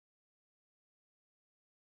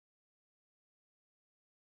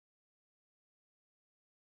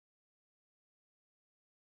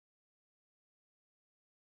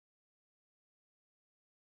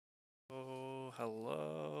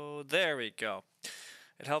Hello. There we go.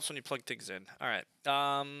 It helps when you plug things in. All right.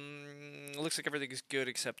 Looks like everything is good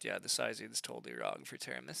except, yeah, the sizing is totally wrong for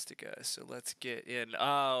Terra Mystica. So let's get in.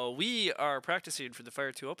 We are practicing for the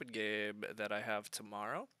F2O Open game that I have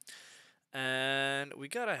tomorrow. And we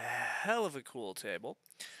got a hell of a cool table.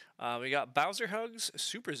 We got Bowser Hugs,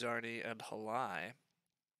 Super Zarny, and Halai.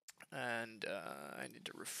 And I need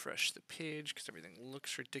to refresh the page because everything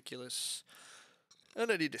looks ridiculous. And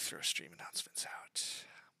I need to throw stream announcements out.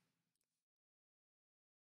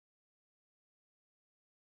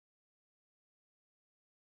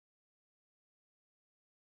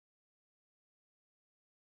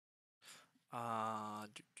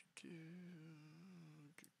 Do, do, do,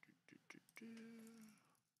 do.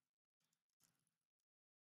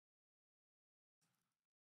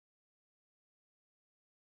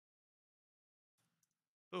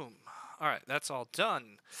 Boom. All right, that's all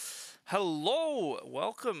done. Hello,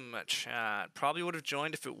 welcome, chat. Probably would have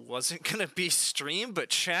joined if it wasn't gonna be stream, but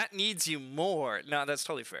chat needs you more. No, that's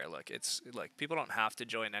totally fair. Look, it's like people don't have to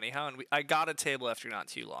join anyhow, and I got a table after not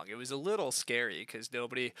too long. It was a little scary because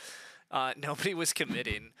nobody was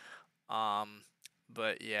committing.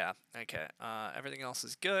 But yeah, okay. Everything else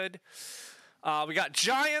is good. We got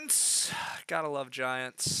Giants. Gotta love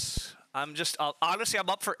Giants. Honestly, I'm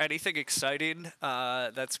up for anything exciting.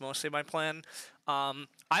 That's mostly my plan.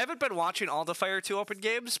 I haven't been watching all the F2O Open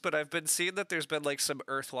games, but I've been seeing that there's been like some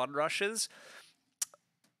Earth 1 rushes.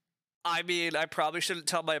 I mean, I probably shouldn't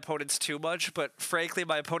tell my opponents too much, but frankly,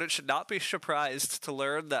 my opponent should not be surprised to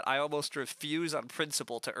learn that I almost refuse on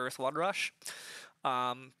principle to Earth 1 rush.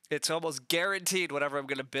 It's almost guaranteed whatever I'm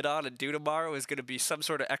going to bid on and do tomorrow is going to be some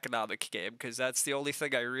sort of economic game, because that's the only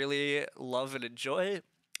thing I really love and enjoy.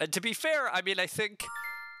 And to be fair, I mean, I think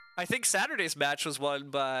Saturday's match was won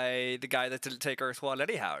by the guy that didn't take Earth 1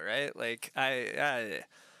 anyhow, right? Like,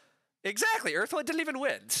 exactly, Earth 1 didn't even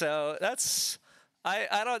win, so that's...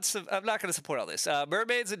 I'm not going to support all this.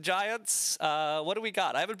 Mermaids and Giants, what do we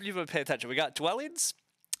got? I haven't even been paying attention. We got Dwellings,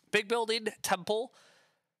 Big Building, Temple,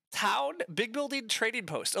 Town, Big Building, Trading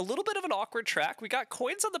Post. A little bit of an awkward track. We got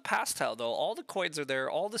coins on the pass tile, though. All the coins are there.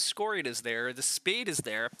 All the scoring is there. The spade is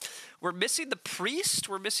there. We're missing the Priest.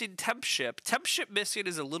 We're missing Temp Ship. Temp Ship missing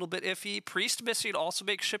is a little bit iffy. Priest missing also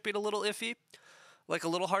makes shipping a little iffy. Like, a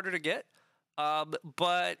little harder to get.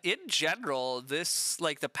 But in general, this,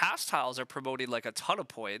 like, the pass tiles are promoting, like, a ton of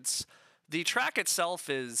points. The track itself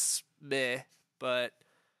is meh, but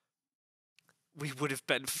we would have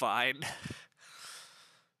been fine.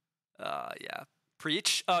 Yeah.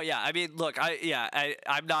 Preach. Oh yeah. I mean, look.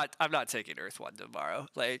 I'm not taking Earth 1 tomorrow.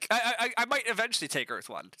 Like, I might eventually take Earth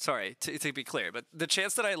 1. Sorry, to be clear, but the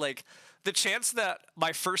chance that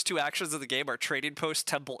my first two actions of the game are Trading Post,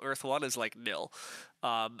 Temple, Earth 1 is like nil.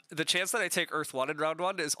 The chance that I take Earth 1 in round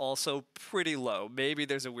 1 is also pretty low. Maybe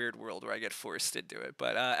there's a weird world where I get forced into it.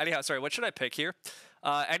 But anyhow, sorry. What should I pick here?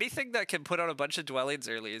 Anything that can put out a bunch of dwellings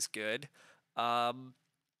early is good.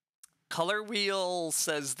 Color Wheel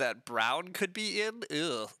says that brown could be in.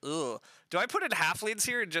 Ugh. Do I put in halflings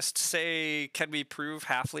here and just say, can we prove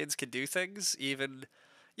halflings can do things? Even,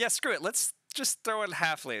 yeah, screw it. Let's just throw in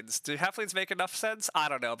halflings. Do halflings make enough sense? I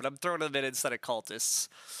don't know, but I'm throwing them in instead of cultists.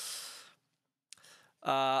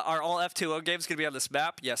 Are all F2O games going to be on this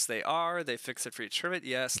map? Yes, they are. They fix it for each tournament.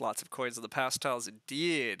 Yes, lots of coins on the past tiles.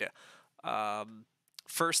 Indeed.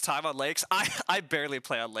 First time on lakes. I barely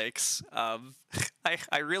play on lakes.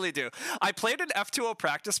 I really do. I played an F2O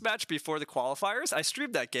practice match before the qualifiers. I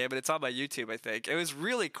streamed that game and it's on my YouTube, I think. It was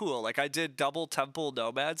really cool. Like, I did double Temple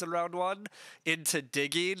Nomads in round 1, into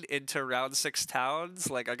digging, into round 6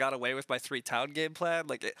 towns. Like, I got away with my 3 town game plan.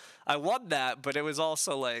 Like, I won that, but it was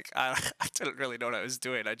also like, I didn't really know what I was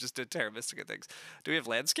doing. I just did Terra Mystica things. Do we have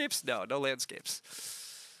landscapes? No landscapes.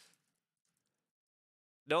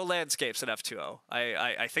 No landscapes in F2O.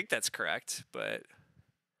 I think that's correct, but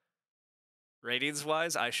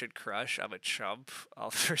ratings-wise, I should crush. I'm a chump.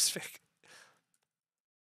 I'll first pick.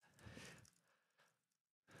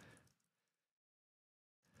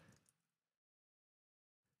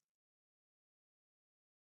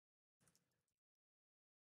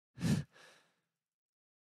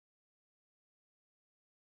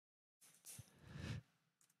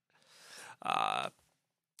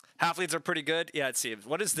 Halflings are pretty good. Yeah, it seems.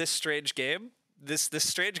 What is this strange game? This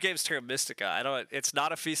strange game's Terra Mystica. It's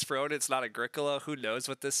not a Feast for Odin. It's not Agricola. Who knows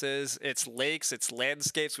what this is? It's lakes. It's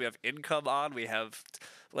landscapes. We have income on. We have,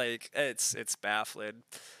 like, it's baffling.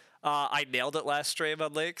 I nailed it last stream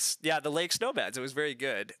on Lakes. Yeah, the Lakes Nomads. It was very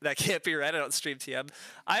good. That can't be right. I don't stream TM.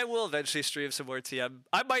 I will eventually stream some more TM.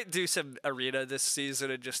 I might do some Arena this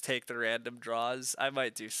season and just take the random draws. I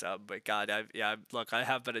might do some, but God, look, I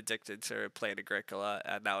have been addicted to playing Agricola,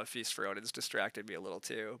 and now Feast for Odin's distracted me a little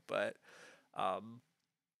too. But,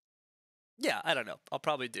 yeah, I don't know. I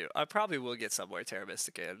probably will get somewhere Terra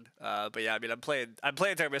Mystica in. But yeah, I mean, I'm playing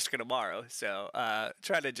Terra Mystica tomorrow, so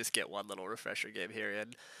trying to just get one little refresher game here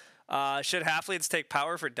in. Should halflings take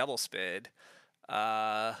power for double spade?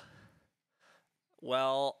 Well,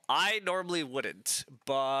 I normally wouldn't,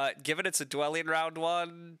 but given it's a dwelling round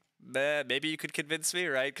one, maybe you could convince me,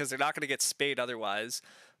 right? Because they're not going to get spade otherwise.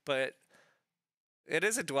 But it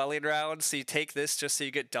is a dwelling round, so you take this just so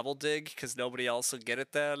you get double dig, because nobody else will get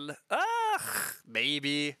it then.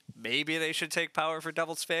 Maybe they should take power for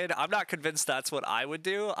double spade. I'm not convinced that's what I would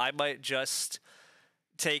do. I might just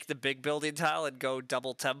take the big building tile and go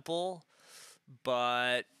double temple,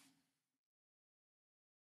 but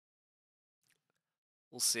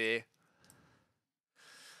we'll see.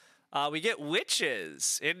 We get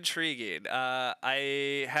witches. Intriguing.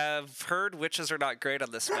 I have heard witches are not great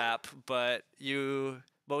on this map, but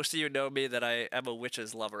most of you know me that I am a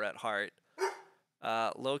witches lover at heart.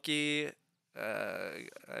 Loki,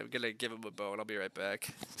 I'm gonna give him a bow and I'll be right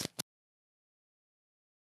back.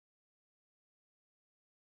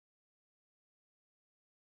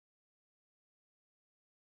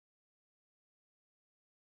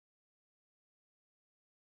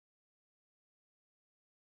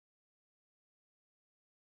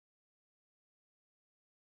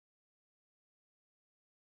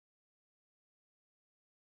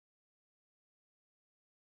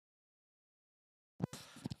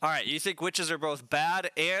 All right, you think witches are both bad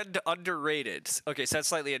and underrated. Okay, so that's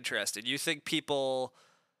slightly interesting. You think people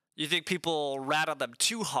rat on them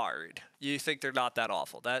too hard. You think they're not that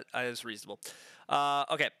awful. That is reasonable.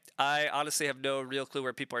 Okay, I honestly have no real clue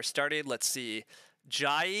where people are starting. Let's see.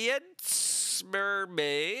 Giants,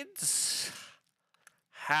 mermaids,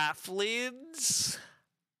 halflings.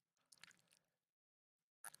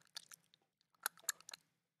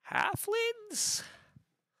 Halflings?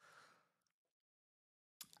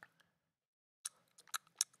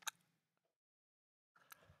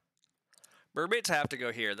 Mermaids have to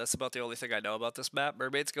go here. That's about the only thing I know about this map.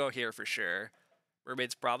 Mermaids go here for sure.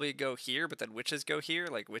 Mermaids probably go here, but then witches go here.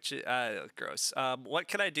 Like witches, gross. What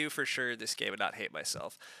can I do for sure this game and not hate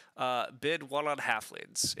myself? Bid 1 on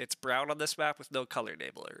halflings. It's brown on this map with no color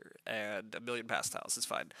enabler and a million pastels. It's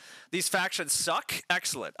fine. These factions suck.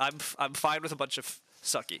 Excellent. I'm fine with a bunch of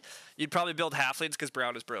sucky. You'd probably build halflings because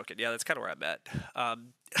brown is broken. Yeah, that's kind of where I'm at.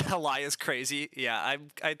 Elias crazy. Yeah,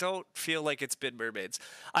 I don't feel like it's been mermaids.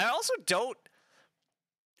 I also don't.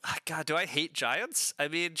 God, do I hate giants? I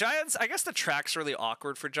mean, giants. I guess the track's really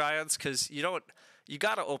awkward for giants because you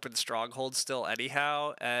gotta open strongholds still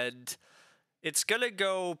anyhow, and it's gonna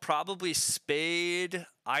go probably spade,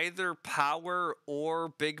 either power or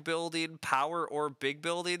big building, power or big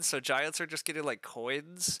building. So giants are just getting like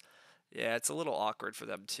coins. Yeah, it's a little awkward for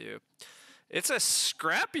them too. It's a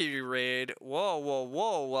Scrappy raid. Whoa, whoa,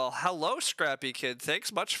 whoa. Well, hello, Scrappy Kid.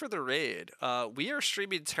 Thanks much for the raid. We are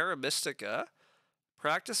streaming Terra Mystica,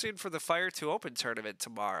 practicing for the F2O tournament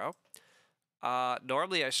tomorrow.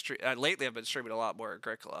 Normally lately I've been streaming a lot more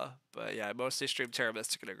Agricola, but yeah, I mostly stream Terra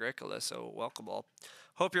Mystica and Agricola, so welcome all.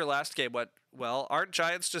 Hope your last game went well. Aren't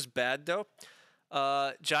Giants just bad, though?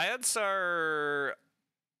 Giants are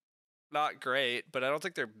not great, but I don't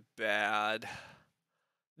think they're bad.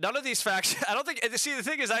 None of these factions. I don't think. See, the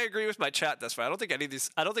thing is, I agree with my chat thus far. I don't think any of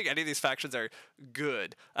these factions are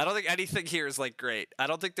good. I don't think anything here is like great. I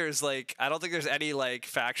don't think there's any like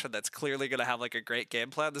faction that's clearly gonna have like a great game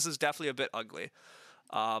plan. This is definitely a bit ugly.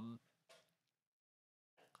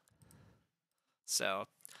 So,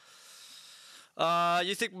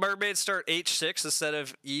 you think mermaids start H6 instead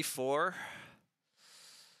of E4?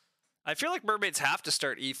 I feel like mermaids have to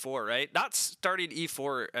start E4, right? Not starting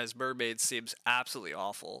E4 as mermaids seems absolutely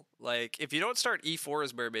awful. Like, if you don't start E4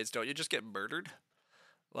 as mermaids, don't you just get murdered?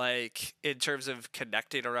 Like, in terms of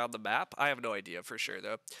connecting around the map? I have no idea for sure,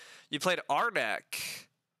 though. You played Arnak.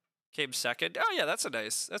 Came second. Oh, yeah, that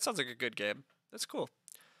sounds like a good game. That's cool.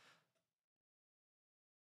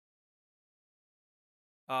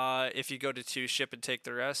 If you go to 2 ship and take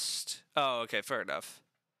the rest. Oh, okay, fair enough.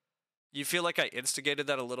 You feel like I instigated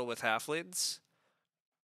that a little with halflings?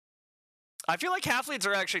 I feel like halflings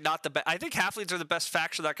are actually not the best. I think halflings are the best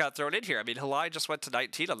faction that got thrown in here. I mean, Halai just went to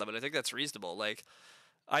 19 on them, and I think that's reasonable. Like,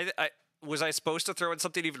 was I supposed to throw in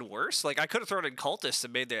something even worse? Like, I could have thrown in cultists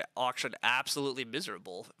and made the auction absolutely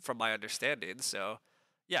miserable, from my understanding. So,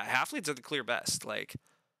 yeah, halflings are the clear best. Like,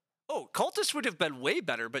 Oh, Cultist would have been way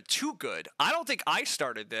better, but too good. I don't think I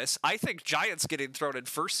started this. I think Giants getting thrown in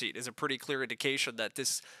first seat is a pretty clear indication that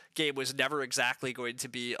this game was never exactly going to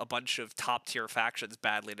be a bunch of top-tier factions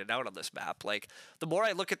battling it out on this map. Like, the more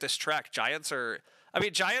I look at this track, Giants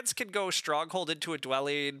can go Stronghold into a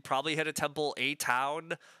dwelling, probably hit a temple, a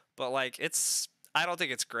town, but, like, I don't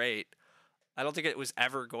think it's great. I don't think it was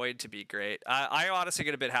ever going to be great. I honestly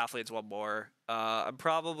going to bid half lanes one more. I'm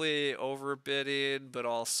probably overbidding, but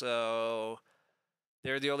also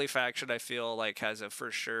they're the only faction I feel like has a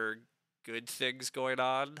for sure good things going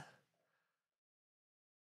on.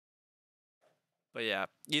 But yeah,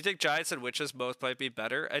 you think Giants and Witches both might be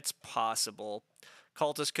better? It's possible.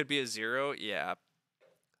 Cultist could be a 0, yeah.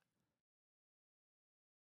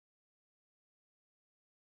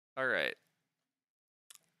 All right.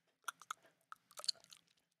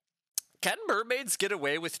 Can mermaids get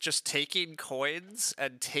away with just taking coins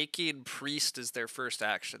and taking priest as their first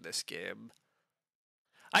action this game?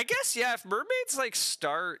 I guess, yeah, if mermaids, like,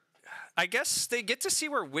 start... I guess they get to see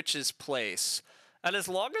where witches place. And as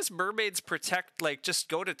long as mermaids protect, like, just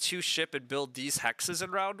go to 2 ship and build these hexes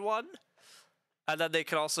in round 1. And then they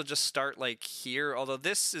can also just start, like, here. Although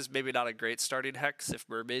this is maybe not a great starting hex if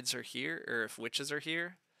mermaids are here, or if witches are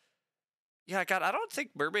here. Yeah, God, I don't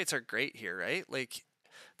think mermaids are great here, right? Like...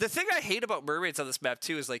 The thing I hate about mermaids on this map,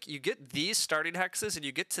 too, is, like, you get these starting hexes, and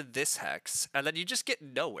you get to this hex, and then you just get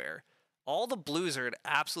nowhere. All the blues are in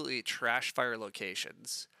absolutely trash fire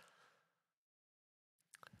locations.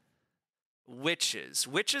 Witches.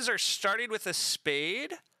 Witches are starting with a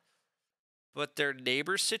spade, but their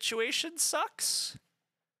neighbor situation sucks.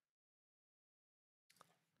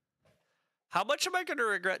 How much am I going to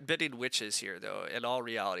regret bidding witches here, though, in all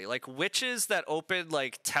reality? Like, witches that open,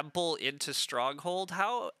 like, temple into stronghold,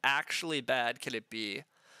 how actually bad can it be?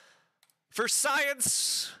 For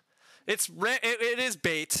science, it is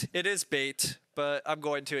bait. It is bait, but I'm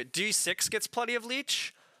going to it. D6 gets plenty of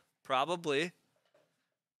leech? Probably.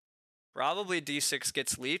 Probably D6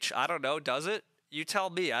 gets leech. I don't know. Does it? You tell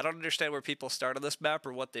me. I don't understand where people start on this map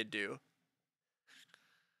or what they do.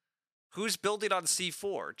 Who's building on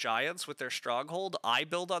C4? Giants with their stronghold? I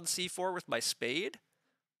build on C4 with my spade?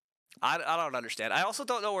 I don't understand. I also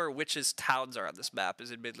don't know where witches' towns are on this map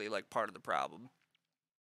is admittedly, like, part of the problem.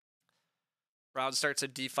 Brown starts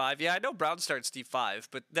at D5. Yeah, I know Brown starts D5,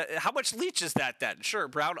 but how much leech is that then? Sure,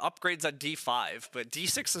 Brown upgrades on D5, but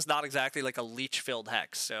D6 is not exactly like a leech-filled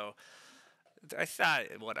hex, so I thought,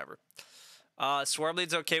 whatever.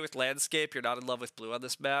 Swarmlead's okay with landscape. You're not in love with blue on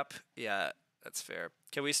this map. Yeah, that's fair.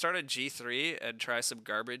 Can we start at G3 and try some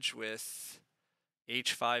garbage with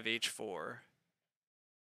H5, H4?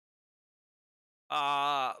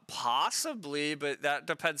 Possibly, but that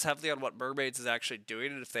depends heavily on what Mermaids is actually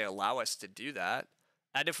doing and if they allow us to do that.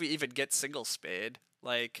 And if we even get single spade.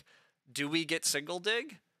 Like, do we get single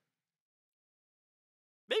dig?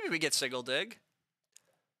 Maybe we get single dig.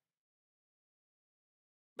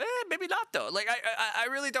 Maybe not, though. Like, I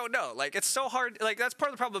really don't know. Like, it's so hard. Like, that's part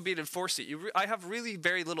of the problem of being in 4 seat. I have really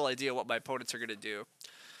very little idea what my opponents are going to do.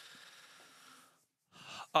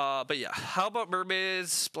 But yeah, how about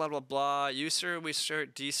mermaids? Blah, blah, blah. User, we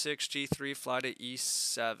start D6, G3, fly to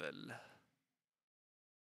E7.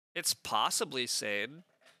 It's possibly sane.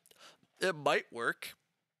 It might work.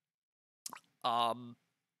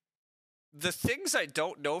 The things I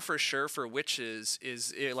don't know for sure for witches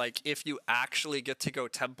is, like, if you actually get to go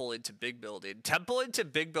temple into big building. Temple into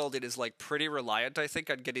big building is, like, pretty reliant, I think,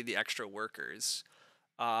 on getting the extra workers.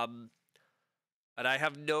 And I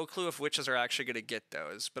have no clue if witches are actually going to get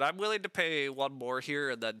those. But I'm willing to pay one more here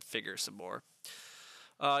and then figure some more.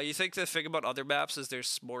 You think the thing about other maps is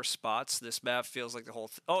there's more spots? This map feels like the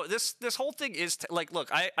whole... this whole thing is... like,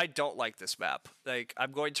 look, I don't like this map. Like,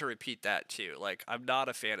 I'm going to repeat that, too. Like, I'm not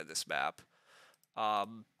a fan of this map. I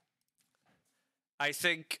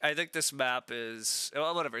think this map is...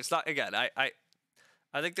 well, whatever. It's not... again, I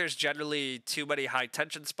think there's generally too many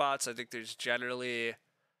high-tension spots. I think there's generally...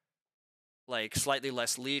 like, slightly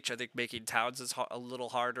less leech. I think making towns is a little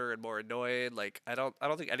harder and more annoying. Like, I don't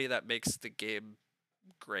think any of that makes the game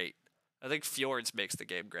great. I think fjords makes the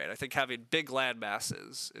game great. I think having big land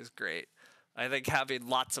masses is great. I think having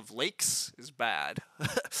lots of lakes is bad.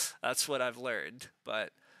 That's what I've learned,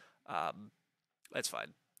 but that's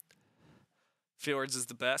fine. Fjords is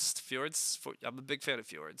the best. I'm a big fan of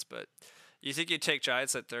fjords, but you think you'd take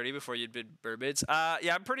giants at 30 before you'd bid mermaids?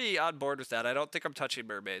 Yeah, I'm pretty on board with that. I don't think I'm touching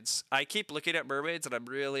mermaids. I keep looking at mermaids, and I'm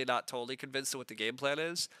really not totally convinced of what the game plan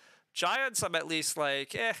is. Giants, I'm at least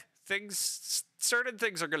like, certain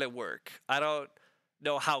things are going to work. I don't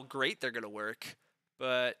know how great they're going to work,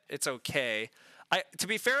 but it's okay. To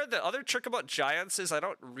be fair, the other trick about Giants is I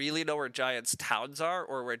don't really know where Giants towns are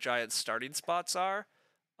or where Giants starting spots are.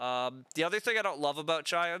 The other thing I don't love about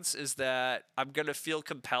Giants is that I'm gonna feel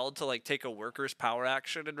compelled to like take a workers power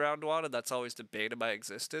action in round 1, and that's always the bane of my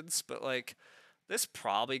existence. But like, this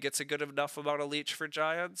probably gets a good enough amount of leech for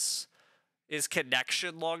Giants. Is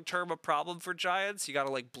connection long term a problem for Giants? You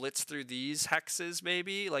gotta like blitz through these hexes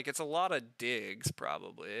maybe. Like it's a lot of digs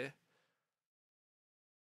probably.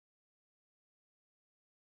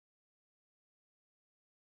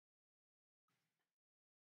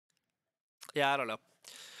 Yeah, I don't know.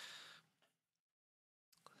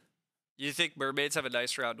 You think Mermaids have a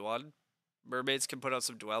nice round 1? Mermaids can put out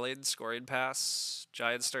some dwelling, scoring pass.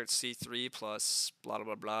 Giants start C3 plus blah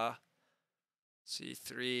blah blah.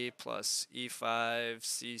 C3 plus E5,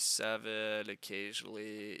 C7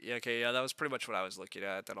 occasionally. Yeah, okay, yeah, that was pretty much what I was looking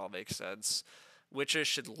at. That all makes sense. Witches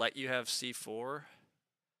should let you have C4.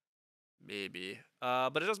 Maybe.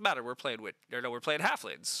 But it doesn't matter. We're playing we're playing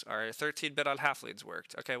halflings. Our 13-bit on halflings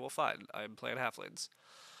worked. Okay, well, fine. I'm playing halflings.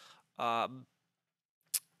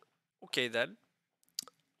 Okay then.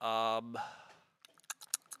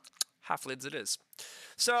 Halflings it is.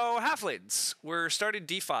 So, halflings. We're starting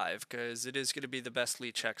D5 because it is going to be the best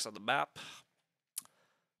lead checks on the map.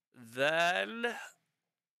 Then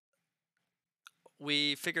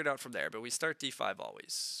we figured out from there, but we start D5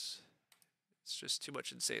 always. It's just too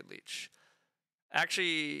much insane leech.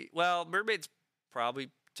 Actually, well, Mermaids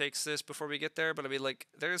probably takes this before we get there, but I mean, like,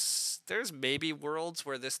 there's maybe worlds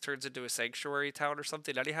where this turns into a sanctuary town or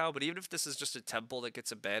something anyhow, but even if this is just a temple that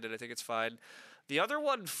gets abandoned, I think it's fine. The other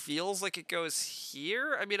one feels like it goes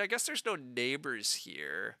here. I mean, I guess there's no neighbors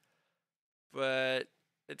here, but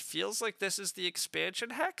it feels like this is the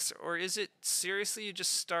expansion hex, or is it seriously you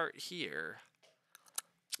just start here?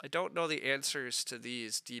 I don't know the answers to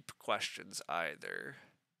these deep questions either.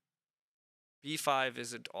 B5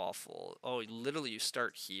 isn't awful. Oh, literally you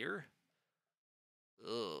start here?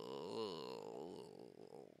 Ugh.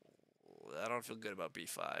 I don't feel good about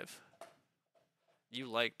B5. You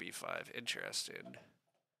like B5. Interesting.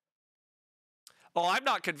 Oh, I'm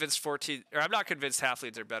not convinced I'm not convinced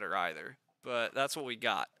halflings are better either. But that's what we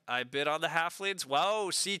got. I bid on the halflings. Wow,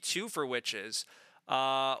 C2 for witches.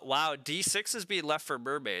 Wow, D6 is being left for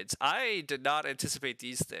mermaids. I did not anticipate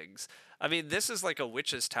these things. I mean, this is like a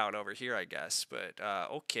witch's town over here, I guess. But,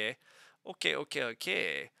 okay.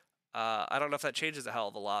 Okay. I don't know if that changes a hell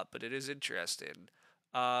of a lot, but it is interesting.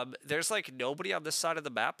 There's like nobody on this side of the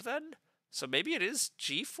map then? So maybe it is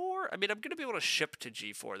G4? I mean, I'm going to be able to ship to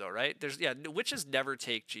G4 though, right? Yeah, witches never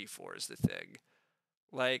take G4 is the thing.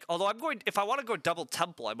 Like, although if I want to go double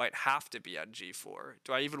temple, I might have to be on G4.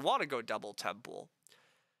 Do I even want to go double temple?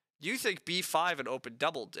 You think B5 and open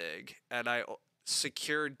double dig, and I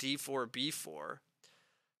secure D4, B4.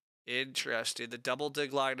 Interesting. The double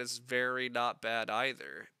dig line is very not bad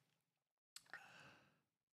either.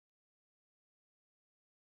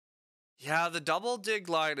 Yeah, the double dig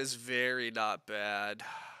line is very not bad.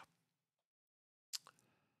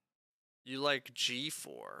 You like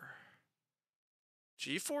G4.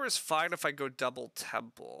 G4 is fine if I go double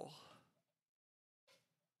temple.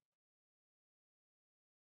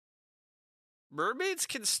 Mermaids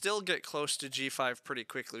can still get close to G5 pretty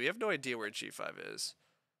quickly. We have no idea where G5 is.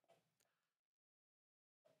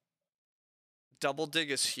 Double dig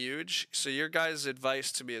is huge. So your guys'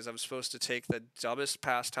 advice to me is I'm supposed to take the dumbest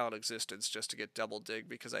pass tile in existence just to get double dig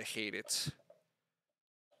because I hate it.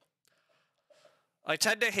 I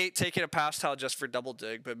tend to hate taking a pass tile just for double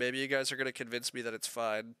dig, but maybe you guys are going to convince me that it's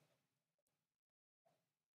fine.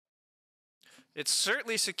 It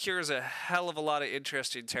certainly secures a hell of a lot of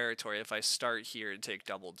interesting territory if I start here and take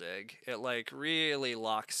double dig. It like really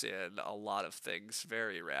locks in a lot of things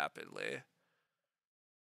very rapidly.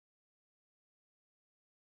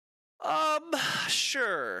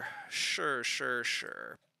 Sure.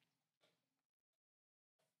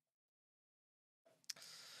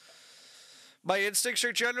 My instincts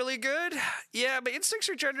are generally good? Yeah, my instincts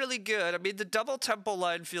are generally good. I mean, the double temple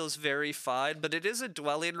line feels very fine, but it is a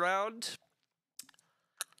dwelling round.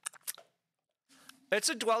 It's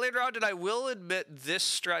a dwelling round, and I will admit this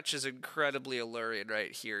stretch is incredibly alluring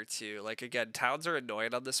right here, too. Like, again, towns are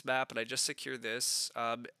annoying on this map, and I just secure this.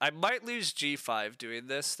 I might lose G5 doing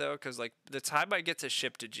this, though, because, like, the time I get to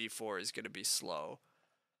ship to G4 is going to be slow.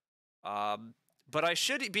 But I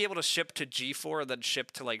should be able to ship to G4 and then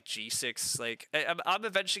ship to, like, G6. Like, I'm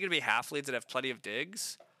eventually going to be halflings and have plenty of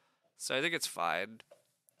digs, so I think it's fine.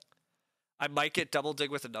 I might get double dig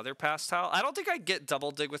with another pass tile. I don't think I'd get double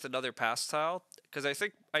dig with another pass tile because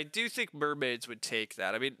I do think mermaids would take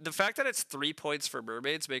that. I mean, the fact that it's 3 points for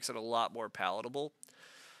mermaids makes it a lot more palatable.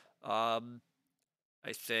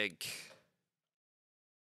 I think.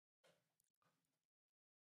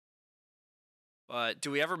 But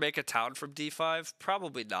do we ever make a town from D5?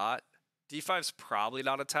 Probably not. D5's probably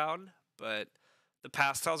not a town, but the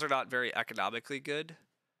pastels are not very economically good.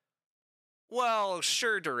 Well,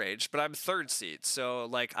 sure, deranged, but I'm third seat, so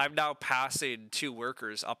like I'm now passing 2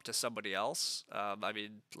 workers up to somebody else. I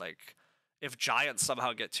mean, like if giants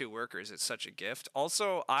somehow get 2 workers, it's such a gift.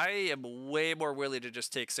 Also, I am way more willing to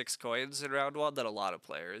just take 6 coins in round 1 than a lot of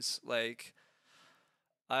players. Like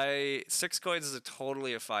 6 coins is a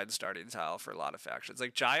fine starting tile for a lot of factions.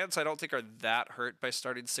 Like giants, I don't think are that hurt by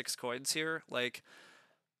starting 6 coins here. Like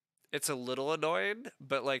it's a little annoying,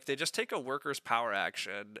 but like they just take a worker's power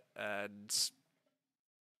action and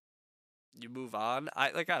you move on.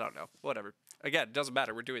 I don't know. Whatever. Again, it doesn't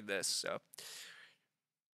matter. We're doing this, so.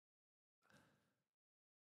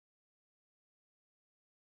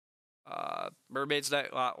 Mermaids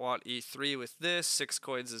that want E3 with this. 6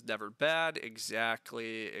 coins is never bad.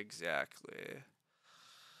 Exactly.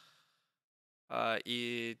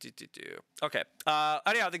 Okay.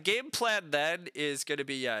 Anyhow, the game plan then is going to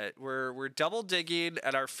be we're double digging,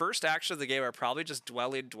 and our first action of the game are probably just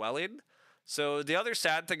dwelling. So the other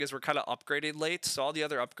sad thing is we're kind of upgrading late, so all the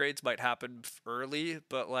other upgrades might happen early,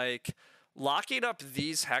 but like locking up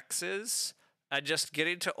these hexes and just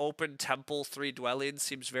getting to open Temple 3 dwellings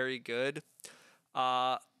seems very good.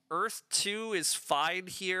 Earth 2 is fine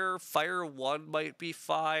here. Fire 1 might be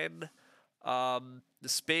fine. The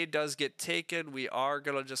spade does get taken. We are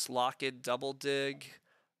gonna just lock in double dig.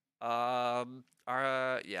 Yeah,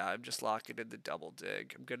 I'm just locking in the double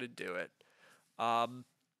dig. I'm gonna do it.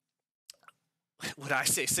 When I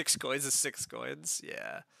say 6 coins is 6 coins,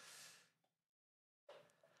 yeah.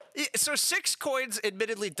 So 6 coins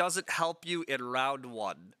admittedly doesn't help you in round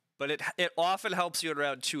 1, but it often helps you in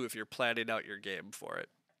round 2 if you're planning out your game for it.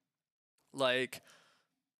 Like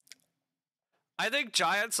I think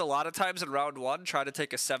giants a lot of times in round 1 try to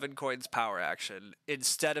take a 7 coins power action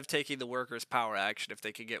instead of taking the workers power action if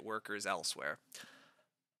they can get workers elsewhere.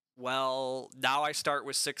 Well, now I start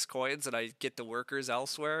with 6 coins and I get the workers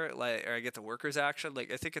elsewhere, or I get the workers action.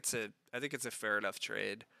 Like I think it's a fair enough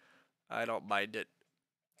trade. I don't mind it.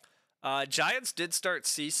 Giants did start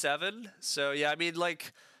C7, so yeah, I mean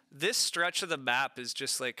like this stretch of the map is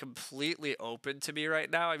just like completely open to me right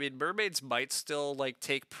now. I mean, mermaids might still like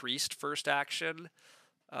take priest first action.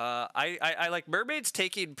 I like mermaids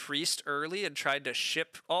taking priest early and trying to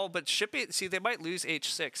ship. Oh, but shipping. See, they might lose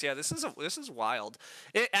H6. Yeah, this is wild.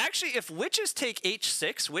 Actually, if witches take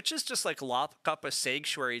H6, witches just like lock up a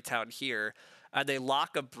sanctuary town here, and they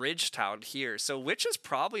lock a bridge town here. So witches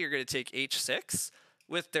probably are going to take H6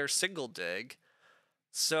 with their single dig.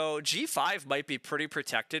 So G5 might be pretty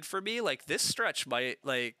protected for me. Like this stretch might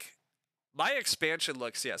like my expansion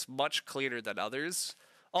looks much cleaner than others.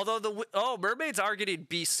 Although mermaids are getting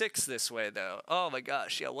B6 this way though. Oh my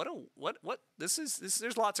gosh, yeah. What? This is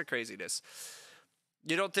there's lots of craziness.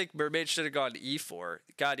 You don't think mermaids should have gone E4?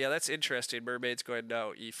 God, yeah, that's interesting. Mermaids going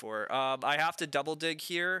no E4. I have to double dig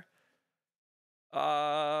here.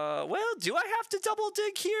 Well, do I have to double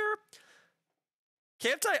dig here?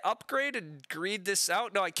 Can't I upgrade and greed this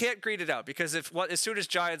out? No, I can't greed it out because as soon as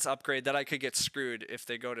giants upgrade, then I could get screwed if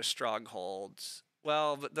they go to strongholds.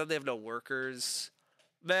 Well, but then they have no workers.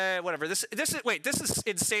 Man, whatever. This is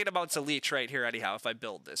insane amounts of leech right here. Anyhow, if I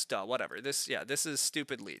build this, whatever. This is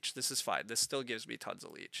stupid leech. This is fine. This still gives me tons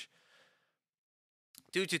of leech.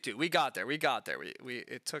 We got there.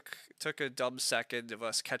 It took a dumb second of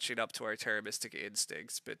us catching up to our Terra Mystica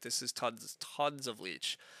instincts, but this is tons of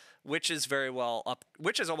leech. Which is very well up.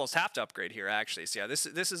 Which is almost have to upgrade here actually. So yeah, this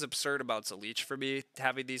is absurd amounts of leech for me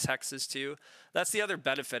having these hexes too. That's the other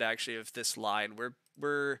benefit actually of this line.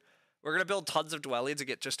 We're gonna build tons of dwellings and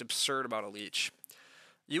get just absurd amount of leech.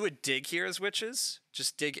 You would dig here as witches.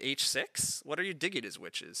 Just dig H6. What are you digging as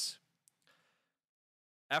witches?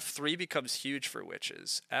 F3 becomes huge for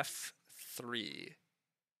witches. F3.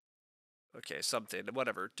 Okay, something.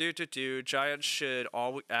 Whatever. Giants should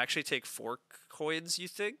all actually take 4 coins, you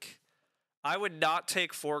think? I would not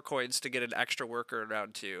take 4 coins to get an extra worker in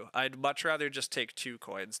round 2. I'd much rather just take 2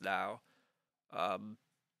 coins now.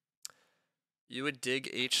 You would dig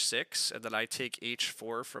H6, and then I take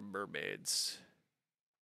H4 from mermaids.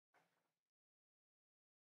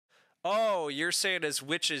 Oh, you're saying as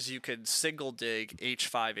witches you can single dig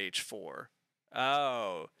H5, H4.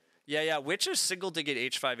 Oh. Yeah, witches single digging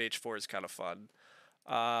H5, H4 is kind of fun.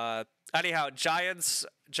 Anyhow, giants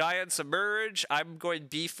emerge. I'm going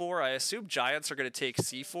B4. I assume giants are going to take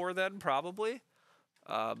C4 then, probably.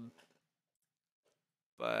 But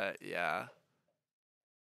yeah.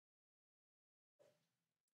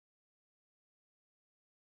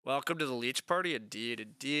 Welcome to the Leech Party. Indeed,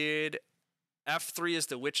 indeed. F3 is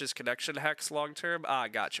the Witch's Connection hex long term. Ah,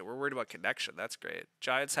 gotcha. We're worried about connection. That's great.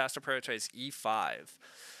 Giants has to prioritize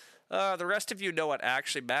E5. The rest of you know what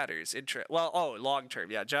actually matters. Long term.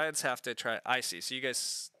 Yeah, Giants have to try. I see. So you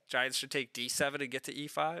guys, Giants should take D7 and get to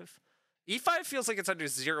E5. E5 feels like it's under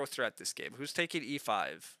zero threat this game. Who's taking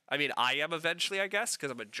E5? I mean, I am eventually, I guess, because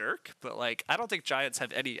I'm a jerk. But like, I don't think Giants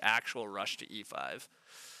have any actual rush to E5.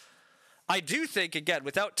 I do think, again,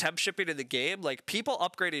 without temp shipping in the game, like, people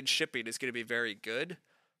upgrading shipping is going to be very good.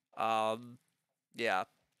 Yeah.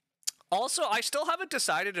 Also, I still haven't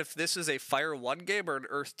decided if this is a Fire 1 game or an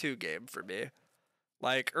Earth 2 game for me.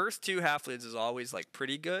 Like, Earth 2 halflings is always, like,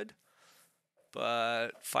 pretty good.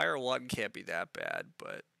 But Fire 1 can't be that bad,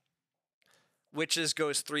 but... Witches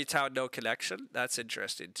goes 3-town, no connection. That's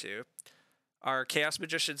interesting, too. Are Chaos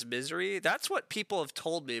Magicians misery? That's what people have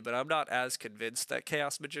told me, but I'm not as convinced that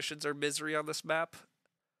Chaos Magicians are misery on this map.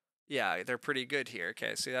 Yeah, they're pretty good here.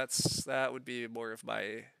 Okay, so that would be more of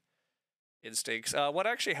my instincts. What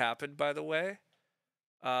actually happened, by the way?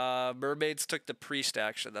 Mermaids took the priest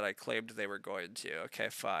action that I claimed they were going to. Okay,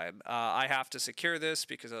 fine. I have to secure this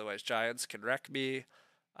because otherwise Giants can wreck me.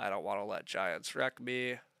 I don't want to let Giants wreck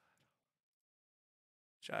me.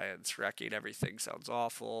 Giants wrecking everything sounds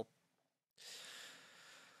awful.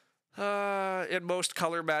 In most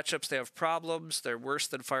color matchups, they have problems. They're worse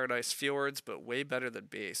than Fire and Ice Fjords, but way better than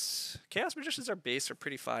base. Chaos Magicians are base are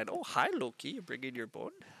pretty fine. Oh, hi, Loki. You bring in your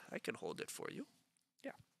bone? I can hold it for you.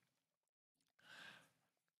 Yeah.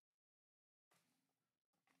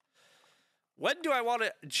 When do I want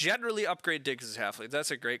to generally upgrade Diggs as halfling? That's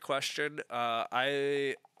a great question.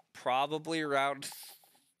 I probably around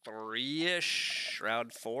 3-ish,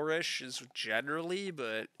 around 4-ish is generally,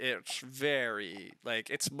 but it's very, like,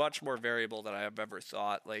 it's much more variable than I have ever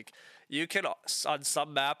thought. Like, you can, on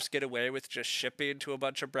some maps, get away with just shipping to a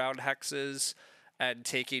bunch of brown hexes and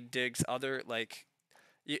taking Diggs other, like,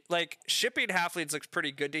 shipping halflings looks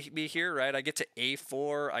pretty good to me here, right? I get to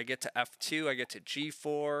A4, I get to F2, I get to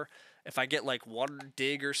G4. If I get, like, one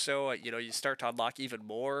dig or so, you start to unlock even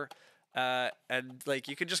more. And like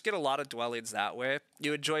you can just get a lot of dwellings that way.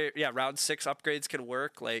 You enjoy it. Yeah, round 6 upgrades can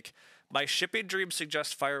work. Like my shipping dream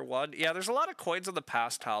suggests Fire 1. Yeah, there's a lot of coins on the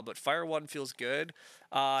pass tile, but Fire 1 feels good.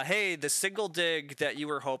 Hey, the single dig that you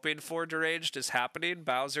were hoping for, Deranged, is happening.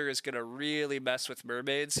 Bowser is gonna really mess with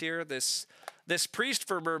mermaids here. This priest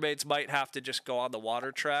for mermaids might have to just go on the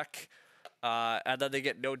water track. And then they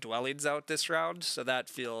get no dwellings out this round, so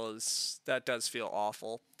that does feel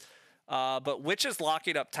awful. But Witch is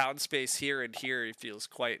locking up town space here and here feels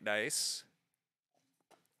quite nice.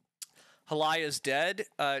 Halai is dead.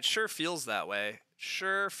 It sure feels that way.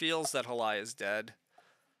 Sure feels that Halai is dead.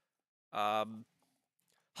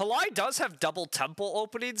 Halai does have double temple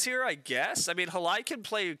openings here, I guess. I mean, Halai can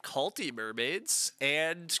play culty mermaids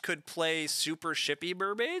and could play super shippy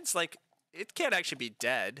mermaids. Like, it can't actually be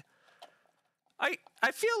dead. I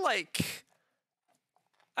feel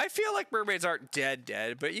like mermaids aren't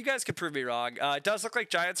dead, but you guys can prove me wrong. It does look like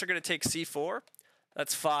Giants are going to take C4.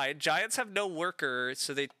 That's fine. Giants have no worker,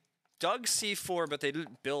 so they dug C4, but they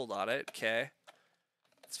didn't build on it. Okay.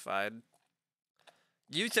 That's fine.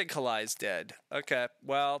 You think Halai's dead. Okay,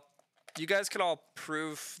 well, you guys can all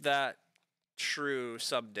prove that true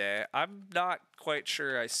someday. I'm not quite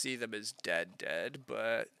sure I see them as dead,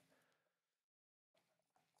 but...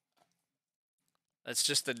 that's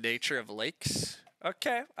just the nature of lakes.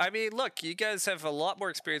 Okay. I mean, look, you guys have a lot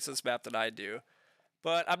more experience on this map than I do.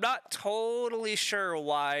 But I'm not totally sure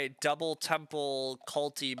why double temple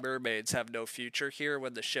culty mermaids have no future here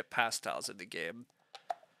when the ship pastile's in the game.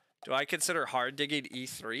 Do I consider hard digging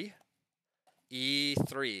E3?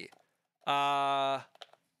 E3.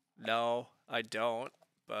 No, I don't.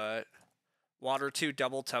 But Water 2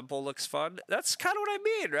 double temple looks fun. That's kind of what I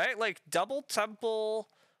mean, right? Like, double temple...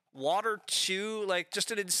 Water 2, like,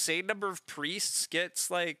 just an insane number of priests get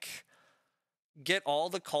all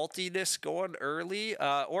the cultiness going early,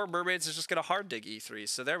 or mermaids is just gonna hard dig E3,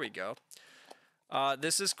 so there we go.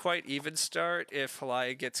 This is quite even start if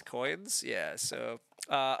Halai gets coins, yeah, so,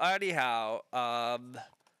 anyhow, I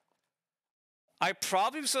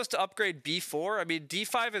probably am supposed to upgrade B4. I mean,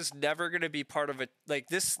 D5 is never going to be part of it. Like,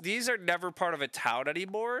 these are never part of a town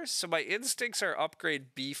anymore, so my instincts are upgrade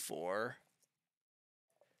B4.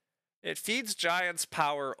 It feeds Giants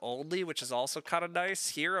power only, which is also kind of nice.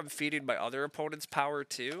 Here, I'm feeding my other opponent's power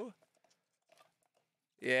too.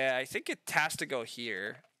 Yeah, I think it has to go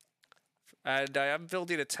here. And I am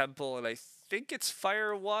building a temple, and I think it's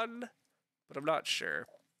Fire 1, but I'm not sure.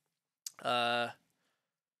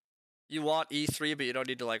 You want E3, but you don't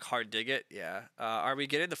need to like hard dig it. Yeah. Are we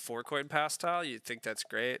getting the 4 coin pass tile? You think that's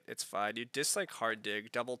great? It's fine. You dislike hard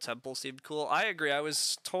dig. Double temple seemed cool. I agree. I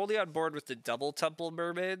was totally on board with the double temple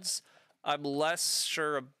mermaids. I'm less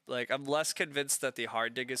sure. Like I'm less convinced that the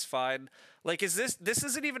hard dig is fine. Like, is this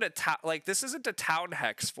isn't even a like this isn't a town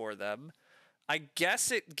hex for them. I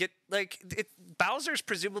guess Bowser's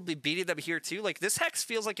presumably beating them here too. Like this hex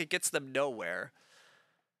feels like it gets them nowhere.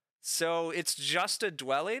 So it's just a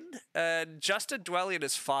dwelling, and just a dwelling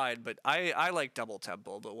is fine, but I like double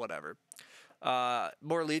temple, but whatever.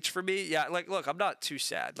 More leech for me, yeah. Like, look, I'm not too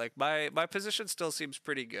sad. Like my position still seems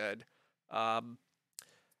pretty good. Yeah.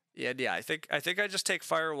 I think I just take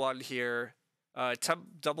fire 1 here.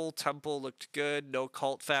 Double temple looked good. No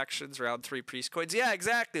cult factions. Round 3 priest coins. Yeah,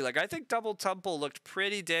 exactly. Like I think double temple looked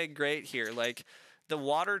pretty dang great here. Like the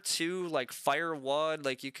water 2, like fire 1,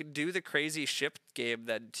 like you can do the crazy ship game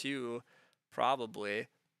then too, probably.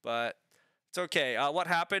 But it's okay. What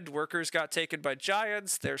happened? Workers got taken by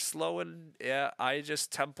giants. They're slowing. Yeah, I just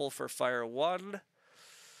temple for fire 1.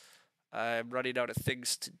 I'm running out of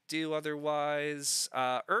things to do otherwise.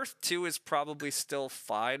 Earth 2 is probably still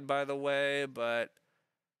fine, by the way, but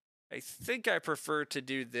I think I prefer to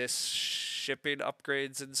do this shipping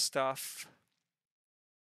upgrades and stuff.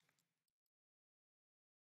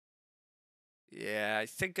 Yeah, I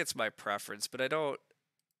think it's my preference, but I don't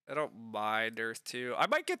mind Earth 2. I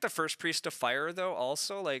might get the first Priest of Fire though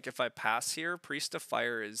also. Like if I pass here, Priest of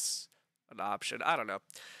Fire is an option. I don't know.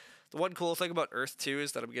 The one cool thing about Earth 2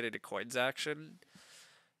 is that I'm getting a coins action.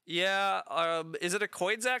 Yeah, is it a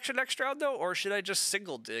coins action next round though, or should I just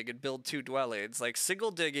single dig and build 2 dwellings? Like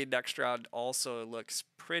single digging next round also looks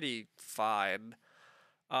pretty fine.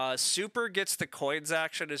 Super gets the coins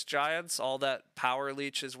action as giants. All that power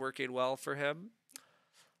leech is working well for him.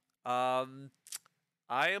 I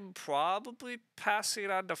am probably passing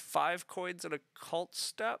on to 5 coins and a cult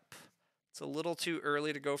step. It's a little too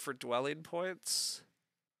early to go for dwelling points.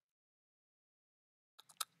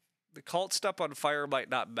 The cult step on fire might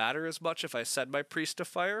not matter as much if I send my priest to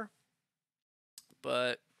fire,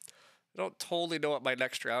 but I don't totally know what my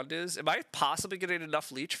next round is. Am I possibly getting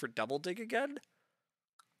enough leech for double dig again?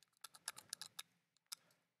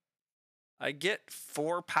 I get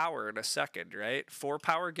 4 power in a second, right? 4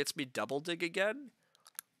 power gets me double dig again.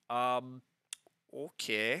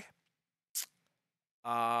 Okay.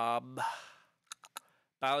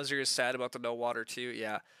 Bowser is sad about the no water too.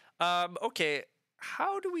 Yeah. Okay.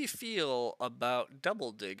 How do we feel about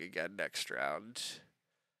double dig again next round?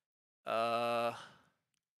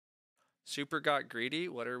 Super got greedy.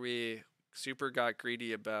 What are we? Super got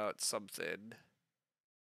greedy about something.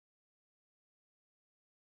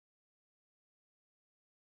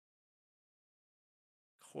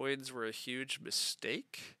 Coins were a huge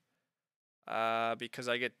mistake. Because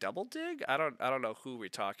I get double dig. I don't know who we're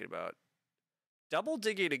talking about. Double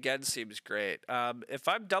digging again seems great. If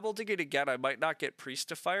I'm double digging again, I might not get priest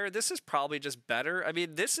to fire. This is probably just better. I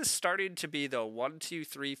mean, this is starting to be the 1, 2,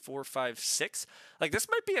 3, 4, 5, 6. Like this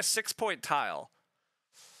might be a 6-point tile.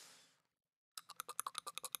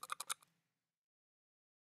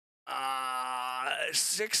 Uh,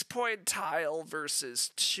 6-point tile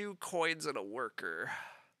versus 2 coins and a worker.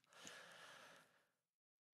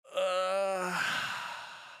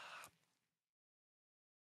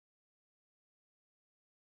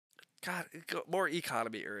 God, more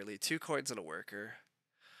economy early. 2 coins and a worker.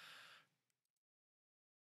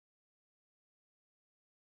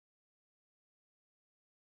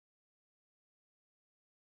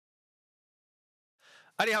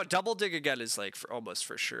 Anyhow, double dig again is like almost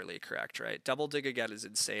for surely correct, right? Double dig again is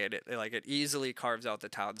insane. It easily carves out the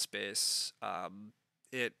town space.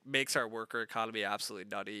 It makes our worker economy absolutely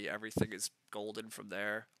nutty. Everything is golden from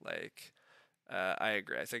there. Like, I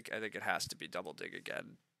agree. I think it has to be double dig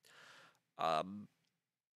again.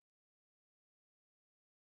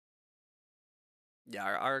 Yeah,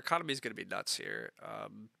 our economy is going to be nuts here.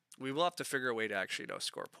 We will have to figure a way to actually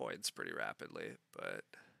score points pretty rapidly, but.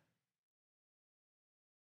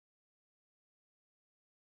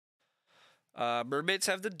 Mermaids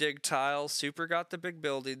have the dig tile. Super got the big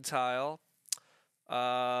building tile.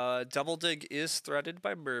 Double dig is threatened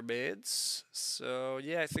by mermaids. So,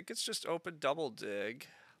 yeah, I think it's just open double dig.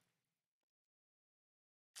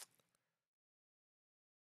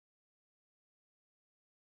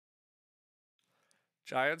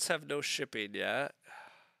 Giants have no shipping yet.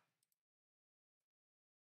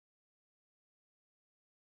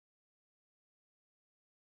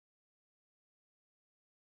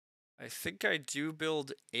 I think I do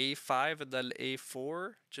build A5 and then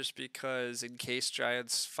A4, just because in case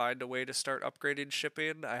Giants find a way to start upgrading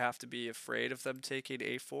shipping, I have to be afraid of them taking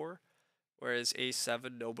A4. Whereas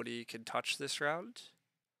A7, nobody can touch this round.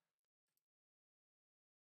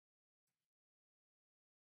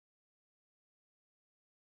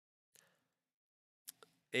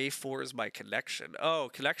 A4 is my connection. Oh,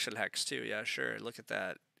 connection hex too. Yeah, sure. Look at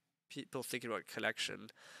that. People thinking about connection.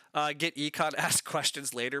 Get econ, ask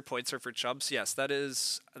questions later. Points are for chumps. Yes, that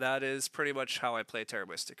is pretty much how I play Terra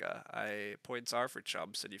Mystica. Points are for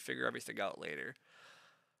chumps, and you figure everything out later.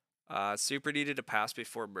 Super needed to pass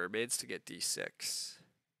before mermaids to get D6.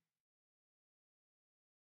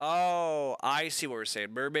 Oh, I see what we're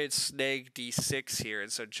saying. Mermaids snag D6 here,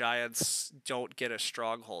 and so giants don't get a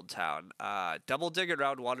stronghold town. Double dig in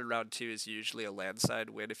round 1 and round 2 is usually a landside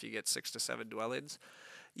win if you get 6 to 7 dwellings.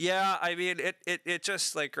 Yeah, I mean, it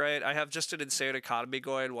just, like, right, I have just an insane economy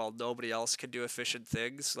going while nobody else can do efficient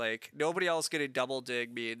things. Like, nobody else getting double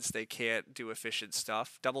dig means they can't do efficient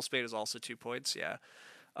stuff. Double spade is also 2 points, yeah.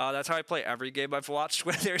 That's how I play every game I've watched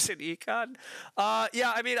when there's an econ.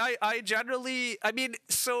 Yeah, I mean, I generally, I mean,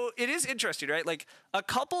 so it is interesting, right? Like, a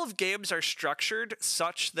couple of games are structured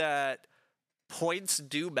such that points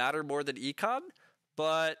do matter more than econ,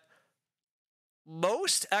 but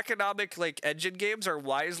most economic, like, engine games are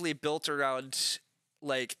wisely built around,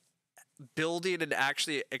 like, building and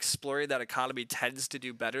actually exploring that economy tends to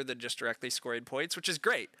do better than just directly scoring points, which is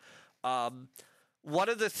great. One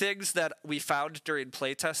of the things that we found during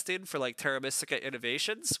playtesting for, like, Terra Mystica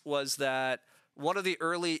Innovations was that one of the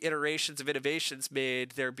early iterations of Innovations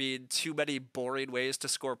made there being too many boring ways to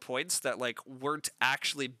score points that, like, weren't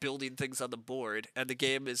actually building things on the board, and the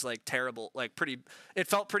game is, like, terrible, like, it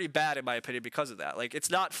felt pretty bad in my opinion because of that. Like,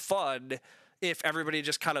 it's not fun if everybody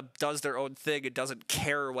just kind of does their own thing and doesn't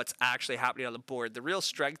care what's actually happening on the board. The real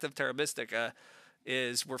strength of Terra Mystica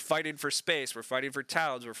is we're fighting for space, we're fighting for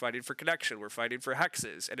towns, we're fighting for connection, we're fighting for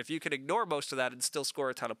hexes. And if you can ignore most of that and still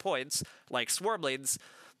score a ton of points, like Swarmlings,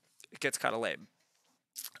 it gets kind of lame.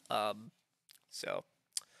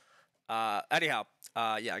 Anyhow,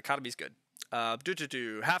 yeah, economy's good.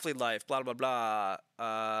 Halfling life, blah, blah,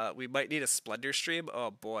 blah. We might need a Splendor stream.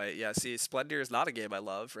 Oh, boy. Yeah, see, Splendor is not a game I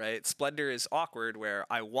love, right? Splendor is awkward where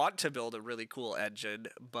I want to build a really cool engine,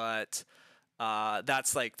 but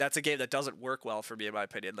that's a game that doesn't work well for me in my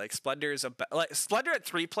opinion. Like Splendor is Splendor at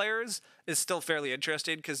 3 players is still fairly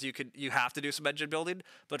interesting because you have to do some engine building,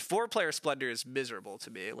 but 4-player Splendor is miserable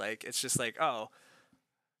to me. Like it's just like, oh,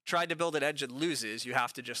 trying to build an engine loses. You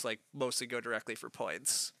have to just like mostly go directly for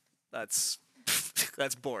points. That's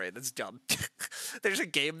that's boring. That's dumb. There's a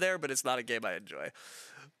game there, but it's not a game I enjoy.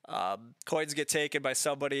 Coins get taken by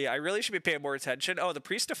somebody. I really should be paying more attention. Oh, the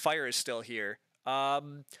Priest of Fire is still here.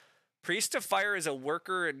 Priest of Fire is a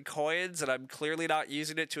worker in coins, and I'm clearly not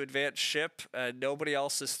using it to advance ship, and nobody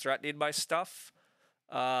else is threatening my stuff.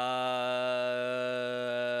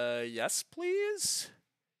 Yes, please?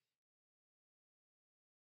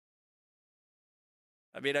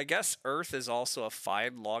 I mean, I guess Earth is also a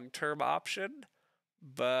fine long-term option,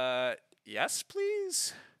 but yes,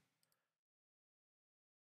 please?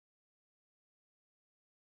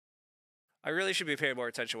 I really should be paying more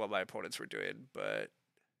attention to what my opponents were doing, but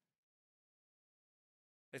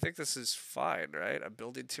I think this is fine, right? I'm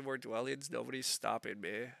building 2 more dwellings. Nobody's stopping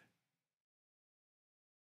me.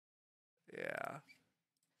 Yeah.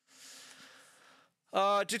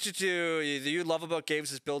 You love about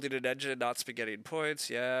games is building an engine and not spaghettiing points.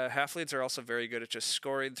 Yeah, halflings are also very good at just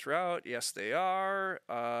scoring throughout. Yes, they are.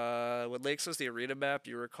 When Lakes was the arena map,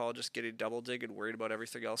 you recall just getting double dig and worried about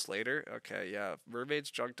everything else later. Okay, yeah. Mermaids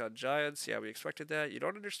junked on giants. Yeah, we expected that. You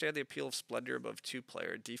don't understand the appeal of Splendor above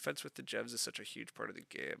 2-player. Defense with the gems is such a huge part of the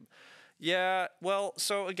game. Yeah, well,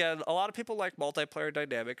 so again, a lot of people like multiplayer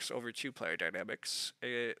dynamics over 2-player dynamics.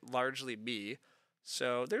 Largely me.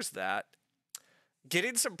 So there's that.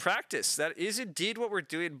 Getting some practice. That is indeed what we're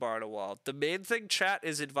doing, Barnawal. The main thing chat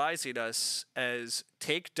is advising us as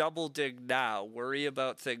take double dig now, worry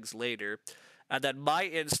about things later. And then my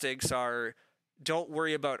instincts are don't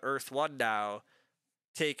worry about Earth 1 now,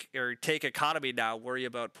 take economy now, worry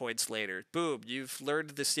about points later. Boom, you've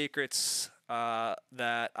learned the secrets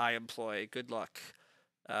that I employ. Good luck.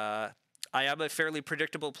 I am a fairly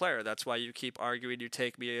predictable player. That's why you keep arguing you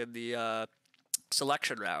take me in the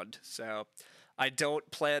selection round. So I don't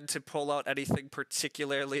plan to pull out anything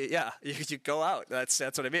particularly. Yeah, you go out. That's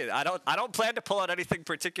what I mean. I don't plan to pull out anything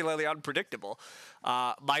particularly unpredictable.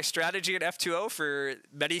 My strategy in F2O for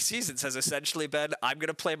many seasons has essentially been I'm going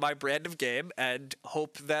to play my brand of game and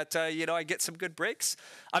hope that I get some good breaks.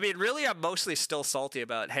 I mean, really, I'm mostly still salty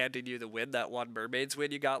about handing you the win, that one Mermaids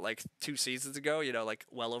win you got like 2 seasons ago. Like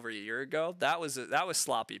well over a year ago. That was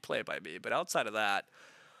sloppy play by me. But outside of that,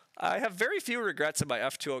 I have very few regrets in my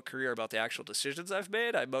F2O career about the actual decisions I've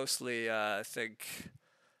made. I mostly think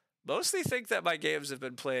that my games have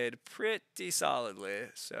been played pretty solidly.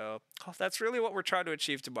 So that's really what we're trying to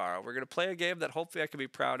achieve tomorrow. We're going to play a game that hopefully I can be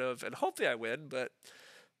proud of, and hopefully I win, but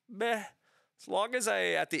meh. As long as I,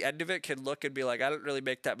 at the end of it, can look and be like, I didn't really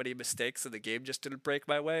make that many mistakes and the game just didn't break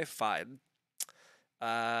my way, fine.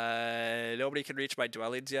 Nobody can reach my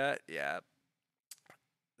dwellings yet. Yeah.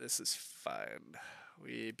 This is fine.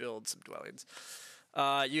 We build some dwellings.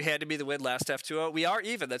 You handed me the win last F2O. We are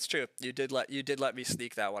even. That's true. You did let me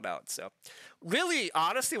sneak that one out. So, really,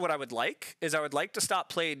 honestly, what I would like is I would like to stop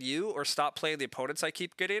playing you or stop playing the opponents I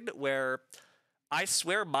keep getting. Where I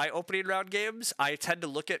swear my opening round games, I tend to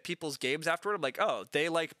look at people's games afterward. I'm like, oh, they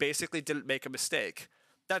like basically didn't make a mistake.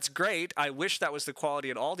 That's great. I wish that was the quality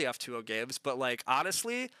in all the F2O games, but like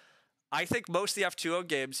honestly, I think most of the F2O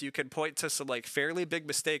games, you can point to some like fairly big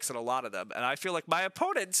mistakes in a lot of them, and I feel like my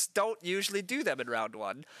opponents don't usually do them in round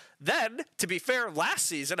one. Then, to be fair, last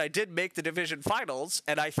season I did make the division finals,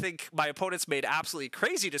 and I think my opponents made absolutely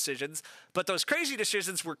crazy decisions, but those crazy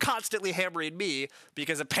decisions were constantly hammering me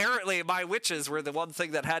because apparently my witches were the one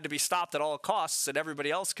thing that had to be stopped at all costs, and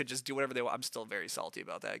everybody else could just do whatever they want. I'm still very salty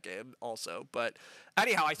about that game also, but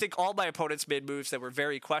anyhow, I think all my opponents made moves that were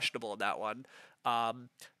very questionable in that one.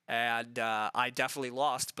 And I definitely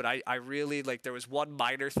lost, but I really, like, there was one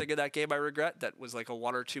minor thing in that game I regret that was like a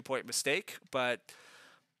 1 or 2 point mistake, but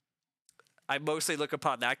I mostly look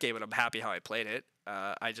upon that game and I'm happy how I played it.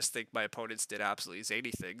 I just think my opponents did absolutely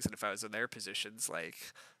zany things, and if I was in their positions, like,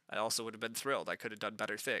 I also would have been thrilled. I could have done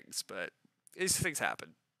better things, but these things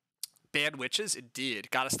happen. Ban witches, indeed.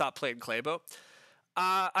 Gotta stop playing Claybo.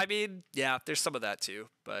 I mean, yeah, there's some of that too,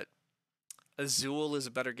 but Azul is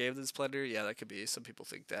a better game than Splendor. Yeah, that could be. Some people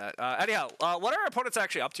think that. Anyhow, what are our opponents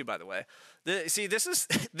actually up to, by the way? See, this is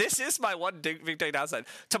this is my one big downside.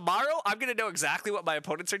 Tomorrow, I'm gonna know exactly what my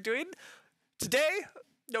opponents are doing. Today,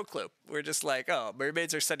 no clue. We're just like, oh,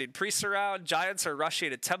 mermaids are sending priests around. Giants are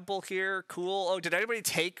rushing a temple here. Cool. Oh, did anybody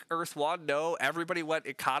take Earth 1? No. Everybody went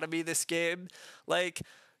economy this game. Like,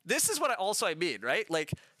 this is what I mean, right?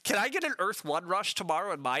 Like, can I get an Earth 1 rush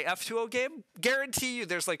tomorrow in my F2O game? Guarantee you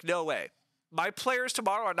there's like no way. My players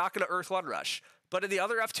tomorrow are not going to Earth 1 rush. But in the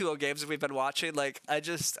other F2O games that we've been watching, like, I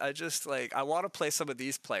want to play some of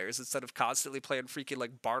these players instead of constantly playing freaking,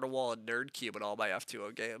 like, Barnawall and Nerd Cube in all my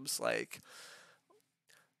F2O games. Like,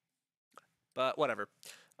 but whatever.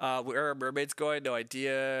 Where are mermaids going? No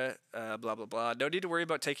idea. Blah, blah, blah. No need to worry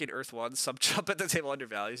about taking Earth 1. Some jump at the table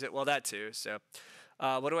undervalues it. Well, that too, so...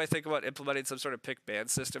 what do I think about implementing some sort of pick ban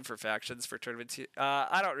system for factions for tournaments?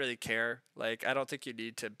 I don't really care. Like, I don't think you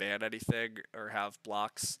need to ban anything or have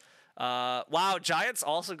blocks. Wow, Giants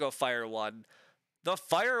also go Fire 1. The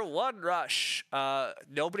Fire 1 rush.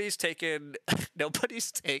 Nobody's taken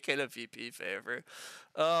a VP favor.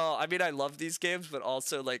 Oh, I mean, I love these games, but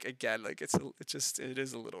also, like, again, like, it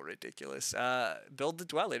is a little ridiculous. Build the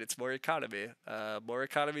dwelling. It's more economy. More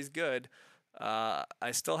economy's good.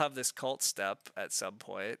 I still have this cult step at some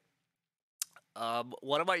point.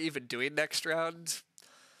 What am I even doing next round?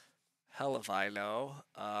 Hell if I know.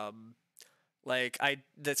 Like,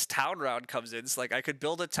 this town round comes in, so like I could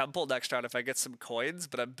build a temple next round if I get some coins,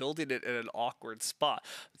 but I'm building it in an awkward spot.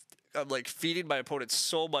 I'm like feeding my opponent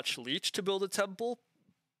so much leech to build a temple,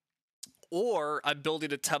 or I'm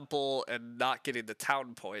building a temple and not getting the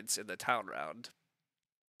town points in the town round.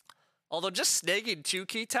 Although just snagging 2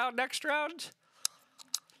 key town next round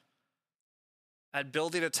and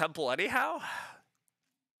building a temple anyhow,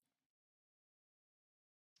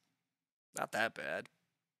 not that bad.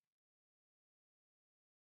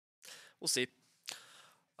 We'll see.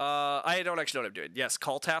 I don't actually know what I'm doing. Yes,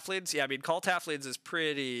 cult halflings. Yeah, I mean, cult halflings is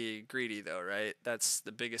pretty greedy though, right? That's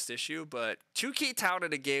the biggest issue. But 2 key town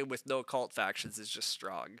in a game with no cult factions is just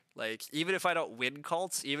strong. Like, even if I don't win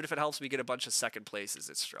cults, even if it helps me get a bunch of second places,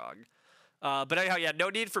 it's strong. But anyhow, yeah, no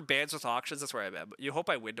need for bans with auctions. That's where I'm at. You hope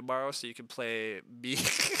I win tomorrow so you can play me.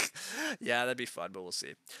 Yeah, that'd be fun, but we'll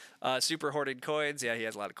see. Super hoarding coins. Yeah, he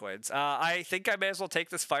has a lot of coins. I think I may as well take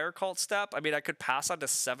this fire cult step. I mean, I could pass on to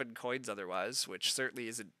 7 coins otherwise, which certainly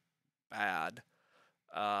isn't bad.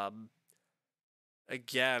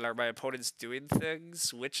 Again, are my opponents doing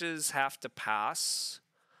things? Witches have to pass.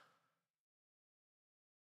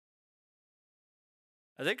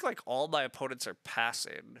 I think, like, all my opponents are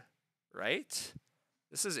passing. Right?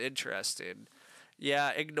 This is interesting. Yeah,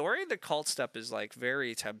 ignoring the cult step is like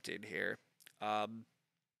very tempting here.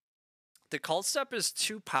 The cult step is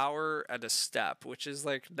 2 power and a step, which is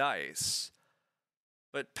like nice.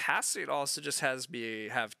 But passing also just has me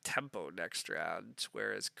have tempo next round,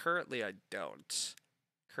 whereas currently I don't.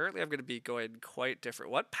 Currently, I'm going to be going quite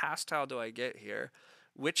different. What pass tile do I get here?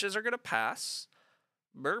 Witches are going to pass.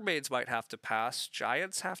 Mermaids might have to pass.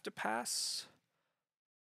 Giants have to pass.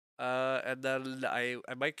 And then I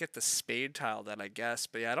might get the spade tile then, I guess.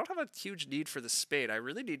 But yeah, I don't have a huge need for the spade. I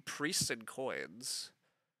really need priests and coins.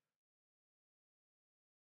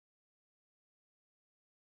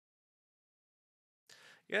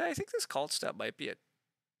 Yeah, I think this cult step might be a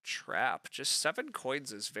trap. Just 7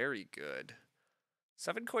 coins is very good.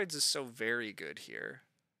 7 coins is so very good here.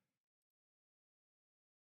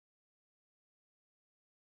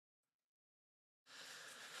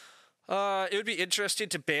 It would be interesting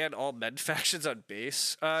to ban all men factions on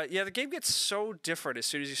base. Yeah, the game gets so different as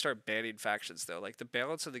soon as you start banning factions, though. Like, the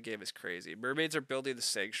balance of the game is crazy. Mermaids are building the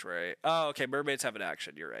sanctuary. Oh, okay, mermaids have an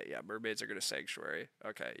action. You're right. Yeah, mermaids are going to sanctuary.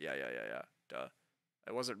 Okay, yeah. Duh.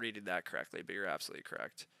 I wasn't reading that correctly, but you're absolutely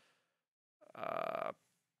correct.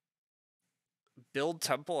 Build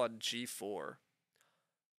temple on G4.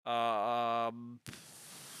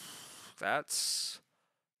 That's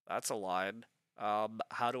a line.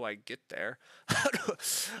 How do I get there?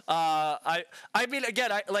 I mean, again,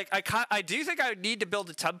 I do think I need to build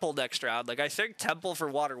a temple next round. Like, I think temple for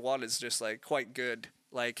water 1 is just like quite good.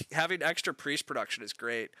 Like, having extra priest production is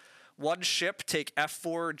great. 1 ship, take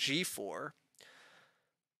F4, G4.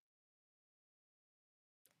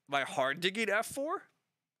 Am I hard digging F4?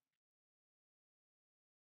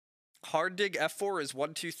 Hard dig F4 is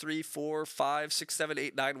 1, 2, 3, 4, 5, 6, 7,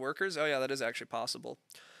 8, 9 workers. Oh yeah, that is actually possible.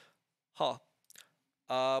 Huh.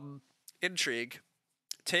 Intrigue.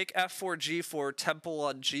 Take F4, G4, temple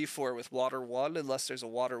on G4 with water 1, unless there's a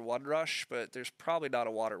water 1 rush, but there's probably not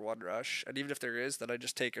a water 1 rush. And even if there is, then I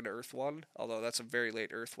just take an earth 1, although that's a very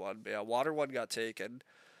late earth 1. But yeah, water 1 got taken.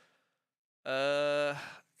 Okay,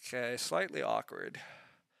 slightly awkward.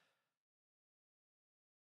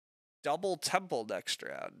 Double temple next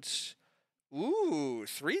round. Ooh,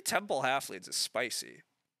 3 temple halflings is spicy.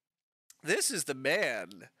 This is the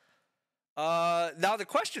man. Now the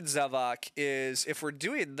question, Zavok, is if we're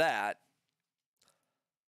doing that,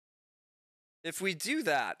 if we do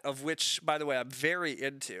that, of which, by the way, I'm very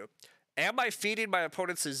into, am I feeding my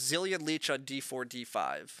opponents a zillion leech on D4,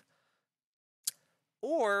 D5?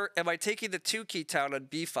 Or am I taking the 2 key town on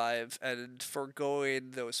B5 and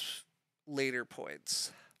foregoing those later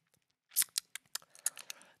points?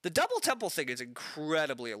 The double temple thing is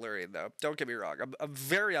incredibly alluring, though. Don't get me wrong. I'm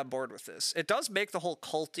very on board with this. It does make the whole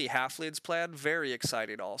culty halflings plan very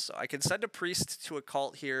exciting also. I can send a priest to a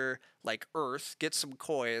cult here, like Earth, get some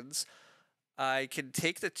coins. I can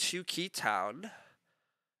take the 2 key town.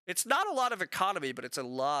 It's not a lot of economy, but it's a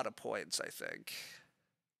lot of points, I think.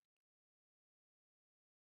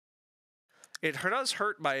 It does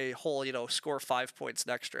hurt my whole, score 5 points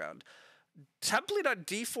next round. Templing on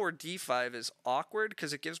D4, D5 is awkward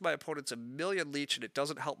because it gives my opponents a million leech and it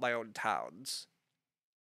doesn't help my own towns.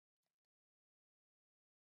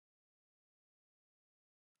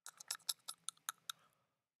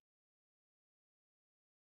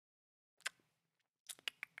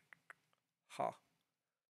 Huh.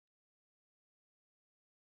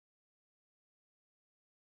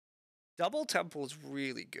 Double temple is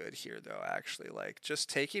really good here, though, actually. Like, just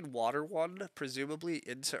taking water 1, presumably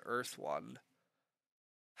into earth 1.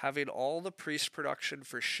 Having all the priest production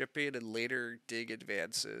for shipping and later dig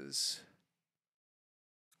advances.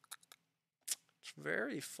 It's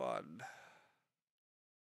very fun.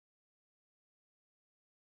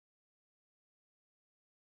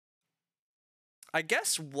 I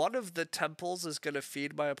guess one of the temples is going to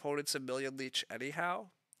feed my opponents a million leech anyhow.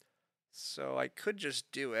 So I could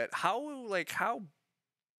just do it. How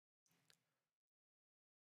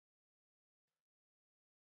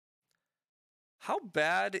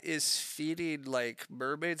bad is feeding, like,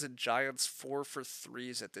 mermaids and giants 4 for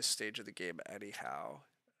 3s at this stage of the game anyhow?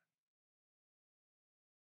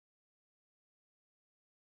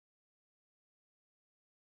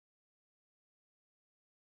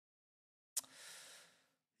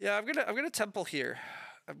 Yeah, I'm gonna temple here.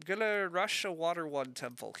 I'm gonna rush a water 1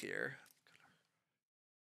 temple here.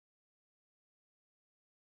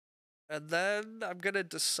 And then I'm gonna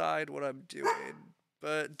decide what I'm doing.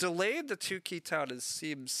 But delaying the 2 key town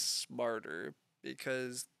seems smarter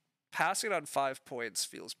because passing on 5 points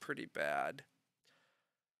feels pretty bad.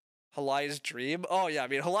 Halai's dream? Oh yeah, I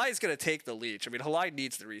mean, Halai's gonna take the leech. I mean, Halai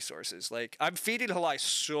needs the resources. Like, I'm feeding Halai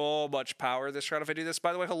so much power this round if I do this.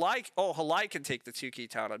 By the way, Halai can take the 2 key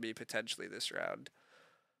town on me potentially this round.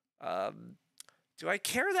 Do I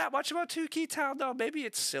care that much about 2 key town though? Maybe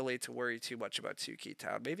it's silly to worry too much about 2 key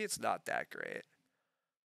town. Maybe it's not that great.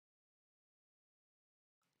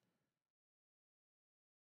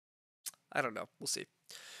 I don't know. We'll see.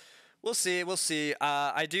 We'll see. We'll see.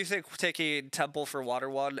 I do think taking Temple for Water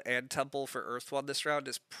 1 and Temple for Earth 1 this round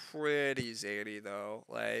is pretty zany, though.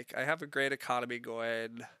 Like, I have a great economy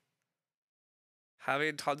going.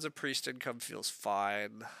 Having tons of priest income feels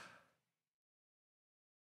fine.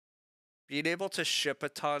 Being able to ship a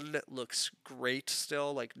ton looks great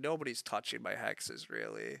still. Like, nobody's touching my hexes,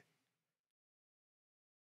 really.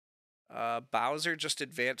 Bowser just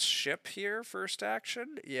advanced ship here, first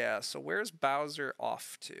action. Yeah, so where's Bowser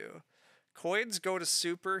off to? Coins go to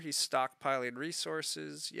Super. He's stockpiling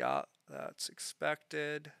resources. Yeah, that's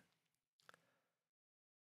expected.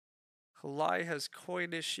 Halai has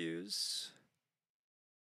coin issues.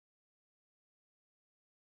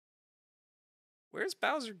 Where's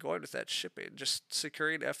Bowser going with that shipping? Just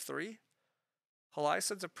securing F3? Halai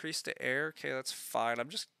sends a priest to air. Okay, that's fine. I'm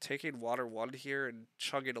just taking water 1 here and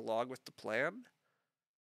chugging along with the plan.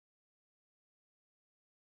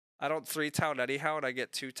 I don't 3-town anyhow, and I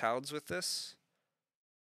get 2 towns with this.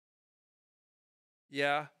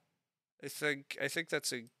 Yeah, I think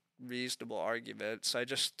that's a reasonable argument. So I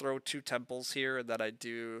just throw 2 temples here, and then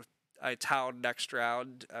I town next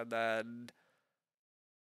round, and then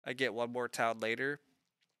I get 1 more town later.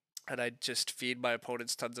 And I just feed my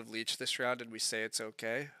opponents tons of leech this round, and we say it's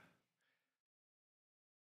okay.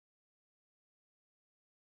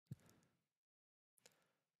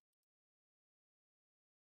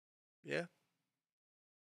 Yeah.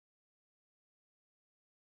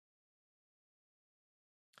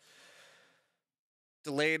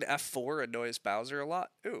 Delayed F4 annoys Bowser a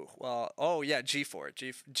lot. Ooh, well, oh yeah,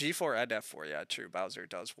 G4. G4 and F4, yeah, true. Bowser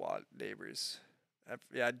does want neighbors.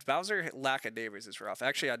 Yeah, Bowser lack of neighbors is rough.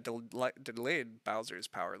 Actually, delayed Bowser's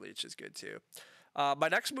power leech is good too. My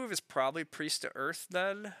next move is probably Priest to Earth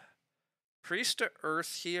then. Priest to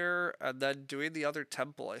Earth here, and then doing the other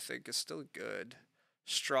temple, I think, is still good.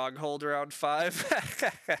 Stronghold round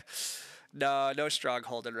 5. No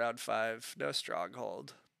stronghold in round 5. No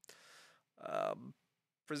stronghold.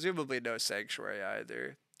 Presumably no sanctuary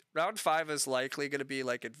either. Round 5 is likely going to be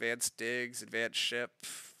like advanced digs, advanced ship,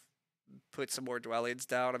 put some more dwellings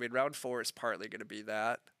down. I mean, round 4 is partly going to be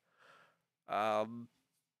that.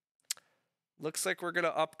 Looks like we're going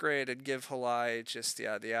to upgrade and give Halai just,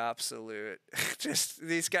 yeah, the absolute. Just,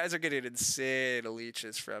 these guys are getting insane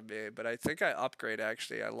leeches from me, but I think I upgrade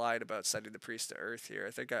actually. I lied about sending the priest to Earth here.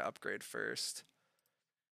 I think I upgrade first.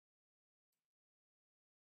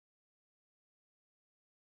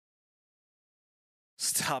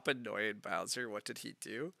 Stop annoying Bowser. What did he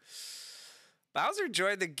do? Bowser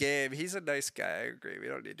joined the game. He's a nice guy. I agree. We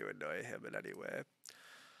don't need to annoy him in any way.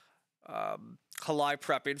 Halai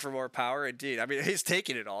prepping for more power. Indeed. I mean, he's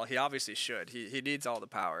taking it all. He obviously should. He needs all the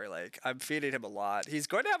power. Like, I'm feeding him a lot. He's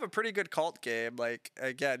going to have a pretty good cult game. Like,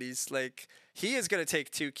 again, he's like, he is going to take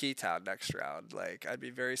 2 Keytown next round. Like, I'd be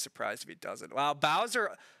very surprised if he doesn't. Wow, Bowser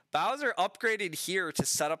upgrading here to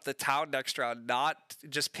set up the town next round, not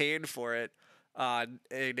just paying for it. And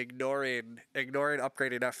ignoring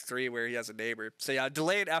upgrading F3 where he has a neighbor. So yeah,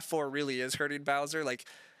 delayed F4 really is hurting Bowser. Like,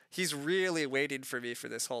 he's really waiting for me for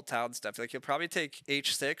this whole town stuff. Like, he'll probably take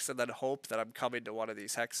H6 and then hope that I'm coming to one of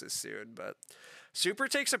these hexes soon. But Super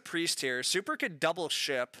takes a priest here. Super can double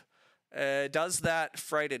ship. Does that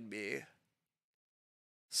frighten me?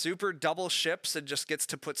 Super double ships and just gets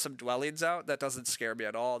to put some dwellings out. That doesn't scare me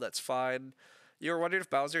at all. That's fine. You were wondering if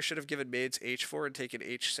Bowser should have given maids H4 and taken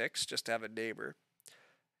H6 just to have a neighbor.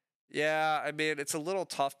 Yeah, I mean, it's a little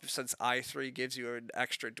tough since I3 gives you an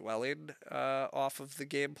extra dwelling off of the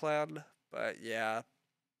game plan. But yeah,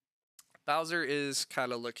 Bowser is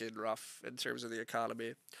kind of looking rough in terms of the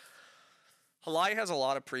economy. Halai has a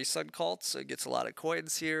lot of pre-sun cults, so he gets a lot of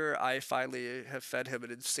coins here. I finally have fed him an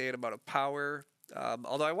insane amount of power.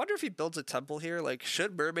 Although I wonder if he builds a temple here. Like,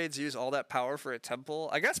 should mermaids use all that power for a temple?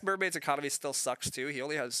 I guess mermaid's economy still sucks too. He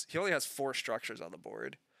only has 4 structures on the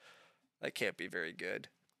board. That can't be very good.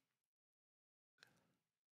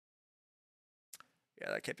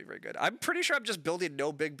 Yeah, that can't be very good. I'm pretty sure I'm just building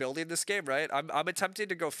no big building this game, right? I'm attempting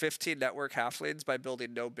to go 15 network halflings by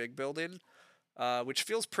building no big building, which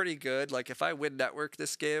feels pretty good. Like, if I win network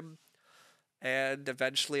this game, and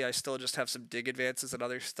eventually I still just have some dig advances and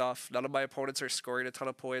other stuff. None of my opponents are scoring a ton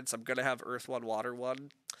of points. I'm gonna have Earth 1, Water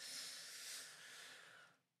 1.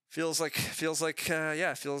 Feels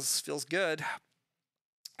good.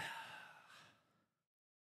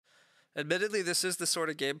 Admittedly, this is the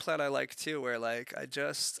sort of game plan I like too, where like I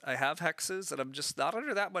have hexes and I'm just not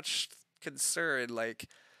under that much concern. Like,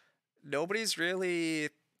 nobody's really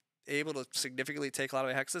able to significantly take a lot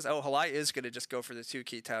of my hexes. Oh, Halai is gonna just go for the 2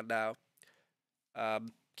 key town now.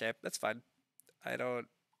 Okay, that's fine.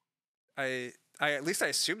 I at least I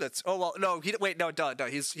assume that's. Oh well, no. Wait, no, duh.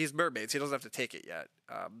 He's mermaids. He doesn't have to take it yet.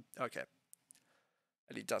 Okay.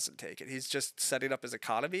 And he doesn't take it. He's just setting up his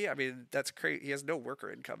economy. I mean, that's crazy. He has no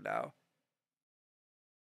worker income now.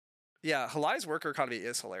 Yeah, Halai's worker economy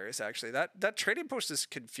is hilarious. Actually, that trading post is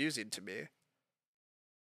confusing to me.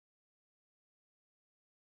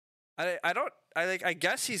 I don't. I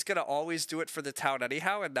guess he's gonna always do it for the town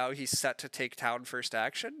anyhow, and now he's set to take town first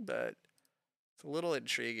action. But it's a little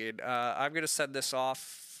intriguing. I'm gonna send this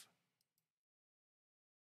off.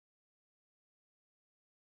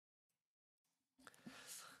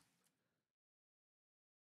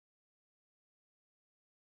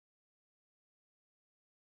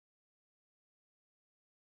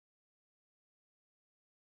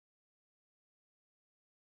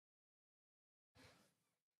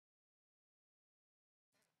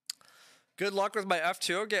 Good luck with my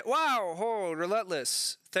F2O game. Wow, oh,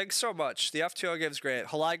 relentless. Thanks so much. The F2O game's great.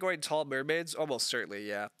 Halai going tall mermaids? Almost certainly,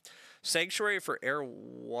 yeah. Sanctuary for Air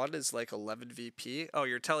 1 is like 11 VP. Oh,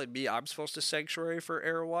 you're telling me I'm supposed to Sanctuary for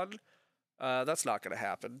Air 1? That's not going to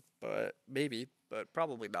happen, but maybe, but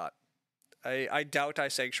probably not. I doubt I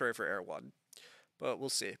Sanctuary for Air 1, but we'll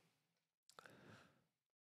see.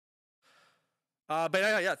 But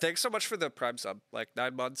yeah, thanks so much for the Prime sub. Like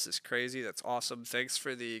 9 months is crazy. That's awesome. Thanks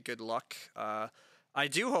for the good luck. I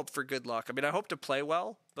do hope for good luck. I mean, I hope to play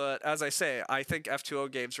well, but as I say, I think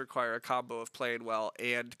F2O games require a combo of playing well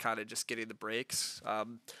and kind of just getting the breaks.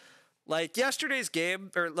 Like yesterday's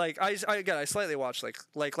game, or like I slightly watched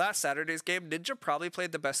like last Saturday's game. Ninja probably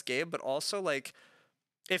played the best game, but also like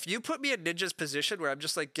if you put me in Ninja's position where I'm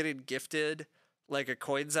just like getting gifted like a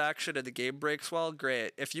coins action and the game breaks well,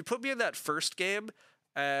 great. If you put me in that first game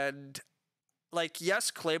and like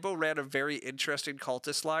yes, Clabo ran a very interesting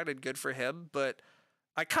cultist line and good for him, but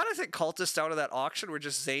I kind of think cultists out of that auction were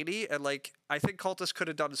just zany, and like I think cultists could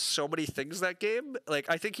have done so many things that game. Like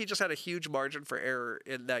I think he just had a huge margin for error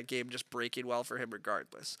in that game, just breaking well for him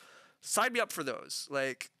regardless. Sign me up for those.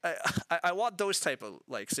 Like I want those type of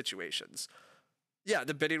like situations. Yeah,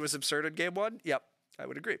 the bidding was absurd in game one. Yep, I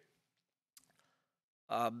would agree.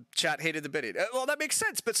 Chat hated the bidding. Well, that makes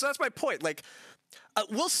sense, but so that's my point. Like,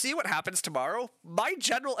 we'll see what happens tomorrow. My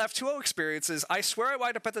general F2O experience is I swear I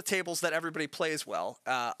wind up at the tables that everybody plays well.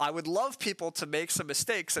 I would love people to make some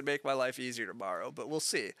mistakes and make my life easier tomorrow, but we'll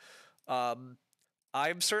see. I'm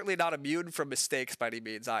certainly not immune from mistakes by any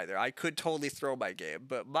means either. I could totally throw my game,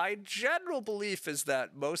 but my general belief is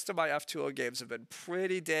that most of my F2O games have been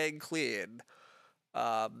pretty dang clean.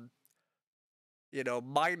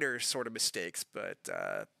 Minor sort of mistakes, but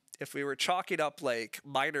if we were chalking up like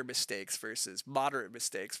minor mistakes versus moderate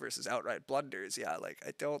mistakes versus outright blunders, yeah, like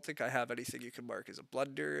I don't think I have anything you can mark as a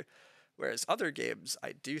blunder. Whereas other games,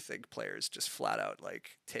 I do think players just flat out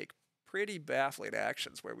like take pretty baffling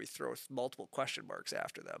actions where we throw multiple question marks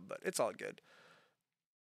after them, but it's all good.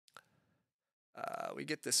 We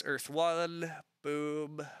get this Earth 1,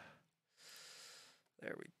 boom.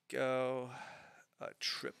 There we go. A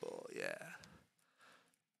triple, yeah.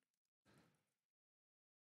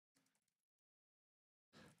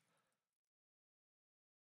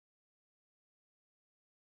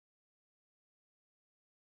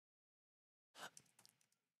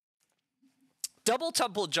 Double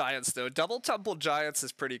Temple Giants, though. Double Temple Giants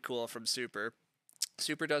is pretty cool from Super.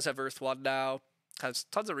 Super does have Earth 1 now. Has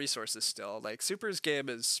tons of resources still. Like, Super's game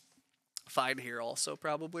is fine here also,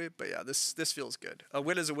 probably. But yeah, this feels good. A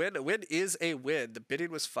win is a win. A win is a win. The bidding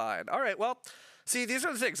was fine. All right, well, see, these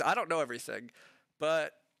are the things. I don't know everything.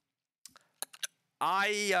 But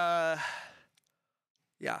I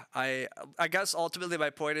guess ultimately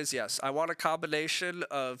my point is yes, I want a combination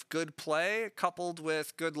of good play coupled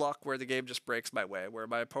with good luck where the game just breaks my way, where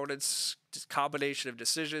my opponent's combination of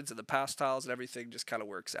decisions and the pass tiles and everything just kind of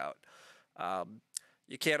works out.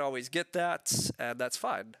 You can't always get that, and that's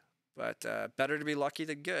fine. But better to be lucky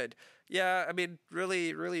than good. Yeah, I mean,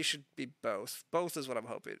 really should be both. Both is what I'm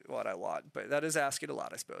hoping, what I want. But that is asking a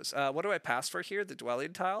lot, I suppose. What do I pass for here? The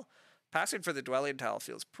dwelling tile? Passing for the dwelling tile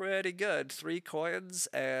feels pretty good. 3 coins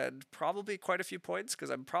and probably quite a few points because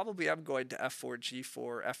I'm going to F4,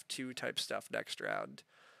 G4, F2 type stuff next round.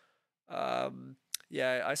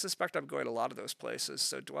 Yeah, I suspect I'm going a lot of those places.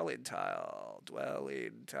 So dwelling tile.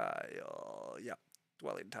 Yeah,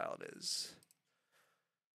 dwelling tile it is.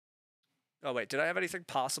 Oh wait, did I have anything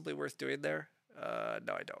possibly worth doing there?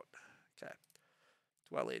 No, I don't. Okay.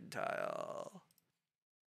 Dwelling tile.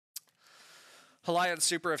 Halai and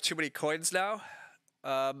Super have too many coins now.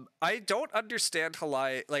 I don't understand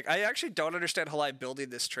Halai. Like, I actually don't understand Halai building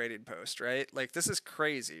this trading post, right? Like, this is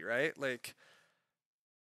crazy, right? Like,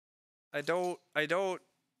 I don't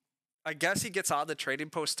I guess he gets on the trading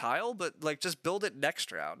post tile, but like just build it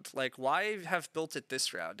next round. Like why have built it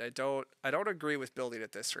this round? I don't agree with building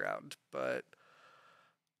it this round, but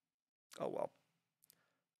oh well.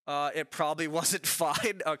 It probably wasn't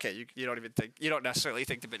fine. Okay, you don't even think, you don't necessarily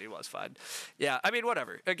think the minion was fine. Yeah, I mean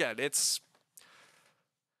whatever. Again, it's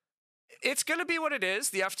gonna be what it is.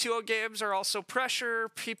 The F2O games are also pressure.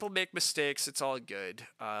 People make mistakes. It's all good.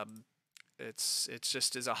 It's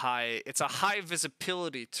just is a high, it's a high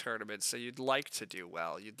visibility tournament, so you'd like to do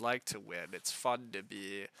well. You'd like to win. It's fun to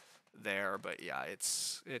be there, but yeah, it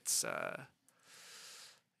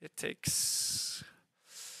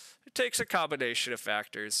takes a combination of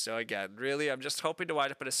factors. So again, really, I'm just hoping to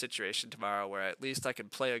wind up in a situation tomorrow where at least I can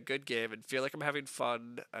play a good game and feel like I'm having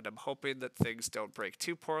fun, and I'm hoping that things don't break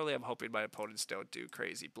too poorly. I'm hoping my opponents don't do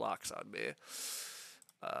crazy blocks on me.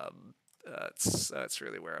 That's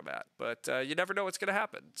really where I'm at. But you never know what's going to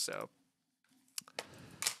happen. So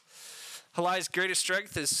Halai's greatest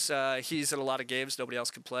strength is he's in a lot of games nobody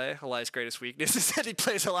else can play. Halai's greatest weakness is that he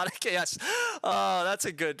plays a lot of chaos. Oh, that's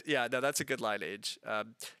a good, yeah, no, that's a good line, Age.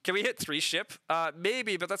 Can we hit 3 ship?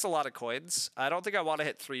 Maybe, but that's a lot of coins. I don't think I want to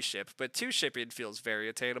hit 3 ship, but 2 shipping feels very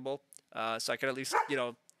attainable. So I can at least,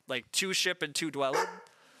 like 2 ship and 2 dwelling.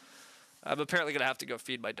 I'm apparently going to have to go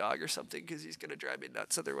feed my dog or something because he's going to drive me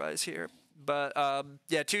nuts otherwise here. But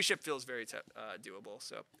yeah, 2 ship feels very doable.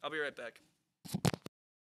 So I'll be right back.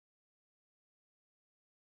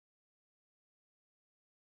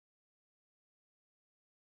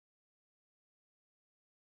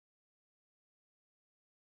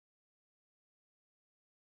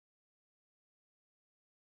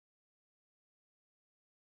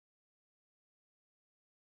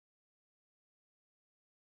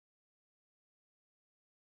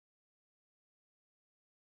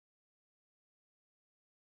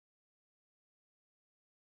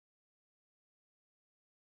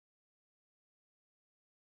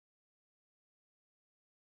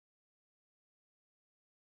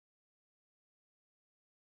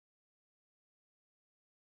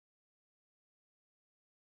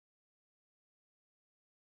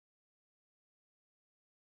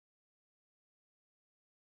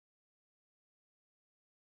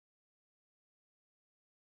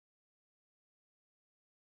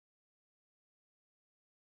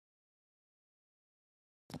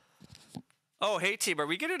 Oh, hey team, are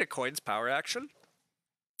we getting a coins power action?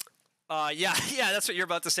 Yeah, yeah, that's what you're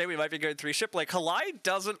about to say. We might be going 3 ship. Like Halai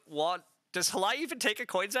doesn't want. Does Halai even take a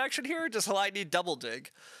coins action here? Or does Halai need double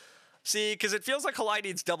dig? See, because it feels like Halai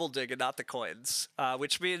needs double dig and not the coins,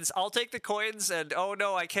 which means I'll take the coins and oh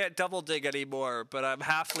no, I can't double dig anymore. But I'm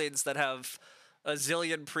halflings that have a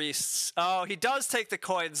zillion priests. Oh, he does take the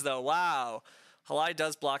coins though. Wow, Halai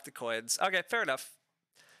does block the coins. Okay, fair enough.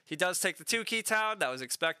 He does take the 2 key town. That was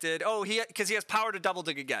expected. Oh, because he has power to double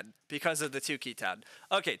dig again because of the 2 key town.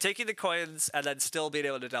 Okay, taking the coins and then still being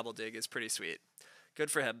able to double dig is pretty sweet.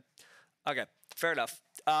 Good for him. Okay, fair enough.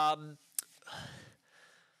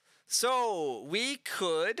 So we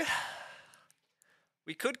could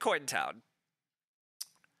Coin Town.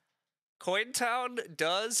 Coin Town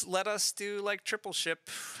does let us do like triple ship.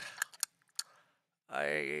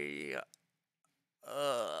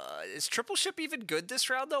 Is triple ship even good this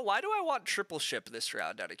round though? Why do I want triple ship this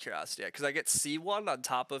round out of curiosity? Because I get C1 on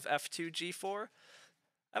top of F2 G4.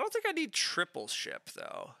 I don't think I need triple ship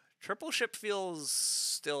though. Triple ship feels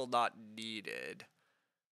still not needed.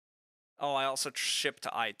 Oh, I also ship to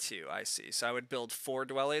I2. I see. So I would build 4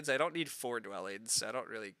 dwellings. I don't need 4 dwellings. I don't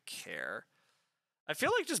really care. I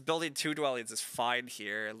feel like just building 2 dwellings is fine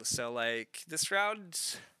here. So like this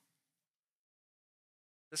round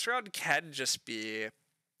can just be...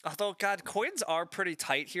 Although, God, coins are pretty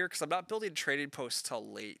tight here because I'm not building trading posts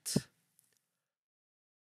till late.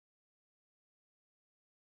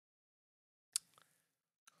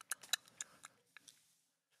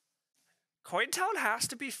 Cointown has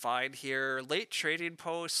to be fine here. Late trading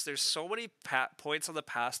posts. There's so many points on the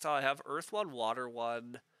pass tile. I have Earth 1, Water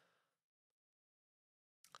 1.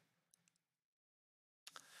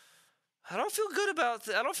 I don't feel good about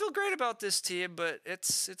I don't feel great about this team, but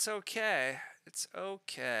it's okay. It's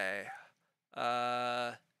okay.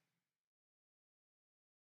 I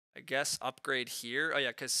guess upgrade here. Oh yeah,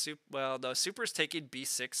 because well no, Super's taking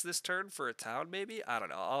B6 this turn for a town maybe. I don't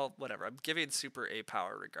know. Whatever. I'm giving Super A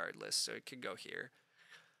power regardless, so it can go here.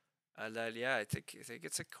 And then yeah, I think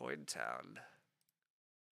it's a coin town.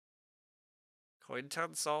 Coin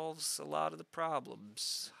town solves a lot of the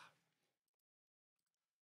problems.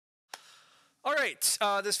 All right,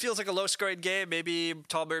 this feels like a low-scoring game. Maybe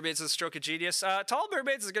Tall Mermaids is a stroke of genius. Tall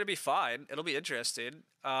Mermaids is going to be fine. It'll be interesting.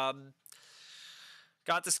 Got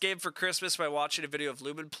Got this game for Christmas by watching a video of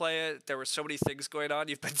Lumen play it. There were so many things going on.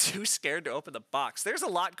 You've been too scared to open the box. There's a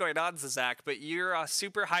lot going on, Zach, but you're a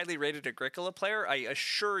super highly rated Agricola player. I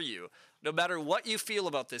assure you, no matter what you feel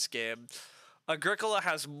about this game, Agricola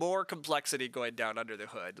has more complexity going down under the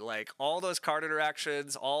hood. Like, all those card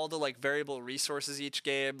interactions, all the, like, variable resources each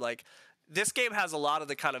game. Like, this game has a lot of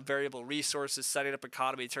the kind of variable resources, setting up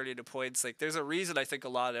economy, turning into points. Like, there's a reason I think a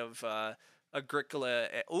lot of Agricola.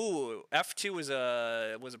 Ooh, F2 was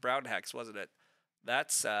a brown hex, wasn't it?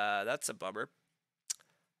 That's a bummer.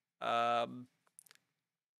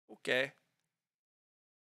 Okay.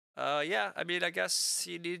 Yeah, I mean, I guess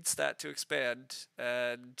he needs that to expand,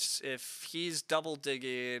 and if he's double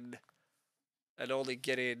digging and only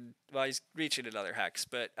getting, well, he's reaching another hex,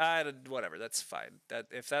 but whatever, that's fine. That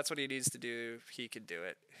if that's what he needs to do, he can do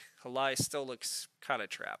it. Halai still looks kind of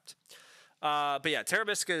trapped. But yeah, Terra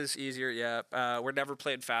Mystica is easier, yeah. We're never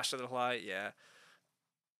playing faster than Halai, yeah.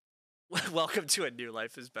 Welcome to a new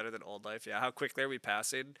life is better than old life, yeah. How quickly are we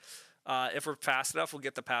passing? If we're fast enough, we'll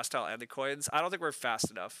get the pastile and the coins. I don't think we're fast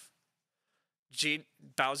enough.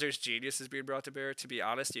 Bowser's genius is being brought to bear. To be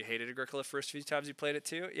honest, you hated Agricola the first few times you played it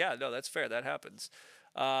too. Yeah, no, that's fair. That happens.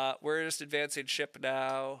 We're just advancing ship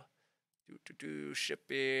now.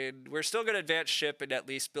 Shipping. We're still going to advance ship and at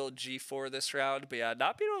least build G4 this round. But yeah,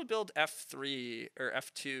 not being able to build F3 or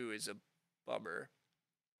F2 is a bummer.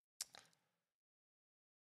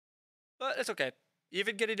 But it's okay.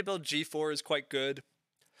 Even getting to build G4 is quite good.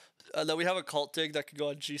 Then we have a cult dig that can go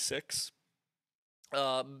on G6.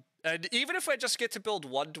 And even if I just get to build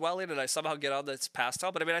one dwelling and I somehow get on this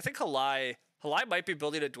pastile, but I mean, I think Halai might be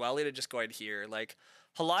building a dwelling and just going here. Like,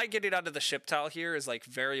 Halai getting onto the ship tile here is, like,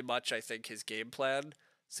 very much, I think, his game plan.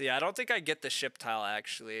 So yeah, I don't think I get the ship tile,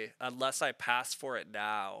 actually, unless I pass for it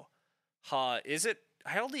now. Is it?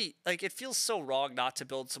 I only, like, it feels so wrong not to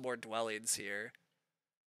build some more dwellings here.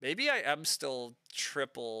 Maybe I am still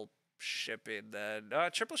triple shipping then.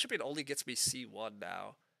 Triple shipping only gets me C1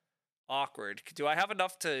 now. Awkward. Do I have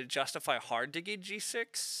enough to justify hard digging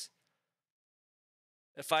G6?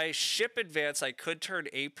 If I ship advance, I could turn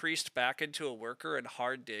a priest back into a worker and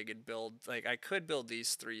hard dig and build, like, I could build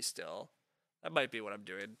these three still. That might be what I'm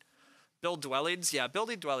doing. Build dwellings? Yeah,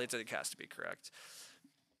 building dwellings I think has to be correct.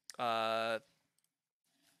 I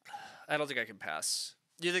don't think I can pass.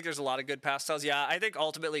 Do you think there's a lot of good pastiles? Yeah, I think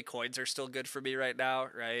ultimately coins are still good for me right now,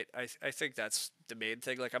 right? I think that's the main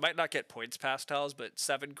thing. Like, I might not get points pastiles, but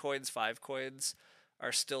 7 coins, 5 coins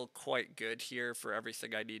are still quite good here for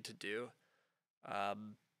everything I need to do.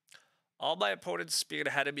 All my opponents being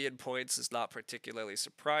ahead of me in points is not particularly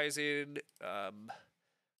surprising.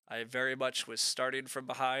 I very much was starting from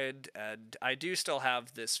behind, and I do still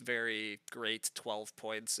have this very great 12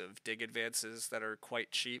 points of dig advances that are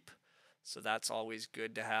quite cheap. So that's always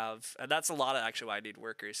good to have. And that's a lot of actually why I need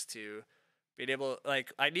workers too. Being able,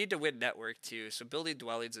 like, I need to win network too. So building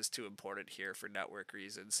dwellings is too important here for network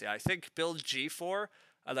reasons. Yeah, I think build G4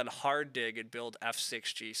 and then hard dig and build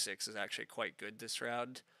F6, G6 is actually quite good this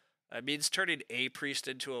round. It means turning a priest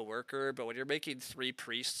into a worker, but when you're making 3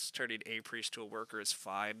 priests, turning a priest to a worker is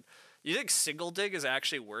fine. You think single dig is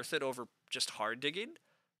actually worth it over just hard digging?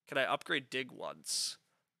 Can I upgrade dig once?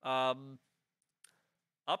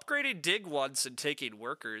 Upgrading dig once and taking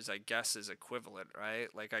workers, I guess, is equivalent, right?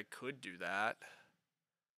 Like, I could do that.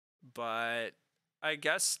 But I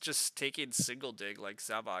guess just taking single dig, like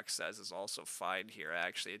Zavok says, is also fine here,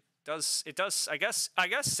 actually. It does, I guess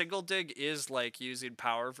single dig is like using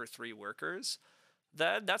power for 3 workers.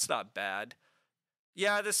 Then that's not bad.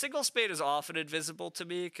 Yeah, the single spade is often invisible to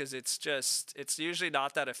me because it's usually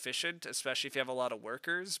not that efficient, especially if you have a lot of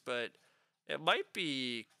workers, but it might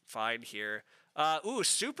be fine here. Ooh,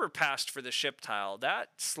 super passed for the ship tile. That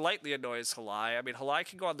slightly annoys Halai. I mean, Halai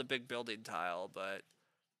can go on the big building tile, but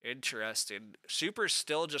interesting. Super's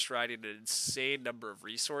still just riding an insane number of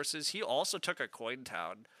resources. He also took a coin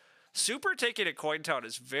town. Super taking a coin town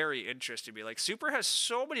is very interesting to me. Like, Super has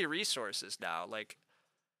so many resources now. Like,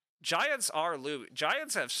 Giants are loot.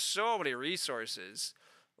 Giants have so many resources.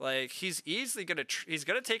 Like, he's easily he's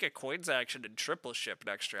gonna take a coins action and triple ship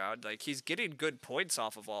next round. Like, he's getting good points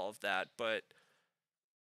off of all of that, but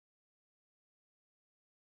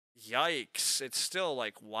yikes, it's still,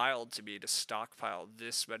 like, wild to me to stockpile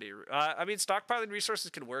this many. I mean, stockpiling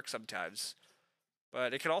resources can work sometimes,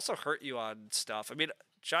 but it can also hurt you on stuff. I mean,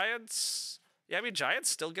 Giants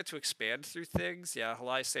still get to expand through things. Yeah,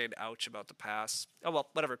 Halai saying ouch about the pass. Oh, well,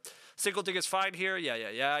 whatever. Single dig is fine here.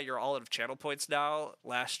 Yeah. You're all out of channel points now.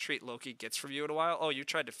 Last treat Loki gets from you in a while. Oh, you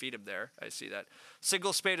tried to feed him there. I see that.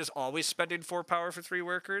 Single spade is always spending 4 power for 3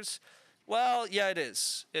 workers. Well, yeah, it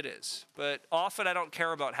is. It is. But often I don't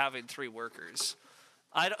care about having 3 workers.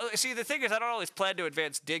 I don't, see, the thing is, I don't always plan to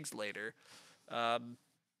advance digs later. I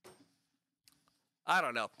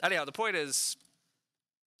don't know. Anyhow, the point is,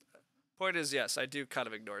 yes, I do kind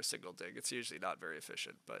of ignore a single dig. It's usually not very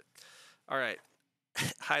efficient, but all right.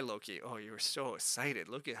 Hi, Loki. Oh, you were so excited.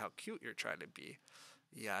 Look at how cute you're trying to be.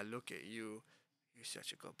 Yeah, look at you. You're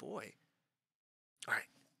such a good boy. All right.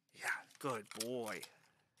 Yeah, good boy.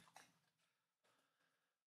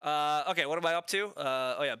 Okay, what am I up to?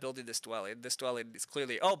 Oh yeah, building this dwelling. This dwelling is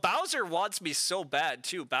clearly. Oh, Bowser wants me so bad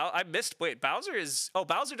too. I missed. Wait, Bowser is. Oh,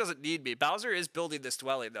 Bowser doesn't need me. Bowser is building this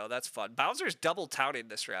dwelling though. That's fun. Bowser's double touting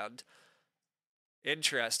this round.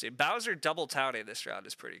 Interesting. Bowser double touting this round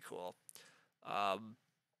is pretty cool.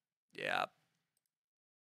 Yeah.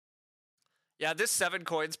 Yeah, this 7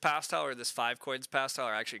 coins pastile or this 5 coins pastile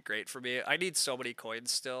are actually great for me. I need so many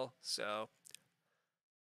coins still, so.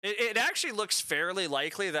 It actually looks fairly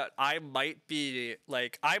likely that I might be,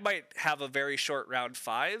 like, I might have a very short round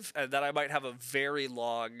 5, and then I might have a very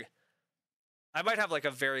long, like,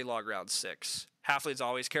 a very long round 6. Halflings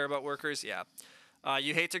always care about workers, yeah.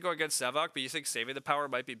 You hate to go against Zevok, but you think saving the power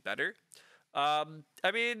might be better? I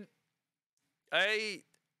mean, I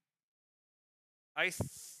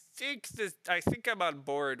think I'm on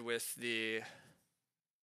board with the...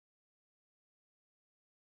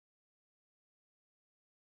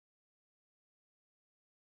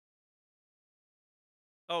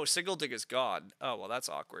 Oh, single dig is gone. Oh, well, that's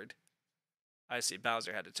awkward. I see.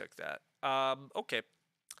 Bowser had to took that. Okay.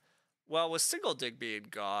 Well, with single dig being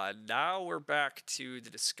gone, now we're back to the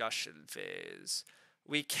discussion phase.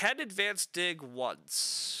 We can advance dig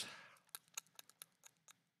once.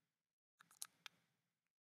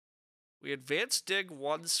 We advance dig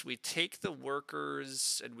once, we take the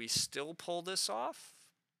workers, and we still pull this off?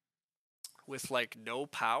 With, like, no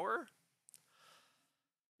power?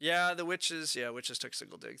 Yeah, the witches, witches took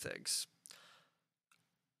single dig, thanks.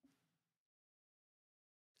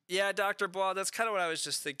 Yeah, Dr. Blah, that's kind of what I was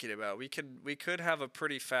just thinking about. We could have a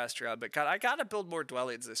pretty fast round, but God, I gotta build more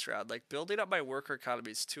dwellings this round. Like, building up my worker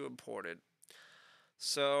economy is too important.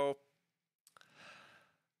 So...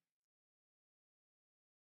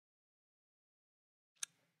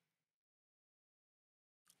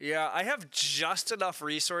 yeah, I have just enough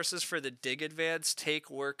resources for the dig advance, take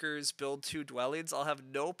workers, build 2 dwellings. I'll have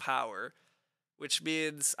no power, which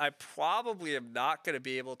means I probably am not going to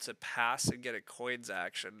be able to pass and get a coins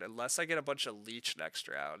action unless I get a bunch of leech next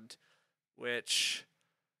round, which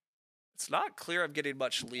it's not clear I'm getting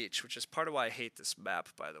much leech, which is part of why I hate this map,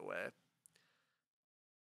 by the way.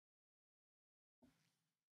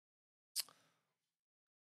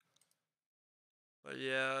 But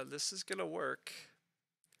yeah, this is going to work.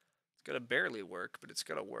 It's going to barely work, but it's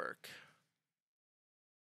going to work.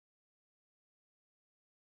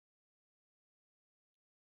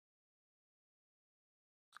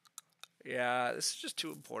 Yeah, this is just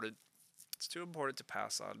too important. It's too important to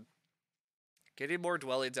pass on. Getting more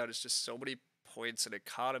dwellings out is just so many points in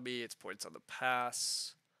economy. It's points on the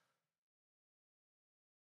pass.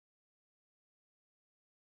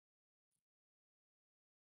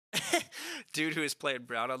 Dude who is playing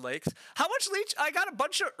Brown on Lakes. How much leech? I got a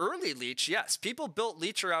bunch of early leech. Yes, people built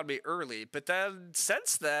leech around me early, but then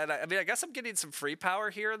since then, I mean, I guess I'm getting some free power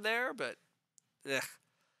here and there, but ugh.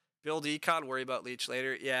 Build econ, worry about leech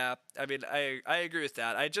later. Yeah, I mean, I agree with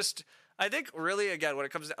that. I think really, again, when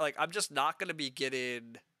it comes to, like, I'm just not going to be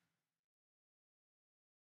getting...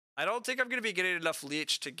 I don't think I'm going to be getting enough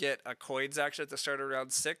leech to get a coins action at the start of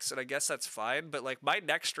round 6, and I guess that's fine, but, like, my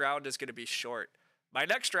next round is going to be short. My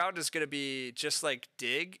next round is going to be just, like,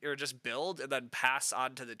 dig, or just build, and then pass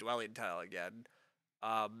on to the dwelling tile again.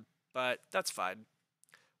 But that's fine.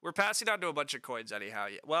 We're passing on to a bunch of coins anyhow.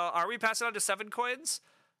 Well, are we passing on to 7 coins?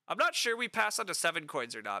 I'm not sure we pass on to 7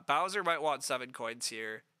 coins or not. Bowser might want 7 coins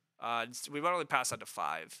here. We might only pass on to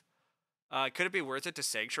 5. Could it be worth it to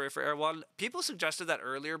Sanctuary for Air 1? People suggested that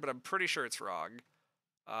earlier, but I'm pretty sure it's wrong.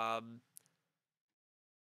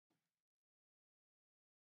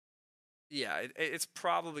 Yeah, it's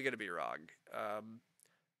probably going to be wrong.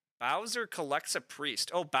 Bowser collects a priest.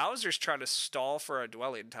 Oh, Bowser's trying to stall for a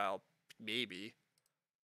dwelling tile. Maybe.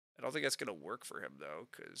 I don't think that's going to work for him, though,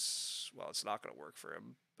 because, well, it's not going to work for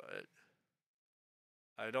him, but...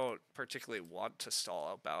 I don't particularly want to stall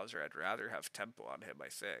out Bowser. I'd rather have tempo on him, I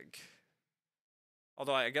think.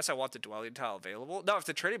 Although I guess I want the dwelling tile available. No, if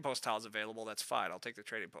the trading post tile is available, that's fine. I'll take the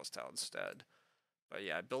trading post tile instead. But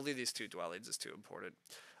yeah, building these 2 dwellings is too important.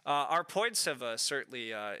 Our points have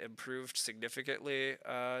certainly improved significantly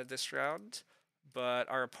this round. But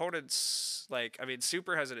our opponents, like, I mean,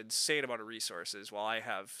 Super has an insane amount of resources, while I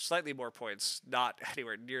have slightly more points, not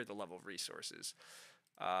anywhere near the level of resources.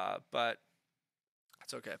 But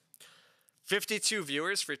It's okay. 52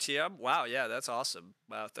 viewers for TM. Wow, yeah, that's awesome.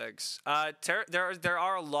 Wow, thanks. There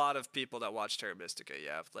are a lot of people that watch Terra Mystica.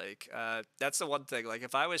 Yeah, like that's the one thing. Like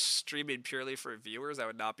if I was streaming purely for viewers, I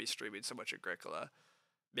would not be streaming so much Agricola.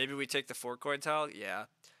 Maybe we take the 4-coin tile. Yeah.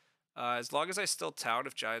 As long as I still town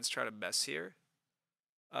if Giants try to mess here.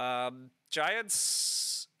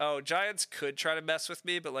 Giants. Oh, Giants could try to mess with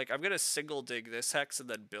me, but like I'm gonna single dig this hex and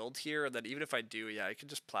then build here, and then even if I do, yeah, I can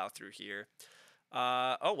just plow through here.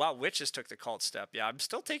 Oh wow, Witches took the cult step. Yeah, I'm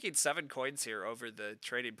still taking 7 coins here over the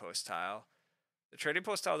trading post tile. The trading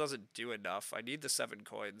post tile doesn't do enough. I need the 7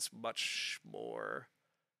 coins much more.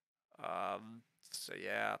 So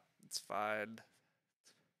yeah, it's fine.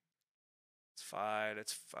 It's fine.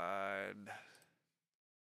 It's fine.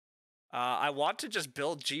 I want to just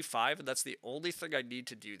build G5, and that's the only thing I need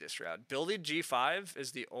to do this round. Building G5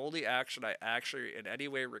 is the only action I actually in any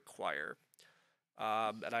way require.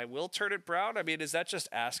 And I will turn it brown. I mean, is that just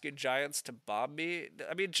asking Giants to bomb me?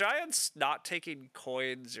 I mean, Giants not taking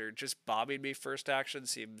coins or just bombing me first action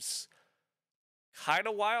seems kind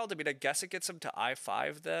of wild. I mean, I guess it gets them to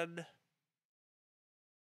I5 then.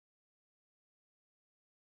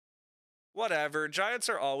 Whatever. Giants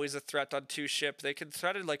are always a threat on 2-ship. They can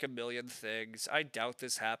threaten like a million things. I doubt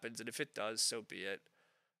this happens, and if it does, so be it.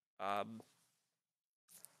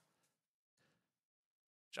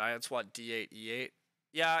 Giants want D8, E8.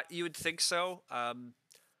 Yeah, you would think so. I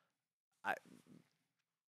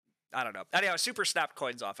don't know. Anyhow, Super snapped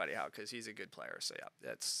coins off anyhow because he's a good player. So yeah,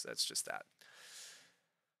 that's just that.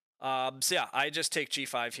 So yeah, I just take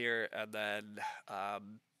G5 here, and then I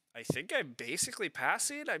think I'm basically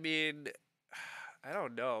passing. I mean, I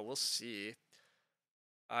don't know. We'll see.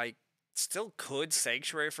 I still could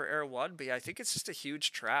Sanctuary for Air 1, but yeah, I think it's just a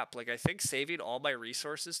huge trap. Like, I think saving all my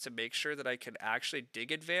resources to make sure that I can actually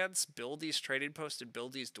dig advance, build these trading posts, and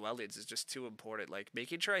build these dwellings is just too important. Like,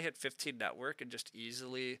 making sure I hit 15 network and just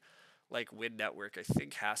easily, like, win network, I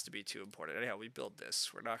think has to be too important. Anyhow, we build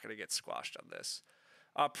this. We're not going to get squashed on this.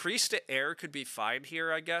 Priest to Air could be fine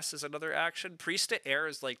here, I guess, is another action. Priest to Air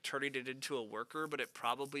is, like, turning it into a worker, but it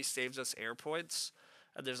probably saves us air points.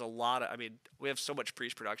 And there's a lot of, I mean, we have so much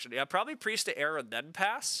priest production. Yeah, probably priest to Air and then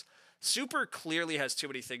pass. Super clearly has too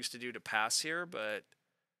many things to do to pass here, but...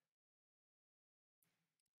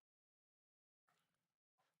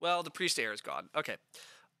 Well, the priest to Air is gone. Okay.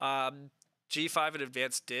 G5 and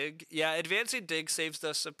advanced dig. Yeah, advancing dig saves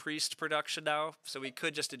us a priest production now, so we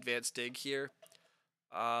could just advance dig here.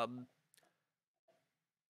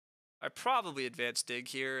 I probably advance dig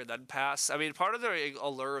here and then pass. I mean, part of the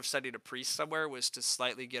allure of sending a priest somewhere was to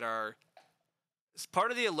slightly get our... Part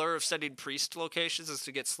of the allure of sending priest locations is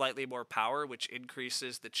to get slightly more power, which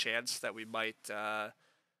increases the chance that we might...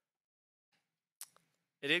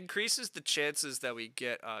 It increases the chances that we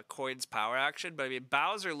get coins power action, but I mean,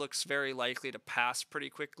 Bowser looks very likely to pass pretty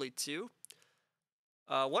quickly too.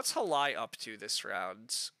 What's Halai up to this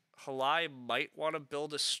round? Halai might want to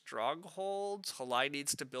build a stronghold. Halai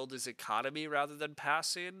needs to build his economy rather than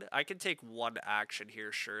passing. I can take one action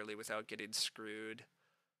here, surely, without getting screwed.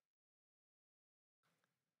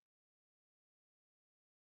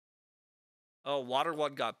 Oh, Water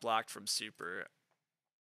 1 got blocked from Super.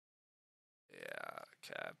 Yeah,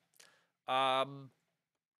 okay.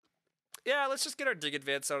 Yeah, let's just get our dig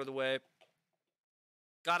advance out of the way.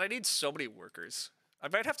 God, I need so many workers. I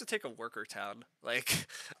might have to take a worker town. Like,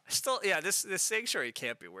 still, yeah, this sanctuary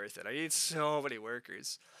can't be worth it. I need so many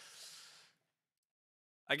workers.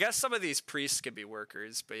 I guess some of these priests can be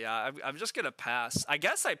workers, but yeah, I'm just gonna pass. I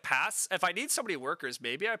guess I pass. If I need so many workers,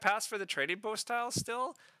 maybe I pass for the trading post tile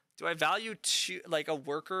still. Do I value like a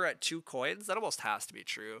worker at 2 coins? That almost has to be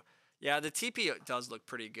true. Yeah, the TP does look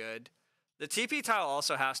pretty good. The TP tile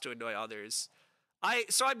also has to annoy others.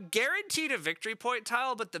 So I'm guaranteed a victory point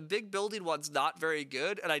tile, but the big building one's not very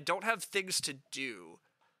good, and I don't have things to do.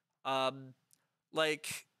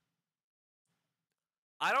 Like,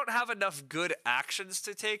 I don't have enough good actions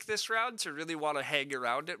to take this round to really want to hang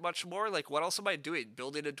around it much more. Like, what else am I doing?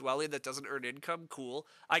 Building a dwelling that doesn't earn income? Cool.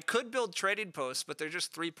 I could build trading posts, but they're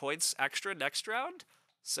just 3 points extra next round.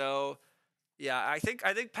 So, yeah, I think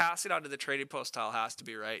passing on to the trading post tile has to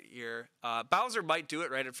be right here. Bowser might do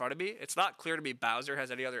it right in front of me. It's not clear to me Bowser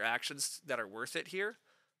has any other actions that are worth it here.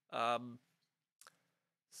 I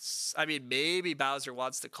mean, maybe Bowser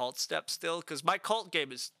wants the cult step still, because my cult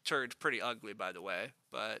game is turned pretty ugly, by the way.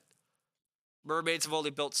 But mermaids have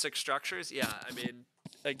only built 6 structures. Yeah, I mean,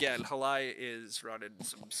 again, Halai is running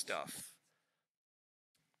some stuff.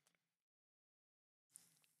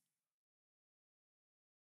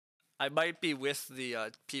 I might be with the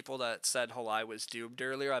people that said Halai was doomed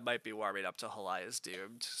earlier. I might be warming up to Halai is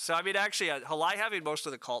doomed. So, I mean, actually, Halai having most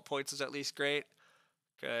of the cult points is at least great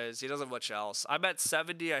because he doesn't have much else. I'm at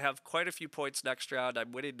 70. I have quite a few points next round.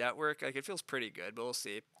 I'm winning network. Like, it feels pretty good, but we'll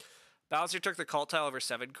see. Bowser took the cult tile over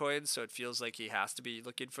 7 coins, so it feels like he has to be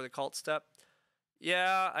looking for the cult step.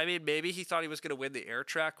 Yeah, I mean, maybe he thought he was going to win the air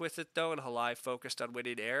track with it, though, and Halai focused on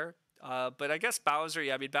winning air. But I guess Bowser,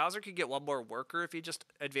 yeah, I mean, Bowser can get one more worker if he just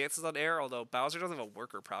advances on air, although Bowser doesn't have a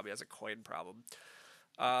worker problem. He has a coin problem.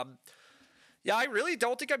 Yeah, I really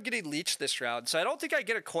don't think I'm getting leeched this round, so I don't think I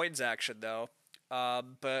get a coins action, though.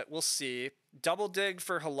 But we'll see. Double dig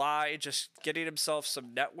for Halai, just getting himself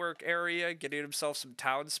some network area, getting himself some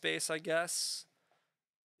town space, I guess.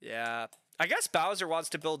 Yeah. I guess Bowser wants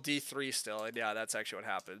to build D3 still, and yeah, that's actually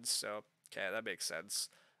what happens, so, okay, that makes sense.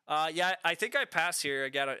 Yeah, I think I pass here.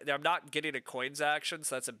 Again, I'm not getting a coins action,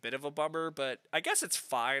 so that's a bit of a bummer, but I guess it's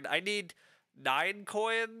fine. I need 9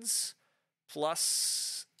 coins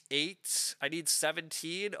plus 8. I need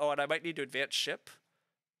 17. Oh, and I might need to advance ship.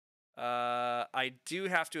 I do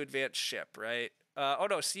have to advance ship, right? Oh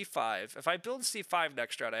no, C5. If I build C5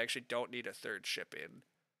 next round, I actually don't need a third ship in.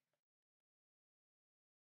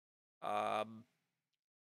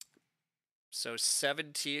 So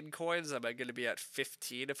 17 coins. Am I going to be at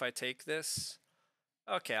 15 if I take this?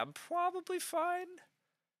 Okay, I'm probably fine.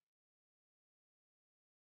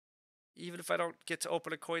 Even if I don't get to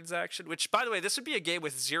open a coins action. Which, by the way, this would be a game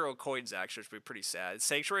with 0 coins action, which would be pretty sad.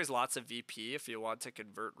 Sanctuary has lots of VP if you want to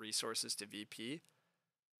convert resources to VP.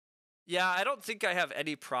 Yeah, I don't think I have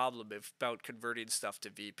any problem about converting stuff to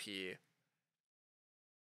VP.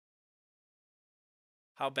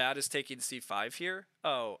 How bad is taking C5 here?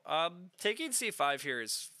 Oh, taking C5 here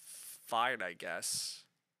is fine, I guess.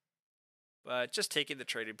 But just taking the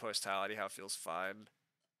trading post tile anyhow feels fine.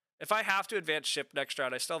 If I have to advance ship next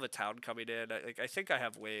round, I still have a town coming in. I think I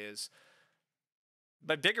have ways.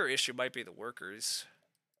 My bigger issue might be the workers.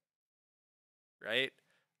 Right?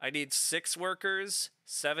 I need 6 workers,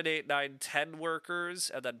 7, 8, 9, 10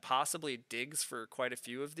 workers, and then possibly digs for quite a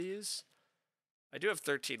few of these. I do have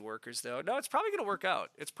 13 workers, though. No, it's probably going to work out.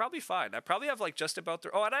 It's probably fine. I probably have, like, just about...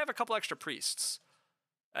 Oh, and I have a couple extra priests.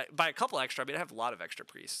 By a couple extra, I mean I have a lot of extra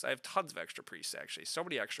priests. I have tons of extra priests, actually. So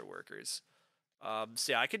many extra workers. So,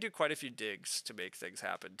 yeah, I could do quite a few digs to make things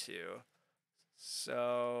happen, too.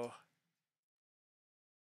 So...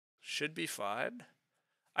 should be fine.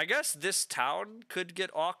 I guess this town could get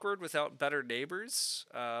awkward without better neighbors.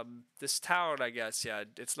 This town, I guess, yeah,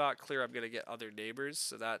 it's not clear I'm going to get other neighbors,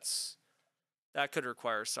 so that could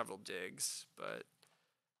require several digs, but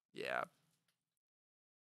yeah.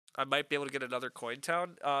 I might be able to get another coin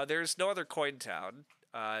town. There's no other coin town.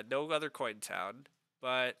 No other coin town,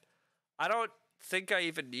 but I don't think I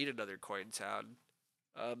even need another coin town.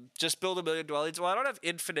 Just build a million dwellings. Well, I don't have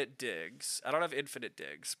infinite digs.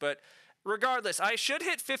 But regardless, I should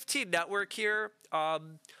hit 15 network here.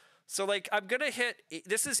 So, like, I'm going to hit...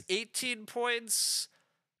 This is 18 points.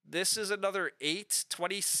 This is another 8,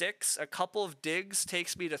 26. A couple of digs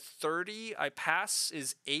takes me to 30. I pass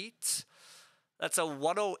is 8. That's a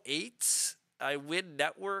 108. I win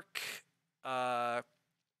network.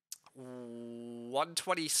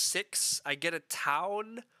 126. I get a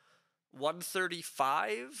town.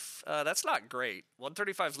 135. That's not great.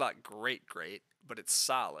 135 is not great, but it's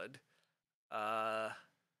solid. I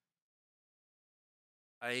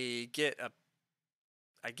get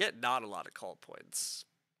not a lot of cult points.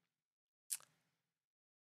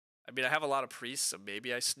 I mean, I have a lot of priests, so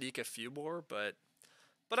maybe I sneak a few more, but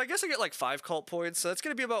I guess I get like 5 cult points, so that's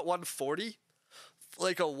going to be about 140.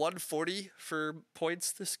 Like a 140 for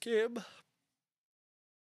points this game.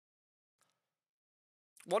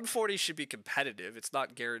 140 should be competitive. It's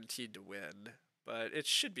not guaranteed to win, but it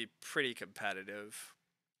should be pretty competitive.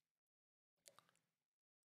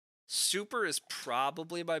 Super is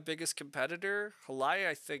probably my biggest competitor. Halai,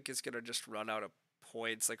 I think, is going to just run out of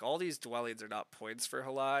points. Like, all these dwellings are not points for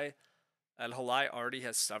Halai. And Halai already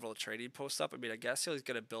has several trading posts up. I mean, I guess he's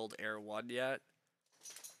going to build Air 1 yet.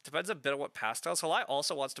 Depends a bit on what pastels. Halai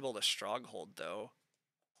also wants to build a stronghold, though.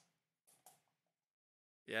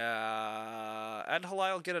 Yeah. And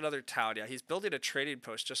Halai will get another town. Yeah, he's building a trading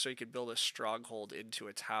post just so he can build a stronghold into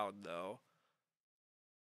a town, though.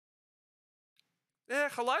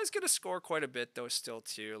 Halai's going to score quite a bit, though, still,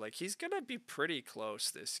 too. Like, he's going to be pretty close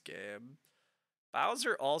this game.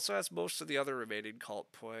 Bowser also has most of the other remaining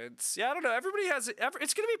cult points. Yeah, I don't know. Everybody has it.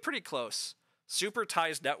 It's going to be pretty close. Super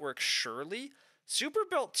ties network, surely. Super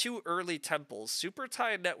built 2 early temples. Super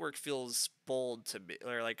tie network feels bold to me,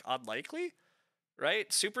 or, like, unlikely,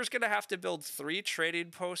 right? Super's gonna have to build 3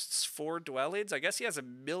 trading posts, 4 dwellings. I guess he has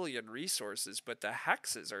 1,000,000 resources, but the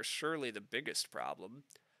hexes are surely the biggest problem.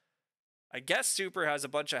 I guess Super has a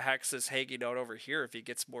bunch of hexes hanging out over here if he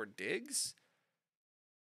gets more digs.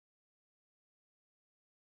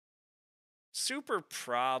 Super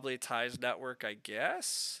probably ties network, I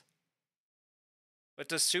guess. But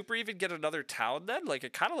does Super even get another town then? Like,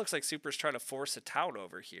 it kind of looks like Super's trying to force a town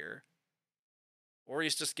over here. Or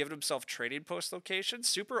he's just giving himself trading post locations.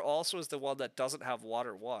 Super also is the one that doesn't have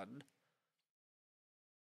water 1.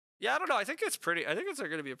 Yeah, I don't know. I think it's going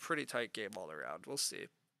to be a pretty tight game all around. We'll see.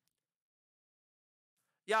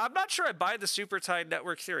 Yeah, I'm not sure I buy the super tight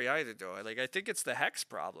network theory either, though. I think it's the hex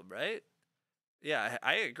problem, right? Yeah,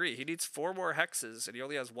 I agree. He needs 4 more hexes, and he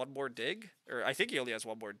only has 1 more dig. Or I think he only has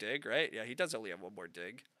 1 more dig, right? Yeah, he does only have 1 more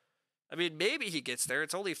dig. I mean, maybe he gets there.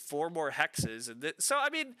 It's only 4 more hexes, and so I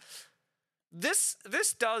mean, this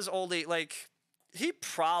does only he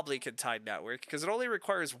probably can tie network because it only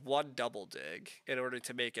requires 1 double dig in order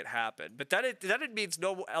to make it happen. But then it means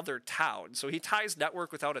no other town. So he ties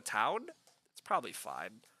network without a town. It's probably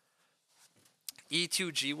fine.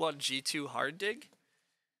 E2 G1 G2 hard dig.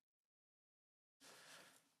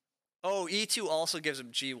 Oh, E2 also gives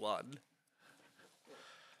him G1.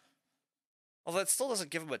 Well, that still doesn't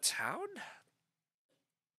give him a town?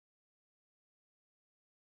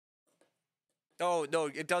 Oh, no,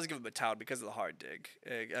 it does give him a town because of the hard dig.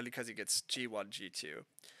 And because he gets G1, G2.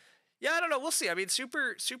 Yeah, I don't know. We'll see. I mean,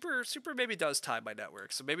 Super maybe does time my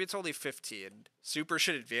network. So maybe it's only 15. Super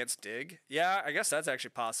should advance dig. Yeah, I guess that's actually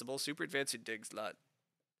possible. Super advancing dig's not.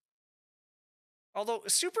 Although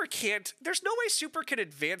Super can't, there's no way Super can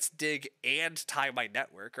advance dig and tie my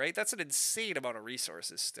network, right? That's an insane amount of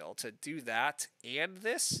resources still to do that and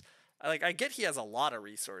this. I get he has a lot of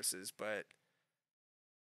resources, but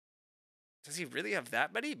does he really have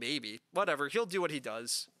that many? Maybe. Whatever. He'll do what he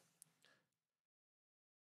does.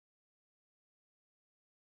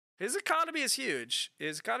 His economy is huge.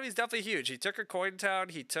 His economy is definitely huge. He took a coin town.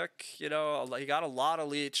 He took, he got a lot of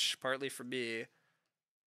leech, partly from me.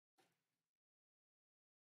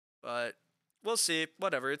 But we'll see.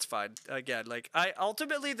 Whatever, it's fine. Again,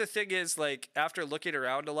 ultimately the thing is, after looking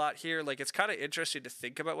around a lot here, it's kind of interesting to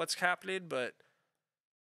think about what's happening, but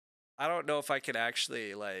I don't know if I can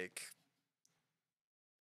actually,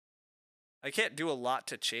 I can't do a lot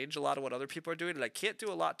to change a lot of what other people are doing, and I can't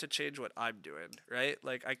do a lot to change what I'm doing, right?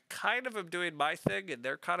 I kind of am doing my thing, and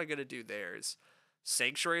they're kind of going to do theirs.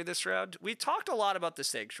 Sanctuary this round. We talked a lot about the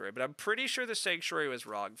Sanctuary, but I'm pretty sure the Sanctuary was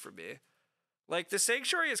wrong for me. The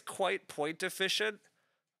Sanctuary is quite point efficient,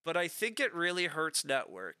 but I think it really hurts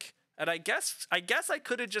network. And I guess I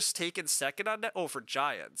could have just taken second on net. Oh, for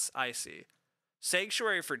Giants. I see.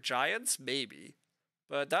 Sanctuary for Giants? Maybe.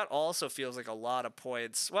 But that also feels like a lot of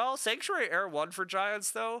points. Well, Sanctuary Air 1 for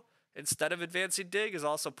Giants, though, instead of advancing dig, is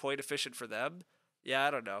also point efficient for them. Yeah,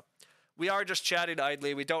 I don't know. We are just chatting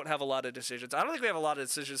idly. We don't have a lot of decisions. I don't think we have a lot of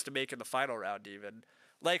decisions to make in the final round, even.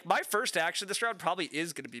 My first action this round probably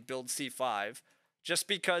is going to be build C5, just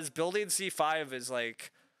because building C5 is,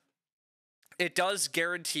 it does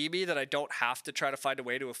guarantee me that I don't have to try to find a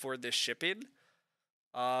way to afford this shipping.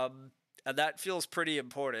 And that feels pretty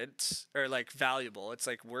important, or valuable. It's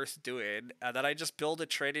worth doing. And then I just build a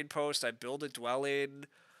trading post. I build a dwelling,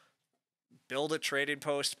 build a trading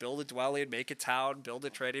post, build a dwelling, make a town, build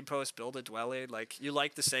a trading post, build a dwelling. You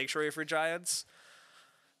like the Sanctuary for Giants?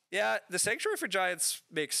 Yeah, the Sanctuary for Giants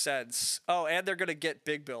makes sense. Oh, and they're gonna get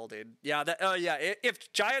big building. Yeah, yeah.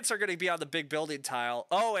 If Giants are gonna be on the big building tile.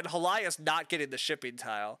 Oh, and Halaya's not getting the shipping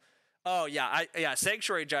tile. Oh yeah,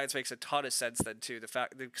 Sanctuary Giants makes a ton of sense then too. The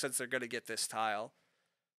fact that since they're gonna get this tile,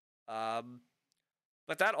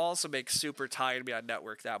 but that also makes Super tying me on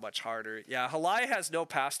network that much harder. Yeah, Halai has no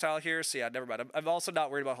pass tile here, so yeah, never mind. I'm also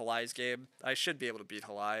not worried about Halai's game. I should be able to beat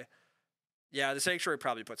Halai. Yeah, the Sanctuary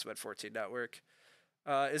probably puts him at 14 network.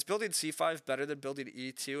 Is building C5 better than building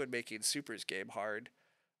E2 and making Super's game hard?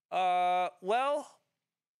 Well,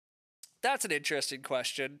 that's an interesting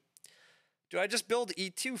question. Do I just build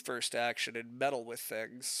E2 first action and meddle with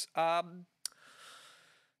things?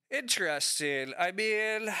 Interesting. I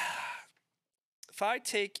mean, if I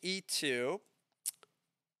take E2,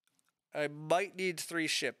 I might need 3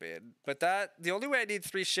 shipping, but the only way I need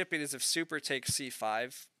 3 shipping is if Super takes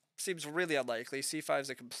C5. Seems really unlikely. C5 is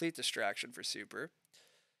a complete distraction for Super.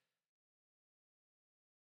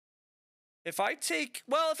 If I take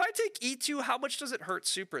E2, how much does it hurt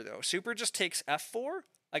Super, though? Super just takes F4?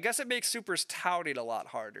 I guess it makes Super's touting a lot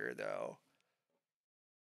harder, though.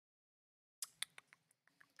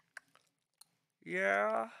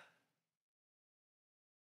 Yeah.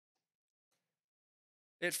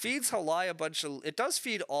 It feeds Halai a bunch of... It does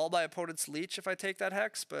feed all my opponent's leech if I take that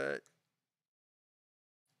Hex, but...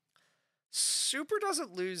 Super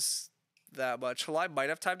doesn't lose that much. Halai might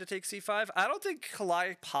have time to take C5. I don't think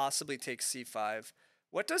Halai possibly takes C5.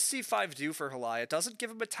 What does C5 do for Halai? It doesn't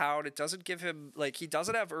give him a town. It doesn't give him... Like, he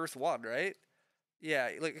doesn't have Earth 1, right?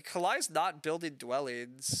 Yeah, like, Halai's not building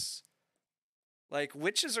dwellings. Like,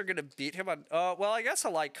 witches are going to beat him on... well, I guess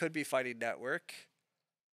Halai could be fighting network.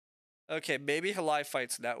 Okay, maybe Halai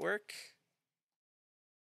fights network.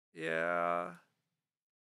 Yeah.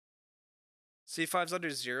 C5's under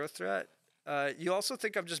 0 threat. You also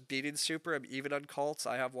think I'm just beating Super. I'm even on cults.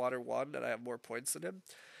 I have water 1 and I have more points than him.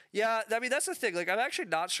 Yeah, I mean, that's the thing. Like, I'm actually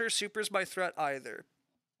not sure Super's my threat either.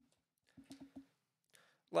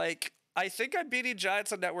 Like, I think I'm beating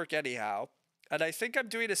Giants on network anyhow. And I think I'm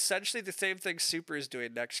doing essentially the same thing Super is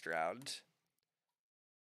doing next round.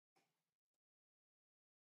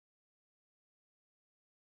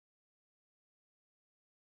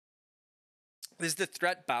 Is the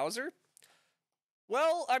threat Bowser?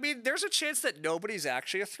 Well, I mean, there's a chance that nobody's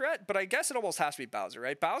actually a threat, but I guess it almost has to be Bowser,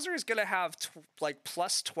 right? Bowser is going to have, like,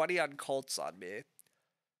 plus 20 on cults on me.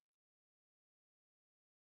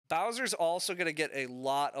 Bowser's also going to get a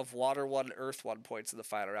lot of Water 1, Earth 1 points in the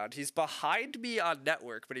final round. He's behind me on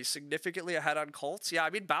network, but he's significantly ahead on cults. Yeah, I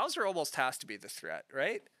mean, Bowser almost has to be the threat,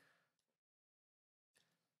 right?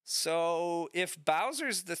 So, if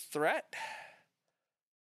Bowser's the threat...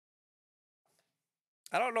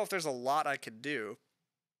 I don't know if there's a lot I can do.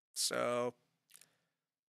 So...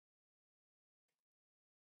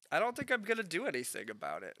 I don't think I'm going to do anything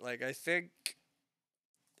about it. Like, I think...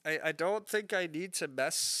 I don't think I need to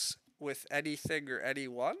mess with anything or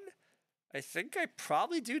anyone. I think I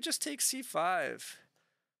probably do just take C5.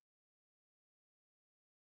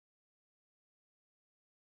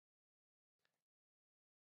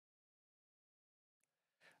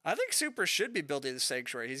 I think Super should be building the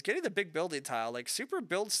Sanctuary. He's getting the big building tile. Like, Super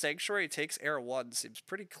builds Sanctuary, takes Air 1. Seems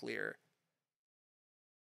pretty clear.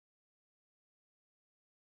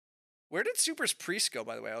 Where did Super's Priest go,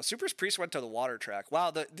 by the way? Oh, Super's Priest went to the water track.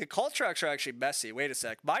 Wow, the cult tracks are actually messy. Wait a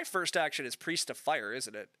sec. My first action is Priest to Fire,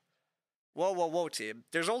 isn't it? Whoa, whoa, whoa, team.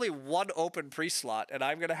 There's only one open Priest slot, and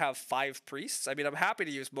I'm going to have 5 Priests. I mean, I'm happy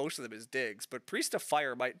to use most of them as digs, but Priest to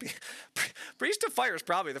Fire might be... Priest to Fire is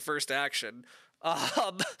probably the first action.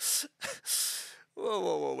 Whoa,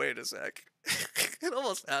 whoa, whoa, wait a sec. It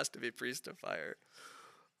almost has to be Priest to Fire.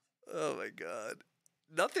 Oh my god.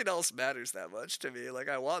 Nothing else matters that much to me. Like,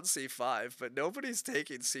 I want C5, but nobody's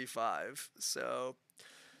taking C5. So,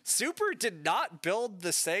 Super did not build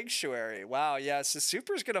the Sanctuary. Wow, yeah, so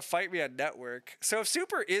Super's going to fight me on network. So if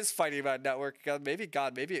Super is fighting me on network, maybe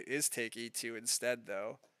it is take E2 instead,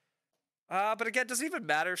 though. But again, it doesn't even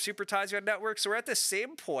matter if Super ties you on network. So we're at the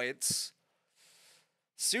same points.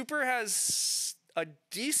 Super has a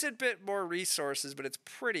decent bit more resources, but it's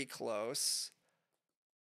pretty close.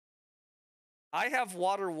 I have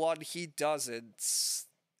water 1, he doesn't.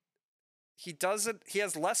 He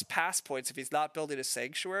has less pass points if he's not building a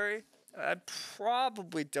Sanctuary. I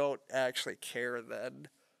probably don't actually care then.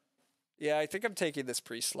 Yeah, I think I'm taking this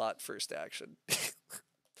pre-slot first action.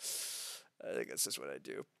 I think that's just what I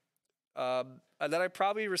do. And then I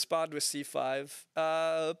probably respond with C5.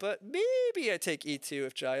 But maybe I take E2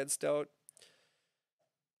 if Giants don't.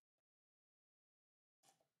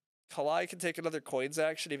 Kalai can take another coins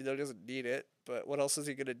action even though he doesn't need it. But what else is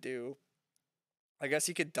he going to do? I guess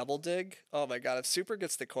he could double dig. Oh my god, if Super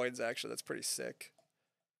gets the coins action, that's pretty sick.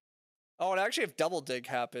 Oh, and actually if double dig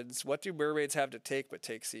happens, what do mermaids have to take but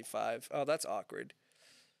take C5? Oh, that's awkward.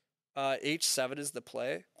 H7 is the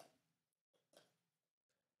play.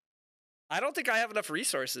 I don't think I have enough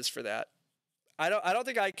resources for that. I don't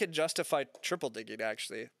think I can justify triple digging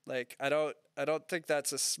actually. Like I don't think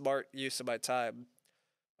that's a smart use of my time,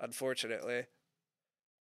 unfortunately.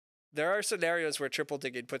 There are scenarios where triple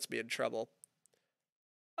digging puts me in trouble.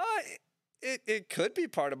 It could be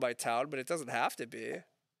part of my town, but it doesn't have to be.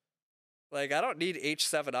 Like, I don't need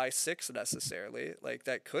H7, I6 necessarily. Like,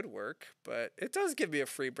 that could work, but it does give me a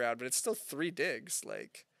free brown, but it's still 3 digs.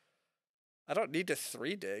 Like, I don't need to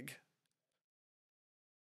 3 dig.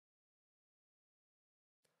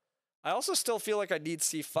 I also still feel like I need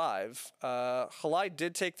C5. Halai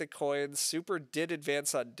did take the coins. Super did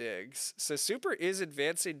advance on digs. So Super is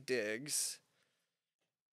advancing digs.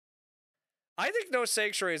 I think no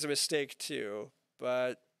Sanctuary is a mistake too,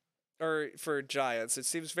 but... Or for Giants, it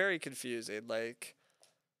seems very confusing. Like...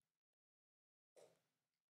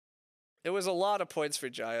 It was a lot of points for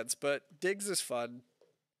Giants, but digs is fun.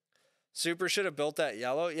 Super should have built that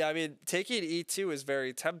yellow. Yeah, I mean, taking E2 is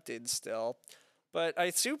very tempting still. But I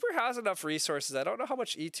super has enough resources. I don't know how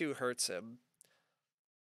much E2 hurts him.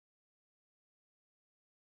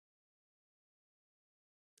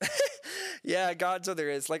 Yeah, Gonzo there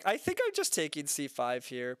is. Like, I think I'm just taking C5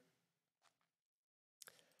 here.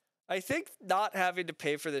 I think not having to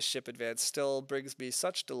pay for this ship advance still brings me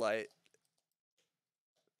such delight.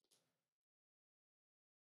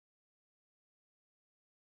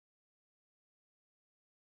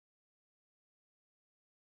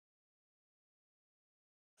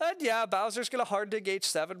 And yeah, Bowser's gonna hard dig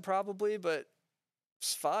H7 probably, but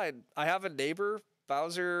it's fine. I have a neighbor.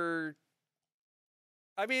 Bowser.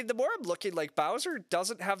 I mean, the more I'm looking, like, Bowser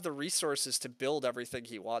doesn't have the resources to build everything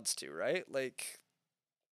he wants to, right? Like,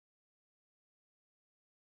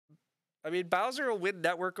 I mean, Bowser will win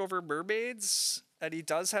network over mermaids, and he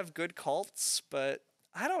does have good cults, but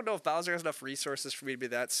I don't know if Bowser has enough resources for me to be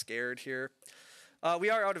that scared here. We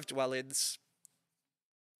are out of dwellings.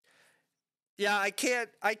 Yeah, I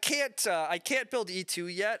can't build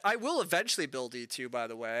E2 yet. I will eventually build E2, by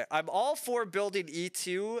the way. I'm all for building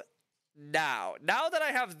E2 now. Now that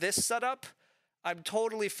I have this set up, I'm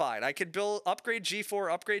totally fine. I can upgrade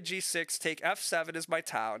G4, upgrade G6, take F7 as my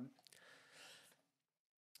town.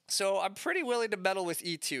 So I'm pretty willing to meddle with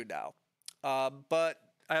E2 now. But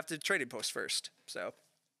I have to trading post first, so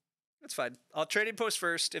that's fine. I'll trading post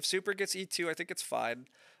first. If Super gets E2, I think it's fine.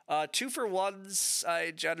 2-for-1s,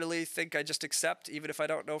 I generally think I just accept, even if I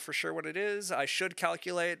don't know for sure what it is. I should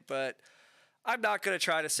calculate, but I'm not going to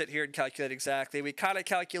try to sit here and calculate exactly. We kind of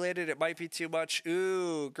calculated. It might be too much.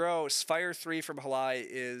 Ooh, gross. Fire 3 from Halai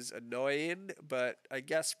is annoying, but I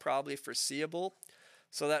guess probably foreseeable.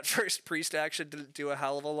 So that first priest action didn't do a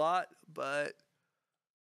hell of a lot, but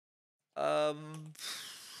oh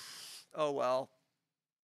well.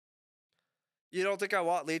 You don't think I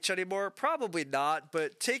want leech anymore? Probably not,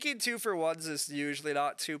 but taking 2-for-1s is usually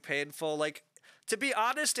not too painful. Like, to be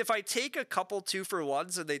honest, if I take a couple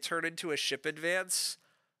 2-for-1s and they turn into a ship advance,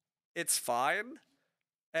 it's fine.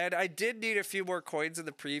 And I did need a few more coins in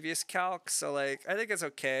the previous calc, so, like, I think it's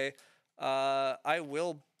okay. I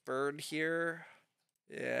will burn here.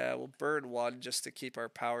 Yeah, we'll burn 1 just to keep our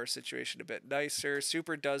power situation a bit nicer.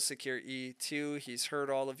 Super does secure E2. He's heard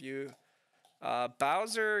all of you.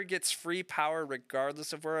 Bowser gets free power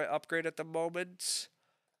regardless of where I upgrade at the moment.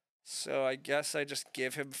 So I guess I just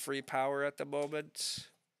give him free power at the moment.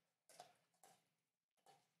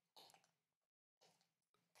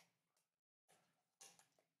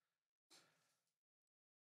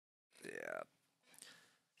 Yeah.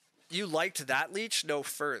 You liked that leech? No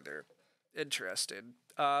further. Interesting.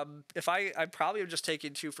 If I probably am just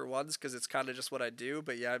taking 2-for-1s because it's kind of just what I do,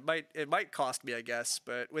 but yeah, it might cost me, I guess,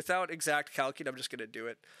 but without exact calculating, I'm just gonna do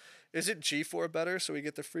it. Is it G4 better so we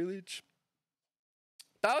get the free leech?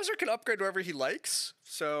 Bowser can upgrade wherever he likes,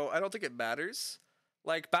 so I don't think it matters.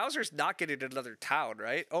 Like, Bowser's not getting another town,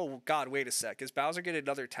 right? Oh god, wait a sec. Is Bowser getting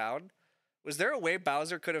another town? Was there a way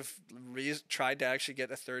Bowser could have tried to actually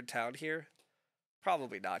get a third town here?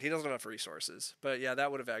 Probably not. He doesn't have enough resources. But yeah,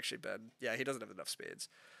 that would have actually been... Yeah, he doesn't have enough spades.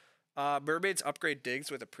 Mermaids upgrade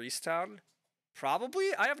digs with a priest town?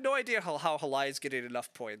 Probably? I have no idea how Halai is getting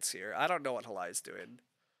enough points here. I don't know what Halai is doing.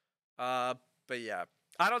 But yeah.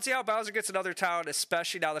 I don't see how Bowser gets another town,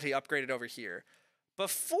 especially now that he upgraded over here.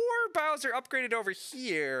 Before Bowser upgraded over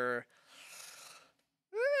here...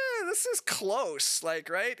 this is close,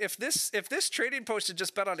 like, right? If this trading post had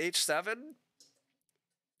just been on H7...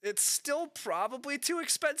 It's still probably too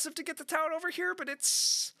expensive to get the town over here, but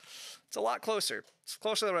it's a lot closer. It's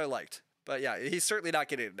closer than what I liked. But yeah, he's certainly not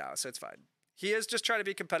getting it now, so it's fine. He is just trying to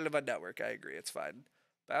be competitive on network. I agree. It's fine.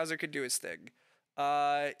 Bowser could do his thing.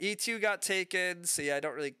 E2 got taken, so yeah, I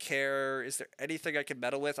don't really care. Is there anything I can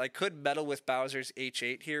meddle with? I could meddle with Bowser's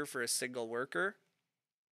H8 here for a single worker.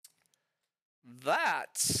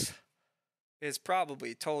 That is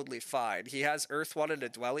probably totally fine. He has Earth 1 and a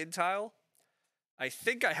dwelling tile. I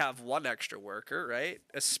think I have 1 extra worker, right?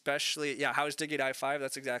 Especially, yeah, how's digging I5?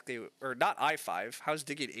 That's exactly, or not I5. How's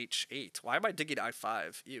digging H8? Why am I digging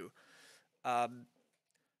I5? Ew.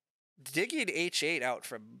 Digging H8 out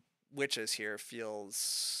from witches here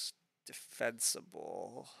feels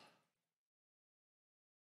defensible.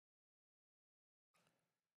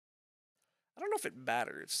 I don't know if it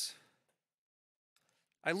matters.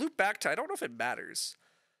 I loop back to, I don't know if it matters.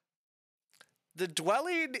 The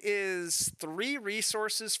dwelling is 3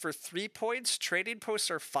 resources for 3 points. Trading posts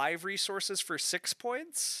are 5 resources for 6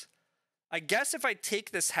 points. I guess if I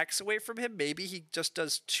take this hex away from him, maybe he just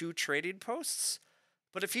does 2 trading posts.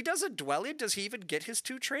 But if he does a dwelling, does he even get his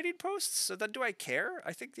 2 trading posts? So then do I care?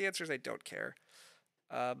 I think the answer is I don't care.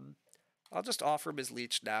 I'll just offer him his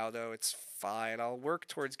leech now, though. It's fine. I'll work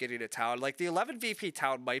towards getting a town. Like, the 11 VP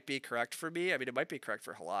town might be correct for me. I mean, it might be correct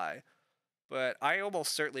for Halai. But I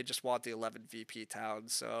almost certainly just want the 11 VP town,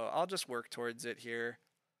 so I'll just work towards it here.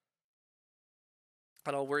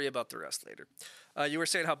 And I'll worry about the rest later. You were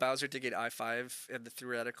saying how Bowser digging I-5, and the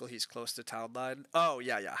theoretical he's close to town line. Oh,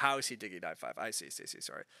 yeah. How is he digging I-5? I see,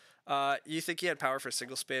 sorry. You think he had power for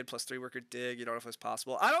single spade plus 3-worker dig? You don't know if it was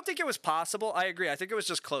possible? I don't think it was possible. I agree. I think it was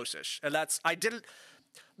just close-ish. And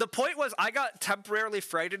the point was I got temporarily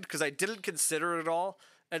frightened because I didn't consider it at all.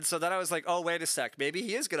 And so then I was like, oh, wait a sec. Maybe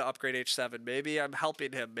he is going to upgrade H7. Maybe I'm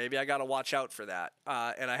helping him. Maybe I got to watch out for that.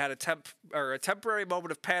 And I had a temporary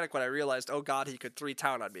moment of panic when I realized, oh, God, he could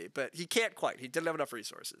 3-town on me. But he can't quite. He didn't have enough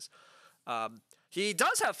resources. He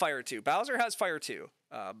does have fire, too. Bowser has fire, too.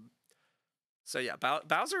 So, yeah,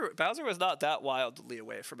 Bowser was not that wildly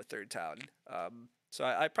away from a 3rd town. So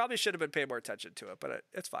I probably should have been paying more attention to it, but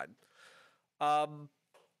it's fine.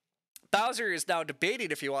 Bowser is now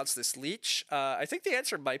debating if he wants this leech. I think the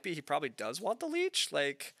answer might be he probably does want the leech.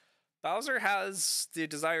 Like, Bowser has the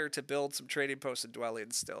desire to build some trading posts and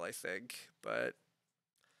dwellings still, I think. But,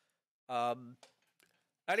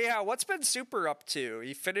 anyhow, what's been Super up to?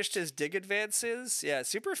 He finished his dig advances. Yeah,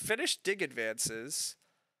 Super finished dig advances.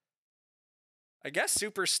 I guess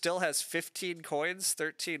Super still has 15 coins,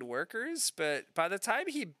 13 workers, but by the time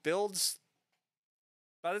he builds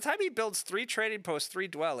 3 trading posts, 3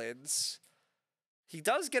 dwellings, he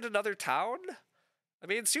does get another town. I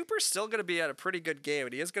mean, Super's still going to be at a pretty good game,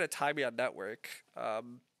 and he is going to tie me on network. Yeah,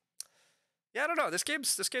 I don't know. This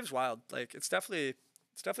game's wild. Like, it's definitely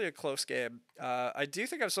a close game. I do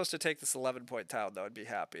think I'm supposed to take this 11-point town, though, and be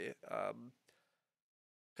happy.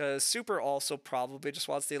 Because Super also probably just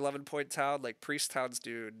wants the 11-point town. Like, Priest towns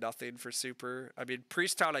do nothing for Super. I mean,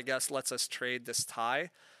 Priest town, I guess, lets us trade this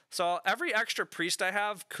tie. So every extra priest I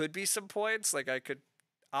have could be some points. Like, I could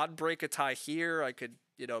on-break a tie here. I could,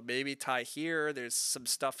 maybe tie here. There's some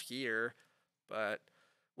stuff here. But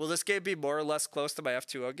will this game be more or less close to my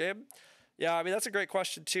F2O game? Yeah, I mean, that's a great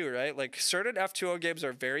question too, right? Like, certain F2O games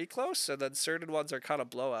are very close, and then certain ones are kind of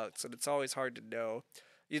blowouts, and it's always hard to know.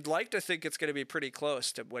 You'd like to think it's going to be pretty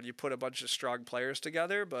close to when you put a bunch of strong players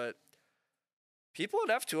together, but people in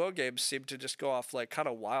F2O games seem to just go off, like, kind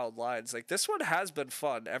of wild lines. Like, this one has been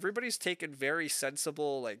fun. Everybody's taken very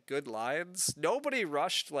sensible, like, good lines. Nobody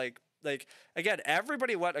rushed, like again,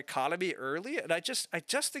 everybody went economy early, and I just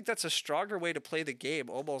think that's a stronger way to play the game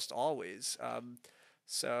almost always.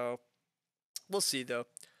 So we'll see, though.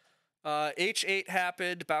 H8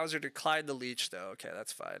 happened. Bowser declined the leech, though. Okay,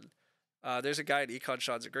 that's fine. There's a guy in Econ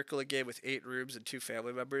Sean's Agricola game with 8 rooms and 2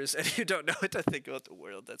 family members, and you don't know what to think about the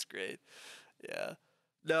world. That's great. Yeah.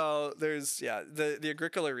 No, the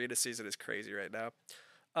Agricola Arena season is crazy right now.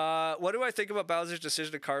 What do I think about Bowser's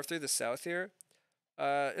decision to carve through the south here?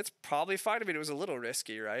 It's probably fine. I mean, it was a little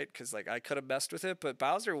risky, right? Because, like, I could have messed with it, but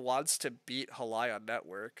Bowser wants to beat Halai on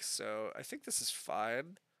network, so I think this is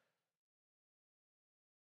fine.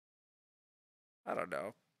 I don't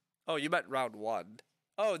know. Oh, you meant round 1.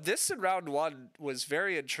 Oh, this in round 1 was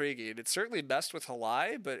very intriguing. It certainly messed with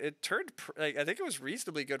Halai, but it turned, I think it was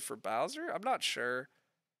reasonably good for Bowser. I'm not sure.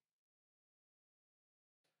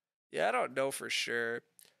 Yeah, I don't know for sure.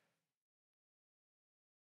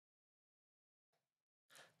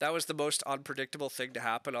 That was the most unpredictable thing to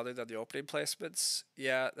happen other than the opening placements.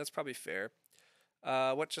 Yeah, that's probably fair.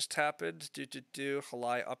 What just happened?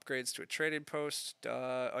 Halai upgrades to a trading post.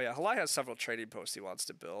 Oh yeah, Halai has several trading posts he wants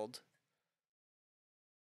to build.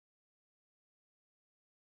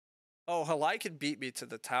 Oh, Halai can beat me to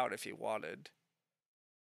the town if he wanted.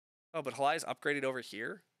 Oh, but Halai's upgraded over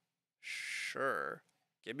here? Sure.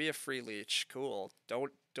 Give me a free leech. Cool.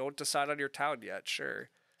 Don't decide on your town yet. Sure.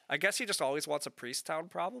 I guess he just always wants a priest town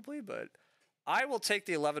probably, but I will take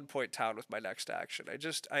the 11-point town with my next action.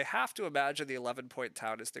 I have to imagine the 11-point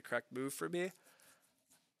town is the correct move for me.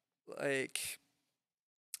 Like,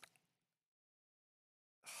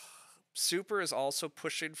 Super is also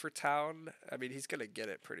pushing for town. I mean, he's going to get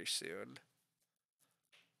it pretty soon.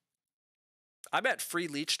 I'm at free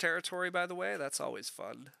leech territory, by the way. That's always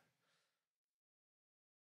fun.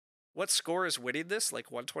 What score is winning this?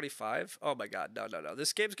 Like 125? Oh my god, no.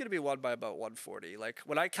 This game's going to be won by about 140. Like,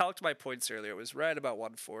 when I calculated my points earlier, it was right about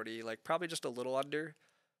 140. Like, probably just a little under.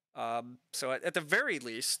 So at the very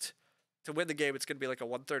least, to win the game, it's going to be like a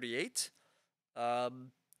 138.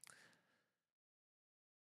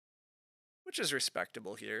 Which is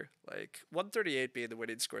respectable here. Like, 138 being the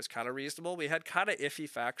winning score is kind of reasonable. We had kind of iffy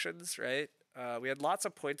factions, right? We had lots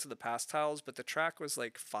of points in the past tiles, but the track was,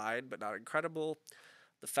 like, fine, but not incredible.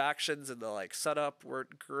 The factions and the like setup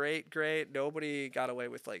weren't great. Nobody got away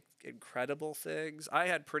with like incredible things. I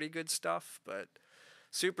had pretty good stuff, but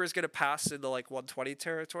Super is gonna pass into like 120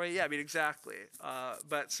 territory. Yeah, I mean exactly.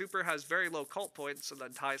 But Super has very low cult points and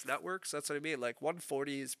then ties networks. That's what I mean. Like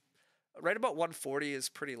 140 is right about 140 is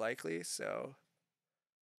pretty likely. So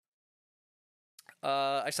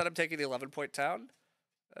I said I'm taking the 11-point town.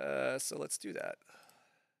 So let's do that.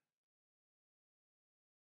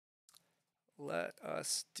 Let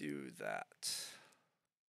us do that.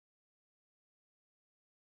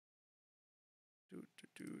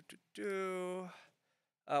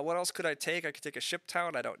 What else could I take? I could take a ship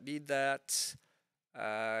town. I don't need that.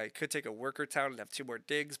 I could take a worker town and have 2 more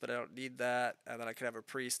digs, but I don't need that. And then I could have a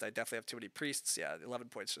priest. I definitely have too many priests. Yeah, 11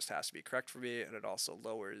 points just has to be correct for me, and it also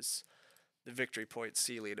lowers the victory point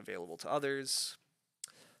ceiling available to others.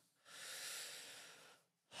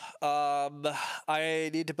 I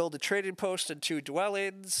need to build a trading post and 2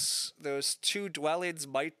 dwellings. Those 2 dwellings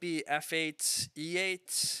might be F8,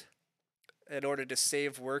 E8 in order to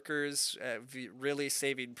save workers, really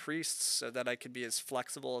saving priests so that I can be as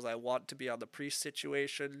flexible as I want to be on the priest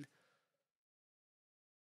situation.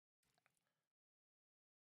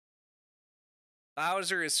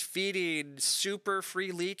 Bowser is feeding super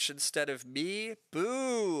free leech instead of me.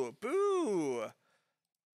 Boo! Boo!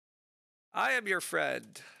 I am your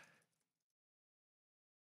friend.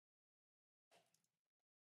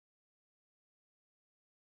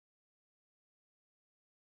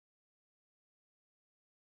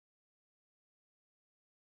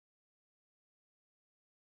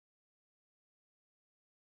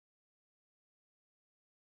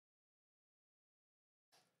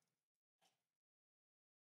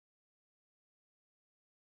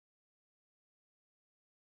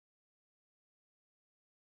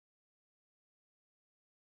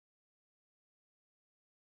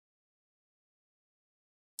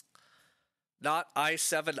 Not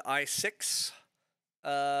I7, I6.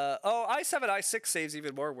 Oh, I7, I6 saves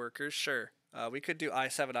even more workers, sure. We could do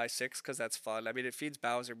I7, I6 because that's fun. I mean, it feeds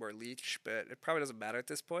Bowser more leech, but it probably doesn't matter at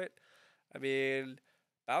this point. I mean,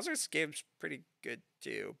 Bowser's game's pretty good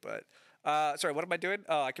too, but... sorry, what am I doing?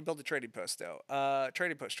 Oh, I can build a trading post, though.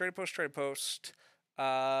 Trading post.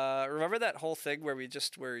 Remember that whole thing where we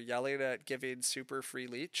just were yelling at giving super free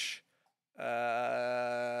leech?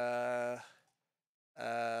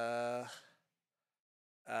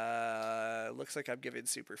 Looks like I'm giving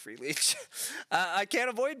super free leech. I can't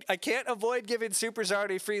avoid giving super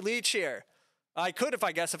Zardy free leech here. I could if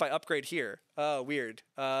I upgrade here. Oh, weird.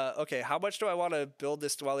 Okay, how much do I want to build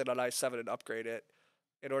this dwelling on I7 and upgrade it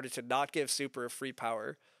in order to not give super free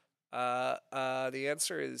power? The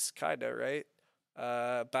answer is kinda, right?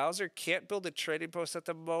 Bowser can't build a trading post at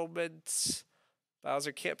the moment.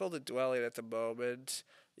 Bowser can't build a dwelling at the moment.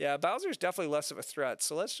 Yeah, Bowser's definitely less of a threat.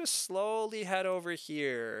 So let's just slowly head over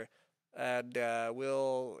here, and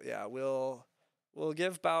we'll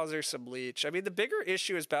give Bowser some leech. I mean, the bigger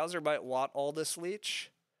issue is Bowser might want all this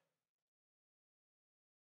leech.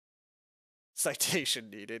 Citation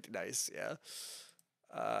needed. Nice. Yeah.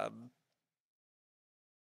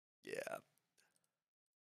 Yeah.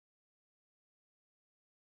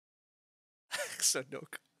 So no.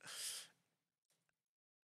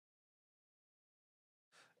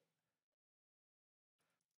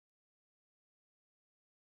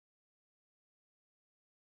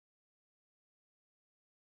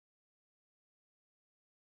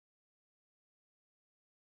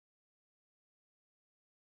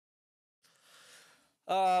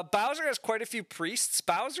 Bowser has quite a few priests.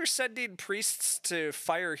 Bowser sending priests to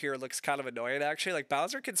fire here looks kind of annoying, actually. Like,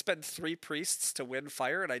 Bowser can spend 3 priests to win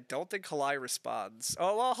fire, and I don't think Halai responds.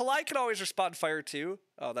 Oh, well, Halai can always respond fire, too.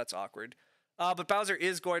 Oh, that's awkward. But Bowser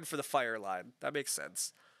is going for the fire line. That makes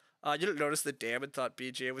sense. You didn't notice the dam and thought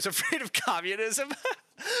BGA was afraid of communism?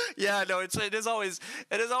 Yeah, no, it is always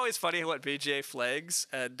funny what BGA flags,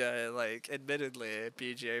 and like admittedly,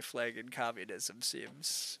 BGA flagging communism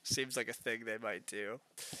seems like a thing they might do.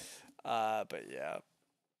 But yeah.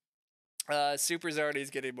 Super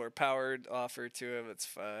Zardy's getting more powered offered to him. It's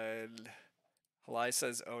fine. Halai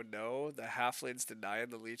says, "Oh no, the halflings denying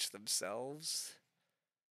the leech themselves."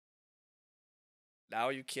 Now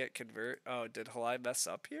you can't convert. Oh, did Halai mess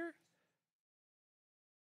up here?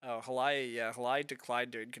 Oh, Halai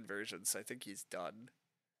declined doing conversions. I think he's done.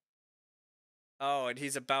 Oh, and he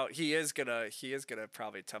is gonna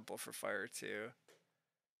probably temple for fire too.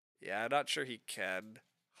 Yeah, I'm not sure he can.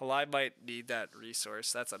 Halai might need that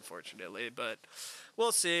resource. That's unfortunately, but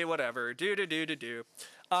we'll see. Whatever. Do.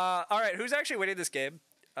 All right. Who's actually winning this game?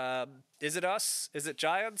 Is it us? Is it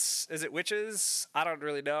giants? Is it witches? I don't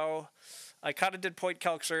really know. I kind of did point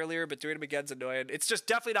calcs earlier, but doing them again's annoying. It's just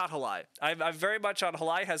definitely not Halai. I'm very much on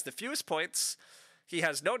Halai has the fewest points. He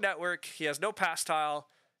has no network. He has no pass tile.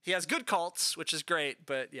 He has good cults, which is great,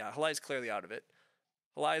 but yeah, Halai's clearly out of it.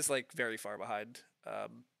 Halai's like very far behind.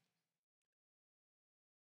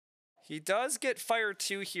 He does get Fire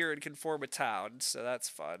 2 here and can form a town, so that's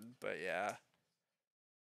fun, but yeah.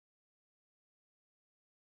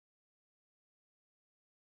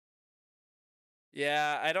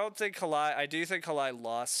 Yeah, I don't think Halai... I do think Halai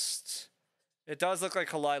lost... It does look like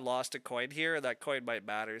Halai lost a coin here, and that coin might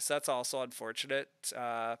matter, so that's also unfortunate.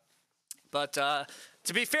 But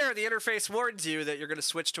to be fair, the interface warns you that you're going to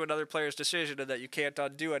switch to another player's decision and that you can't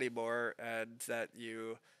undo anymore, and that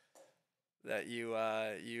you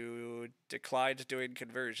declined doing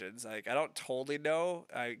conversions. Like, I don't totally know.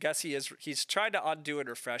 I guess he's trying to undo and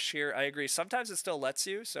refresh here. I agree. Sometimes it still lets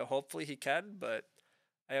you, so hopefully he can, but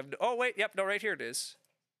I have no... Oh, wait. Yep. No, right here it is.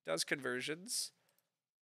 Does conversions.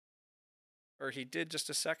 Or he did just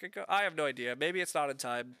a second ago. I have no idea. Maybe it's not in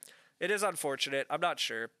time. It is unfortunate. I'm not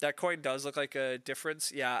sure. That coin does look like a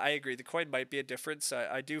difference. Yeah, I agree. The coin might be a difference.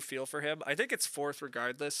 I do feel for him. I think it's fourth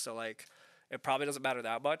regardless, so, like, it probably doesn't matter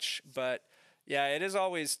that much. But, yeah, it is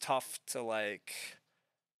always tough to, like...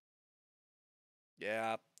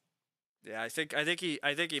 Yeah. Yeah, I think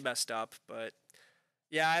he messed up, but...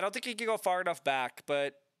 Yeah, I don't think he can go far enough back,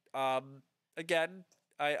 but, again...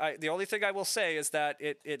 the only thing I will say is that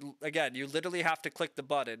it again, you literally have to click the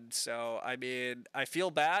button. So, I mean, I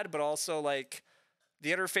feel bad, but also, like,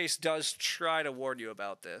 the interface does try to warn you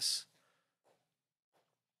about this.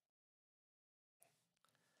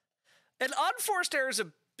 An unforced error is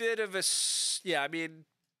a bit of a... Yeah, I mean,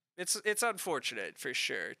 it's unfortunate for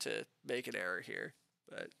sure to make an error here,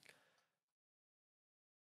 but...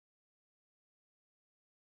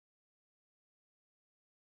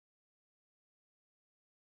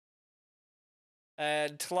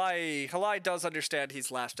 And Halai does understand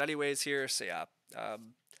he's last anyways here, so yeah.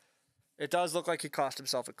 It does look like he cost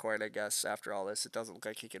himself a coin, I guess, after all this. It doesn't look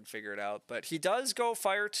like he can figure it out. But he does go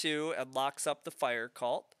Fire 2 and locks up the Fire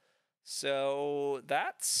Cult. So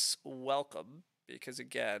that's welcome, because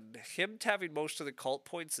again, him having most of the cult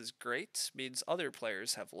points is great. Means other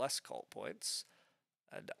players have less cult points.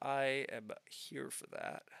 And I am here for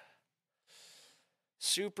that.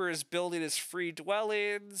 Super is building his free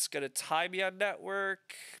dwellings, gonna tie me on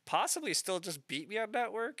network, possibly still just beat me on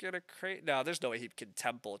network in a crate. No, there's no way he can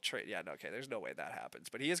temple trade. Yeah, no, okay, there's no way that happens.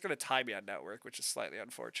 But he is gonna tie me on network, which is slightly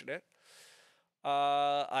unfortunate.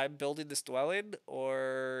 I'm building this dwelling,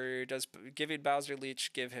 or does giving Bowser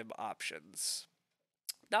Leech give him options?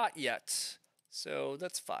 Not yet, so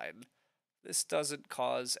that's fine. This doesn't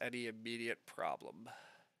cause any immediate problem.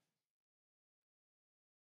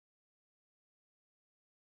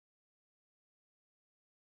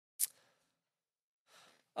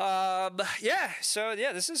 Yeah, so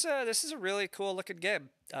yeah, this is a really cool looking game.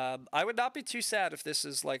 I would not be too sad if this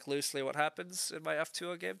is like loosely what happens in my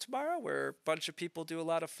F2O game tomorrow, where a bunch of people do a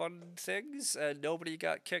lot of fun things and nobody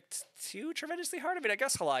got kicked too tremendously hard. I mean, I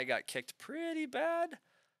guess Halai got kicked pretty bad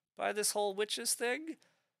by this whole witches thing,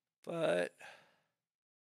 but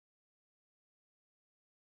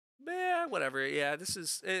man, whatever. Yeah, this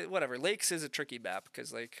is whatever. Lakes is a tricky map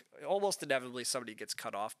because, like, almost inevitably somebody gets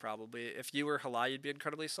cut off. Probably, if you were Halai, you'd be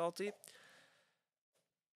incredibly salty.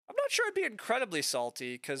 I'm not sure I'd be incredibly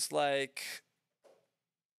salty because, like,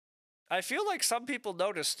 I feel like some people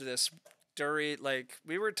noticed this during, like,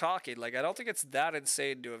 we were talking. Like, I don't think it's that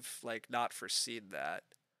insane to have, like, not foreseen that.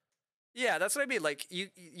 Yeah, that's what I mean. Like,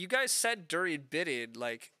 you guys said during bidding,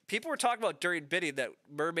 like, people were talking about during bidding that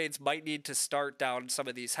mermaids might need to start down some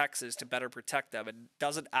of these hexes to better protect them, and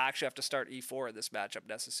doesn't actually have to start E4 in this matchup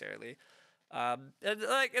necessarily. And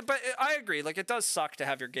like, but I agree. Like, it does suck to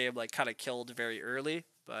have your game like kind of killed very early.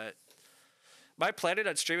 But am I planning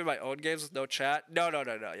on streaming my own games with no chat? No.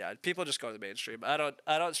 Yeah, people just go to the mainstream. I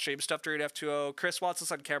don't stream stuff during F2O. Chris wants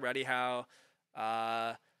us on camera anyhow.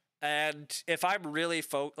 And if I'm really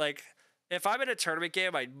if I'm in a tournament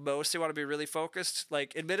game, I mostly want to be really focused.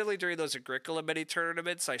 Like, admittedly, during those Agricola mini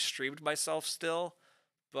tournaments, I streamed myself still,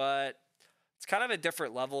 but it's kind of a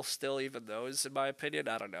different level still, even those, in my opinion.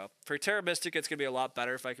 I don't know. For Terra Mystica, it's going to be a lot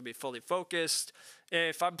better if I can be fully focused.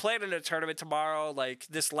 If I'm playing in a tournament tomorrow, like,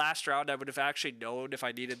 this last round, I would have actually known if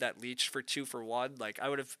I needed that leech for 2 for 1. Like, I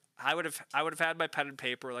would have had my pen and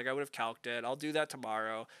paper. Like, I would have calced it. I'll do that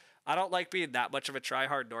tomorrow. I don't like being that much of a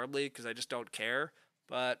tryhard normally because I just don't care.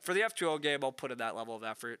 But for the F2O game, I'll put in that level of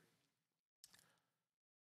effort.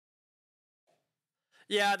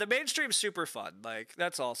 Yeah, the mainstream's super fun. Like,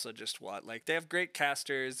 that's also just what. Like, they have great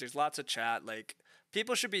casters. There's lots of chat. Like,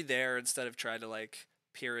 people should be there instead of trying to, like,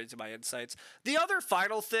 peer into my insights. The other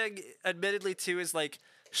final thing, admittedly, too, is like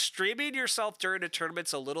streaming yourself during a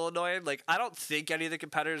tournament's a little annoying. Like, I don't think any of the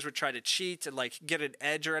competitors would try to cheat and like get an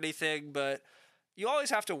edge or anything, but you always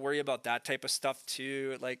have to worry about that type of stuff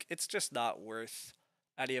too. Like, it's just not worth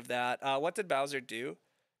any of that. What did Bowser do?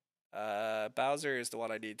 Bowser is the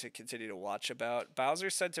one I need to continue to watch about. Bowser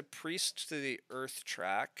sent a priest to the Earth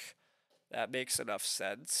track. That makes enough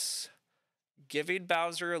sense. Giving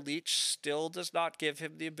Bowser a leech still does not give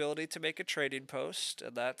him the ability to make a trading post,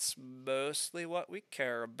 and that's mostly what we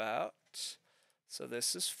care about. So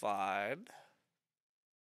this is fine.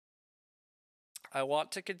 I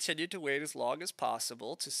want to continue to wait as long as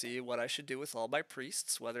possible to see what I should do with all my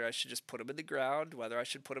priests, whether I should just put them in the ground, whether I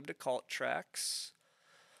should put them to cult tracks,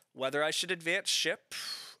 whether I should advance ship,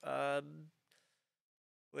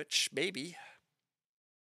 which maybe.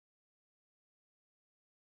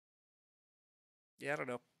 Yeah, I don't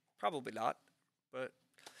know. Probably not, but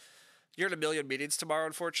you're in a million meetings tomorrow,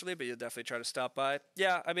 unfortunately, but you'll definitely try to stop by.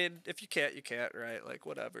 Yeah, I mean, if you can't, you can't, right? Like,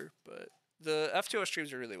 whatever, but the F2O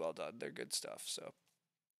streams are really well done. They're good stuff, so.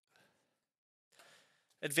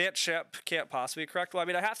 Advanced ship can't possibly be correct. Well, I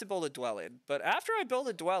mean, I have to build a dwelling, but after I build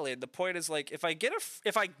a dwelling, the point is like if I get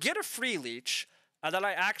a free leech and then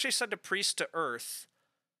I actually send a priest to Earth,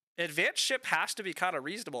 advanced ship has to be kind of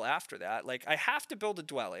reasonable after that. Like I have to build a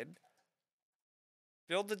dwelling.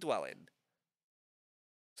 Build the dwelling.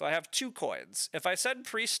 So I have 2 coins. If I send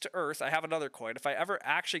priest to Earth, I have another coin. If I ever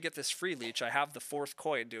actually get this free leech, I have the 4th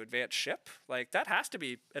coin to advance ship. Like that has to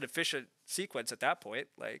be an efficient sequence at that point.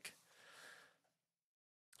 Like.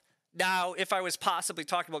 Now, if I was possibly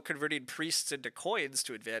talking about converting priests into coins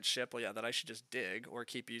to advance ship, well, yeah, then I should just dig or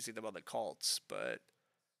keep using them on the cults, but.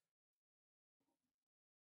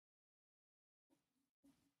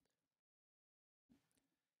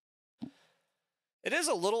 It is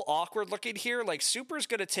a little awkward looking here. Like, Super's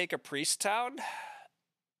going to take a priest town.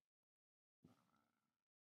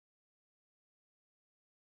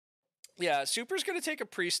 Yeah, Super's going to take a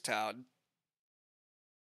priest town.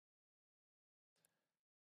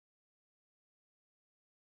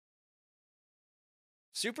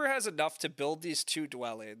 Super has enough to build these 2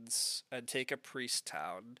 dwellings and take a priest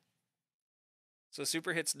town. So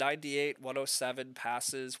Super hits 98, 107,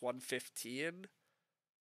 passes 115.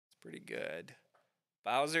 It's pretty good.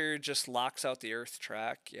 Bowser just locks out the Earth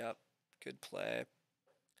track. Yep, good play.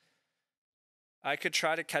 I could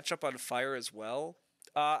try to catch up on fire as well.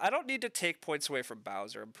 I don't need to take points away from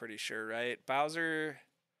Bowser, I'm pretty sure, right? Bowser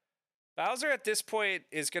at this point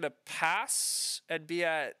is going to pass and be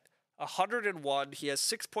at 101. He has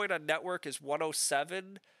 6 point on network is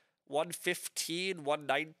 107, 115,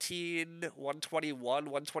 119, 121,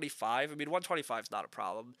 125. I mean, 125 is not a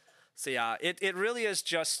problem. So yeah, it really is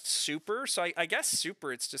just Super. So I guess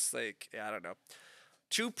Super, it's just like, yeah, I don't know.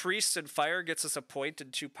 2 priests and fire gets us a point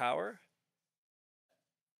and 2 power.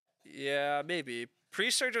 Yeah, maybe.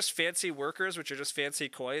 Priests are just fancy workers, which are just fancy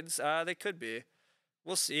coins. They could be.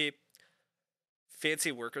 We'll see.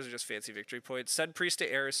 Fancy workers are just fancy victory points. Send priest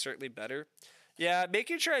to air is certainly better. Yeah,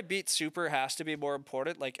 making sure I beat Super has to be more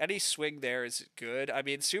important. Like, any swing there is good. I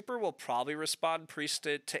mean, Super will probably respond priest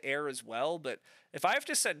to air as well, but if I have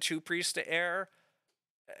to send 2 priests to air,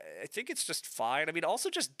 I think it's just fine. I mean, also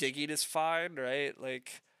just digging is fine, right?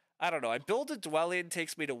 Like, I don't know. I build a dwelling,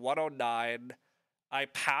 takes me to 109. I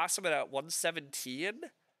pass him at 117.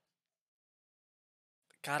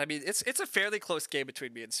 God, I mean, it's a fairly close game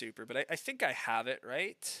between me and Super, but I think I have it,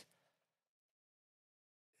 right?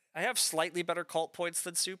 I have slightly better cult points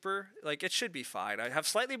than Super. Like, it should be fine. I have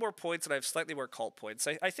slightly more points and I have slightly more cult points.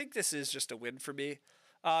 I think this is just a win for me.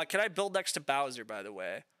 Can I build next to Bowser, by the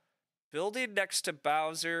way? Building next to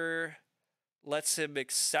Bowser lets him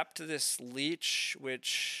accept this leech,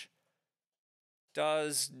 which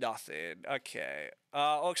does nothing. Okay.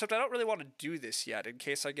 Except I don't really want to do this yet in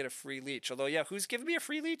case I get a free leech. Although, yeah, who's giving me a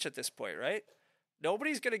free leech at this point, right?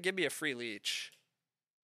 Nobody's going to give me a free leech.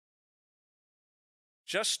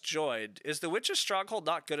 Just joined. Is the Witch's Stronghold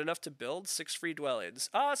not good enough to build 6 free dwellings?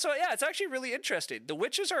 So yeah, it's actually really interesting. The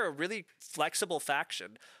Witches are a really flexible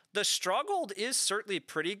faction. The Stronghold is certainly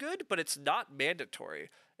pretty good, but it's not mandatory.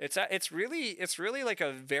 It's really like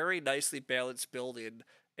a very nicely balanced building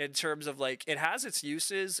in terms of like it has its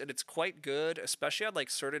uses and it's quite good, especially on like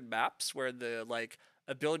certain maps where the like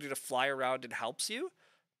ability to fly around and helps you.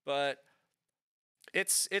 But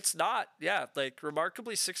it's not, yeah, like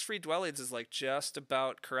remarkably 6 free dwellings is like just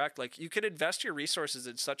about correct. Like you can invest your resources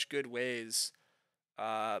in such good ways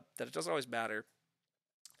that it doesn't always matter.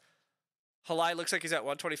 Halai looks like he's at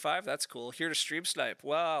 125. That's cool. Here to stream snipe.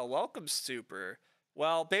 Wow, welcome, Super.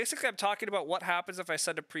 Well, basically, I'm talking about what happens if I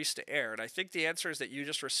send a priest to air, and I think the answer is that you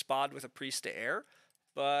just respond with a priest to air,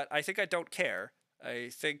 but I think I don't care. I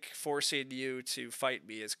think forcing you to fight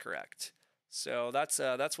me is correct. So that's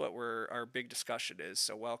what our big discussion is.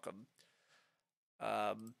 So welcome.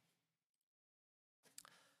 Um,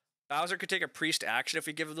 Bowser could take a priest action if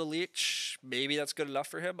we give him the leech. Maybe that's good enough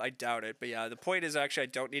for him. I doubt it. But yeah, the point is actually I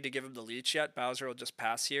don't need to give him the leech yet. Bowser will just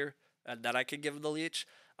pass here, and then I can give him the leech.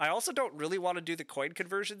 I also don't really want to do the coin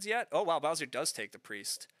conversions yet. Oh wow, Bowser does take the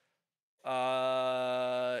priest.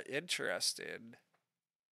 Interesting.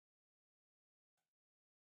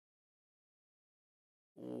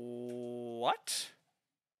 What?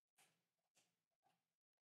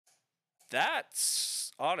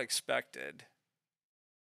 That's unexpected.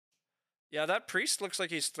 Yeah, that priest looks like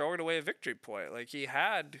he's throwing away a victory point. Like he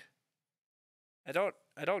had. I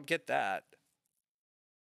don't get that.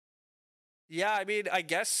 Yeah, I mean, I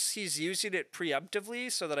guess he's using it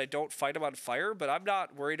preemptively so that I don't fight him on fire, but I'm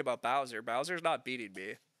not worried about Bowser. Bowser's not beating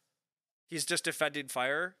me. He's just defending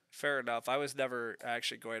fire. Fair enough. I was never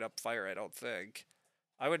actually going up fire, I don't think.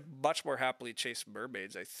 I would much more happily chase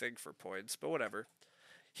mermaids, I think, for points, but whatever.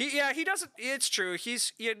 He doesn't. It's true.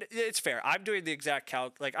 It's fair. I'm doing the exact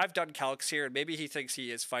calc. Like I've done calcs here, and maybe he thinks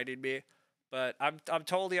he is fighting me, but I'm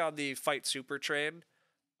totally on the fight super train.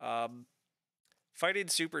 Um, Fighting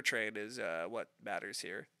super train is what matters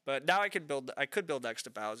here. But now I can build. I could build next to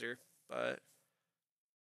Bowser, but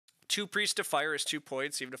two priest to fire is 2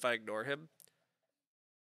 points, even if I ignore him.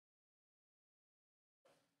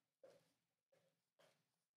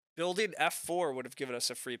 Building F4 would have given us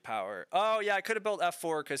a free power. Oh yeah, I could have built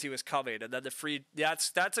F4 because he was coming, and then the free.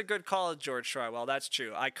 That's a good call, George Trywell. That's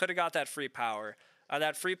true. I could have got that free power.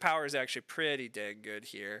 That free power is actually pretty dang good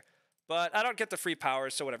here. But I don't get the free power,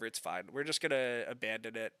 so whatever, it's fine. We're just gonna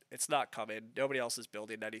abandon it. It's not coming. Nobody else is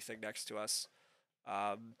building anything next to us.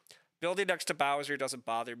 Um, Building next to Bowser doesn't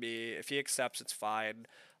bother me. If he accepts, it's fine.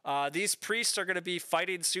 These priests are going to be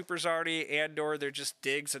fighting Super Zardy, and or they're just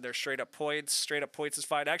digs and they're straight up points. Straight up points is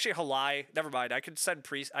fine. Actually, Halai, never mind. I can send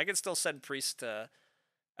priest. I can still send priest to.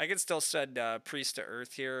 I can still send priest to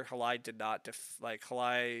Earth here. Halai did not like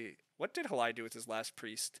Halai. What did Halai do with his last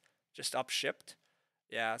priest? Just upshipped.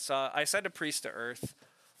 Yeah, so I send a priest to Earth.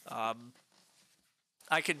 I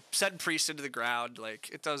could send priest into the ground. Like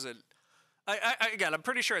it doesn't. Again, I'm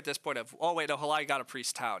pretty sure at this point of. Oh wait, no, Halai got a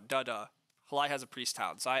priest town. Duh. Halai has a priest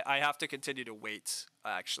town, so I have to continue to wait.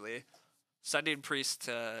 Actually, sending priest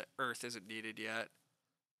to Earth isn't needed yet.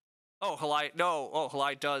 Oh, Halai. No. Oh,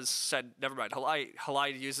 Halai does send. Never mind.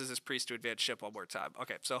 Halai uses his priest to advance ship one more time.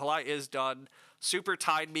 Okay, so Halai is done. Super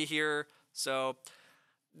tied me here. So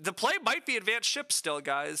the play might be advanced ship still,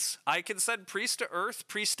 guys. I can send priest to Earth,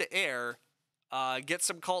 priest to air, get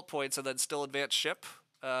some cult points, and then still advance ship.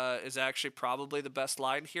 Is actually probably the best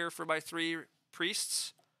line here for my 3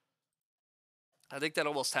 priests. I think that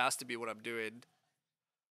almost has to be what I'm doing.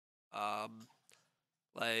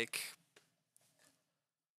 Like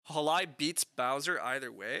Halai beats Bowser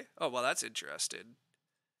either way. Oh well, that's interesting.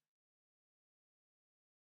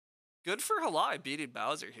 Good for Halai beating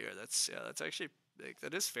Bowser here. That's actually like,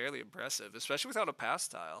 that is fairly impressive, especially without a pass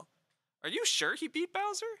tile. Are you sure he beat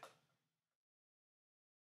Bowser?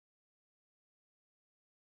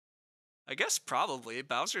 I guess probably.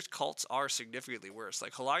 Bowser's cults are significantly worse.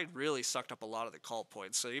 Like, Halai really sucked up a lot of the cult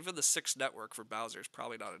points, so even the 6 network for Bowser is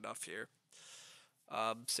probably not enough here.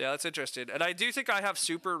 So yeah, that's interesting. And I do think I have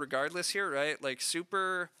super regardless here, right? Like,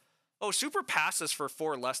 super... Oh, super passes for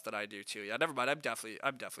 4 less than I do, too. Yeah, never mind. I'm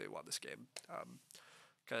definitely won this game.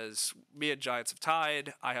 Because me and Giants have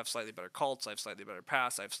tied. I have slightly better cults. I have slightly better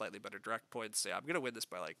pass. I have slightly better direct points. So yeah, I'm going to win this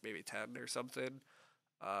by, like, maybe 10 or something.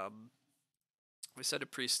 We send a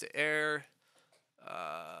priest to air.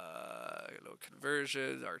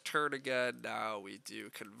 Conversion. Our turn again. Now we do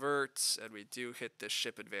converts, and we do hit this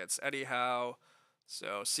ship advance anyhow.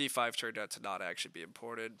 So C5 turned out to not actually be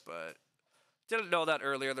important, but didn't know that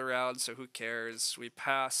earlier in the round, so who cares? We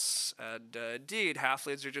pass, and indeed,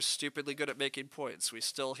 halflings are just stupidly good at making points. We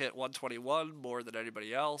still hit 121 more than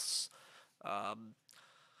anybody else.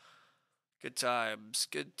 Good times.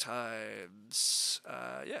 Yeah,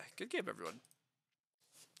 good game, everyone.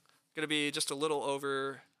 Gonna be just a little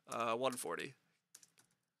over 140.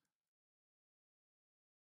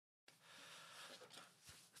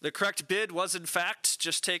 The correct bid was, in fact,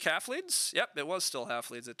 just take halflings. Yep, it was still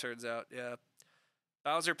halflings, it turns out. Yeah.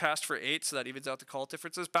 Bowser passed for 8, so that evens out the call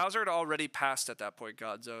differences. Bowser had already passed at that point,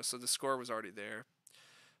 Godzo, so the score was already there.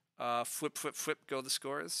 Flip, go the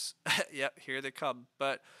scores. Yep, here they come.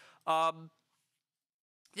 But,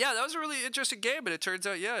 yeah, that was a really interesting game, and it turns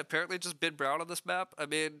out, yeah, apparently just bid brown on this map. I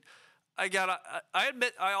mean, I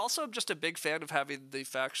admit I also am just a big fan of having the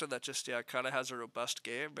faction that just kind of has a robust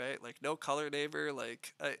game, right? Like no color neighbor.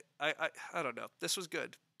 Like I don't know. This was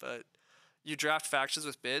good, but you draft factions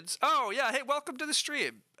with bids. Oh yeah, hey, welcome to the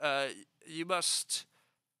stream. You must.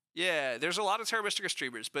 Yeah, there's a lot of Terra Mystica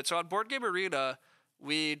streamers, but so on Board Game Arena,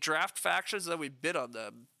 we draft factions and then we bid on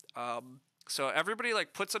them. So everybody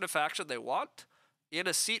like puts in a faction they want in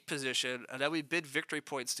a seat position, and then we bid victory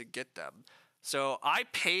points to get them. So I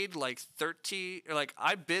paid like 13, or like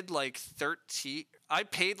I bid like 13. I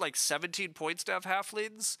paid like 17 points to have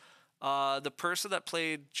halflings. The person that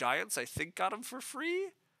played giants, I think, got them for free.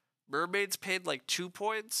 Mermaids paid like 2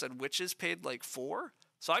 points, and witches paid like 4.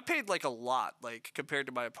 So I paid like a lot, like compared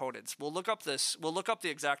to my opponents. We'll look up this. We'll look up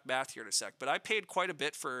the exact math here in a sec. But I paid quite a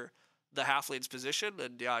bit for the halflings position,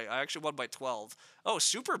 and yeah, I actually won by 12. Oh,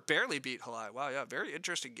 Super barely beat Halai. Wow, yeah, very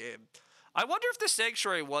interesting game. I wonder if the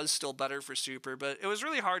Sanctuary was still better for Super, but it was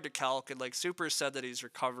really hard to calc. And like Super said that he's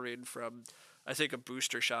recovering from, I think, a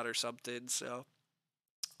booster shot or something. So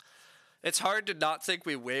it's hard to not think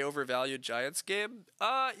we way overvalued Giants game.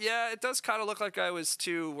 Yeah, it does kind of look like I was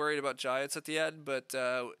too worried about Giants at the end, but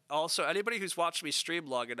also anybody who's watched me stream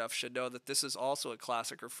long enough should know that this is also a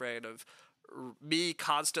classic refrain of me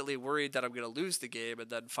constantly worried that I'm going to lose the game and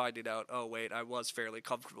then finding out, oh wait, I was fairly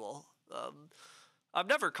comfortable. I'm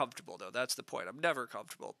never comfortable though. That's the point. I'm never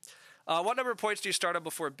comfortable. What number of points do you start on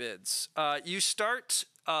before bids? You start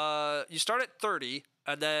at 30,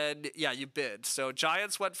 and then yeah, you bid. So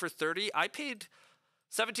Giants went for 30. I paid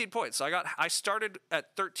 17 points. So I started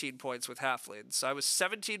at 13 points with halflings. So I was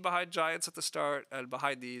 17 behind Giants at the start, and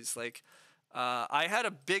behind these like I had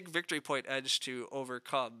a big victory point edge to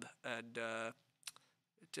overcome, and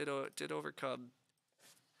it did overcome.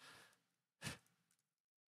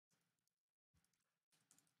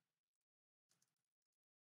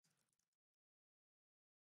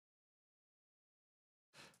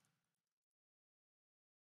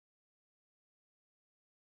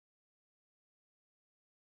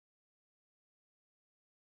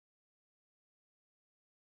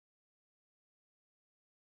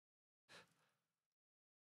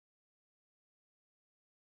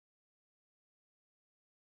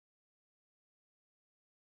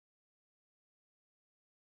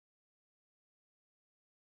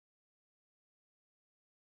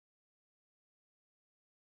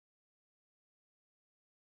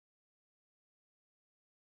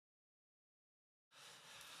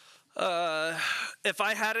 Uh, if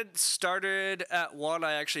I hadn't started at 1,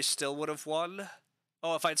 I actually still would have won.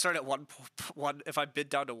 Oh, if I'd started at one, if I bid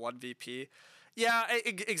down to 1 VP. Yeah,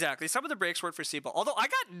 exactly. Some of the breaks weren't foreseeable. Although I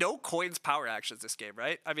got no coins power actions this game,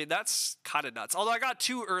 right? I mean, that's kind of nuts. Although I got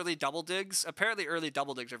 2 early double digs. Apparently, early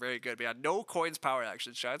double digs are very good. But yeah, no coins power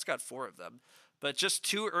actions. Giants got 4 of them. But just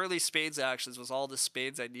 2 early spades actions was all the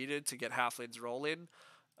spades I needed to get halflings rolling.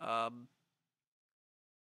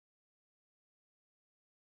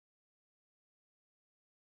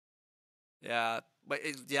 Yeah, but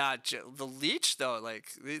the leech though, like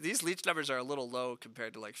these leech numbers are a little low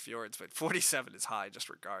compared to like Fjords, but 47 is high just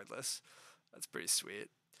regardless. That's pretty sweet.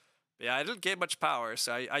 But yeah, I didn't get much power,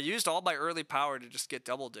 so I used all my early power to just get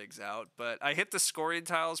double digs out. But I hit the scoring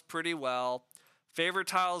tiles pretty well. Favorite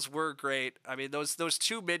tiles were great. I mean, those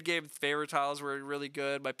 2 mid game favorite tiles were really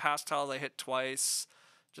good. My pass tiles I hit twice.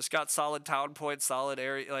 Just got solid town points, solid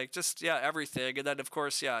area, like just yeah everything. And then of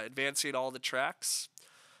course yeah, advancing all the tracks.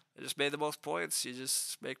 I just made the most points. You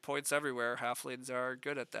just make points everywhere. Halflings are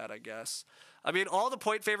good at that, I guess. I mean, all the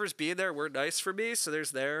point favors being there were nice for me, so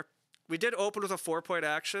there's there. We did open with a 4-point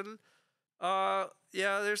action. Yeah,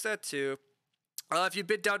 there's that too. If you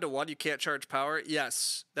bid down to 1, you can't charge power.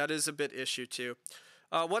 Yes, that is a bit issue too.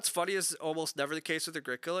 What's funny is almost never the case with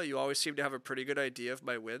Agricola. You always seem to have a pretty good idea of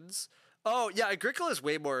my wins. Oh yeah, Agricola is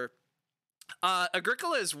way more.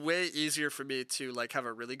 Agricola is way easier for me to like have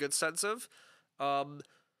a really good sense of.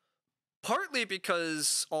 Partly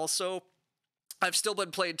because also I've still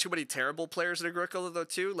been playing too many terrible players in Agricola though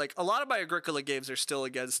too. Like a lot of my Agricola games are still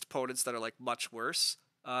against opponents that are like much worse.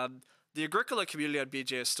 The Agricola community on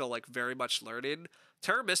BJ is still like very much learning.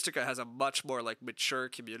 Terra Mystica has a much more like mature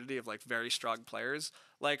community of like very strong players.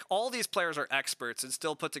 Like all these players are experts and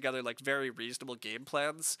still put together like very reasonable game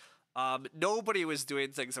plans. Nobody was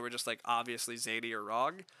doing things that were just like obviously zany or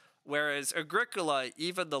wrong. Whereas Agricola,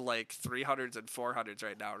 even the like 300s and 400s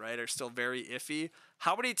right now, right, are still very iffy.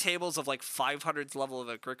 How many tables of like 500th level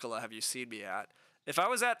of Agricola have you seen me at? If I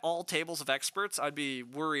was at all tables of experts, I'd be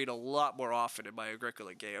worried a lot more often in my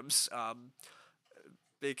Agricola games.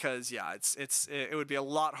 Because yeah, it would be a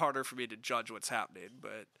lot harder for me to judge what's happening.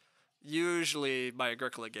 But usually my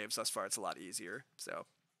Agricola games thus far, it's a lot easier. So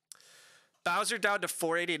Bowser down to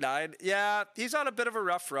 489. Yeah, he's on a bit of a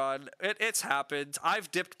rough run. It's happened. I've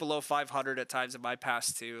dipped below 500 at times in my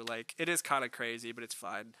past too. Like, it is kind of crazy, but it's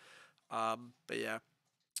fine. But yeah.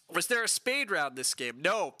 Was there a spade round this game?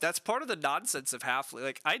 No, that's part of the nonsense of halfling.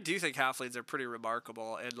 Like, I do think halflings are pretty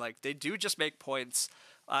remarkable, and like they do just make points.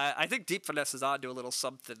 I think Deep Finesse is on to a little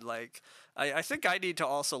something. Like, I think I need to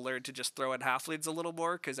also learn to just throw in halflings a little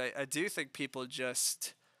more because I do think people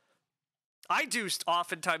just. I do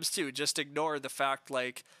oftentimes too just ignore the fact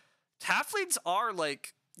like halflings are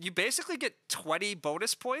like you basically get 20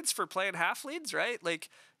 bonus points for playing halflings, right? Like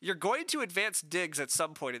you're going to advance digs at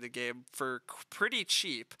some point in the game for pretty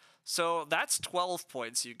cheap. So that's 12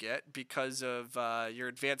 points you get because of your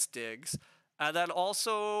advanced digs. And then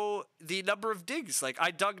also the number of digs. Like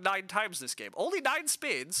I dug 9 times this game. Only 9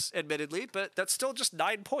 spades, admittedly, but that's still just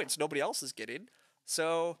 9 points nobody else is getting.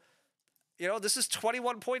 So this is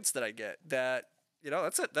 21 points that I get. That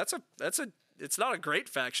that's a it's not a great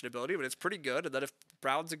faction ability, but it's pretty good. And then if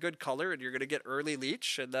brown's a good color, and you're gonna get early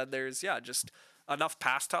leech, and then there's just enough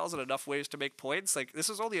pass tiles and enough ways to make points. Like this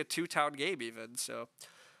is only a 2-town game even, so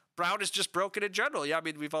brown is just broken in general. Yeah, I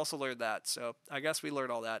mean we've also learned that, so I guess we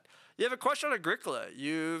learned all that. You have a question on Agricola.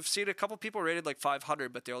 You've seen a couple people rated like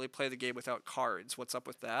 500, but they only play the game without cards. What's up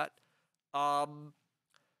with that?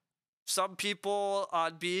 Some people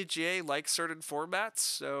on BGA like certain formats,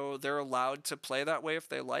 so they're allowed to play that way if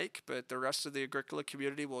they like, but the rest of the Agricola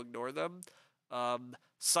community will ignore them.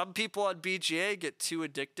 Some people on BGA get too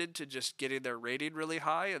addicted to just getting their rating really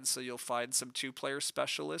high, and so you'll find some 2-player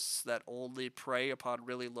specialists that only prey upon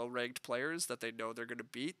really low-ranked players that they know they're going to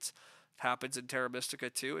beat. It happens in Terra Mystica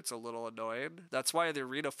too. It's a little annoying. That's why the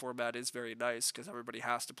arena format is very nice, because everybody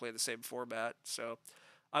has to play the same format, so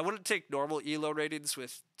I wouldn't take normal elo ratings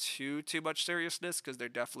with too much seriousness because there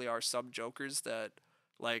definitely are some jokers that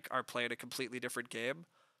like are playing a completely different game.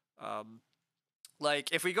 Like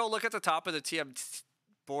if we go look at the top of the TM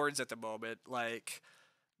boards at the moment, like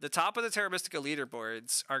the top of the Terra Mystica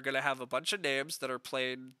leaderboards are going to have a bunch of names that are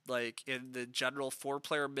playing like in the general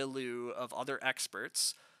 4-player milieu of other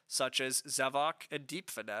experts such as Zevok and Deep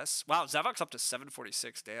Finesse. Wow, Zevok's up to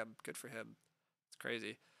 746. Damn, good for him. It's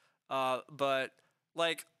crazy. But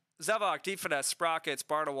like Zevok, Deep Finesse, Sprockets,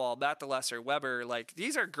 Barnawall, Matt the Lesser, Weber, like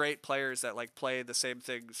these are great players that like play the same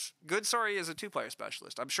things. Good Sorry is a 2-player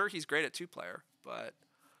specialist. I'm sure he's great at 2-player, but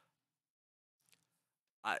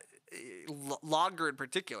Longer in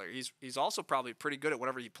particular, he's also probably pretty good at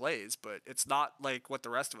whatever he plays, but it's not like what the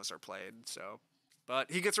rest of us are playing. So, but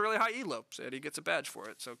he gets a really high elo, and he gets a badge for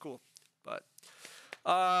it. So cool. But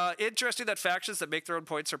interesting that factions that make their own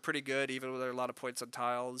points are pretty good, even when there are a lot of points on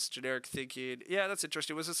tiles. Generic thinking. Yeah, that's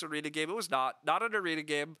interesting. Was this an arena game? It was not. Not an arena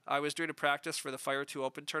game. I was doing a practice for the Fire 2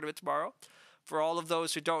 Open tournament tomorrow. For all of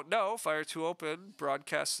those who don't know, Fire 2 Open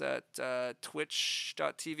broadcasts at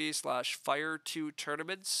twitch.tv/Fire2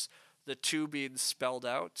 Tournaments. The 2 being spelled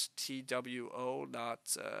out, TWO,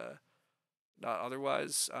 not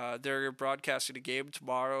otherwise. They're broadcasting a game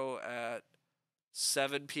tomorrow at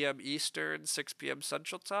 7 p.m. Eastern, 6 p.m.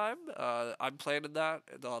 Central Time. I'm playing in that.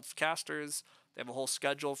 They'll have casters. They have a whole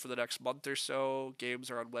schedule for the next month or so.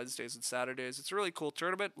 Games are on Wednesdays and Saturdays. It's a really cool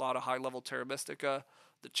tournament. A lot of high-level Terra Mystica.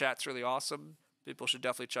 The chat's really awesome. People should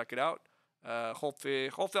definitely check it out. Hopefully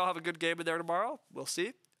I'll have a good game in there tomorrow. We'll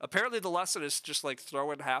see. Apparently the lesson is just like throw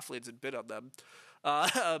in halflings and bid on them.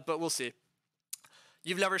 But we'll see.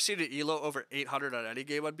 You've never seen an elo over 800 on any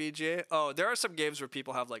game on BGA? Oh, there are some games where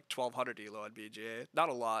people have like 1200 elo on BGA. Not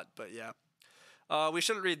a lot, but yeah. We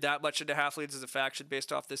shouldn't read that much into halflings as a faction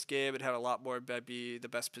based off this game. It had a lot more be the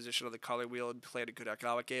best position on the color wheel and played a good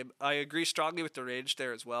economic game. I agree strongly with the range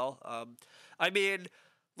there as well. I mean,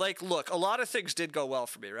 like, look, a lot of things did go well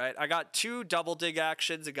for me, right? I got 2 double dig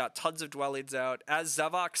actions and got tons of dwellings out. As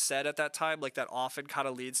Zevok said at that time, like, that often kind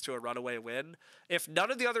of leads to a runaway win. If none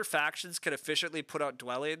of the other factions can efficiently put out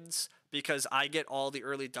dwellings because I get all the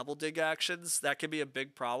early double dig actions, that can be a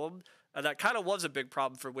big problem. And that kind of was a big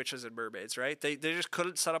problem for witches and mermaids, right? They just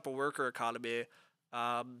couldn't set up a worker economy.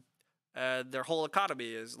 And their whole economy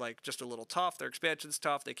is like just a little tough. Their expansion's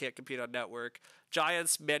tough. They can't compete on network.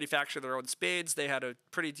 Giants manufacture their own spades. They had a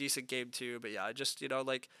pretty decent game too. But yeah, I just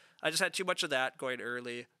had too much of that going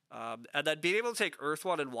early. And then being able to take Earth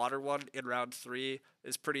 1 and Water 1 in round 3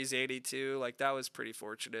 is pretty zany too. Like that was pretty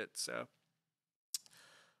fortunate. So,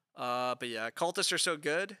 but yeah, cultists are so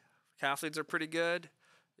good. Halflings are pretty good.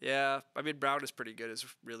 Yeah, I mean brown is pretty good. Is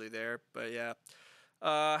really there. But yeah.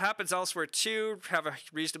 Happens elsewhere too. Have a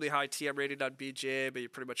reasonably high TM rating on BGA, but you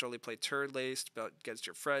pretty much only play turn laced. But against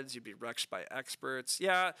your friends, you'd be wrecked by experts.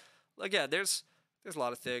 Yeah, again, there's There's a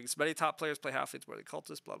lot of things. Many top players play halflings more than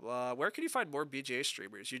cultists, blah, blah. Where can you find more BGA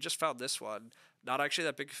streamers? You just found this one. Not actually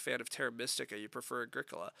that big a fan of Terra Mystica. You prefer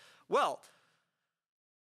Agricola. Well,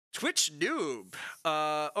 Twitch noob.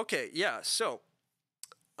 Okay, yeah, so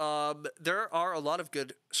there are a lot of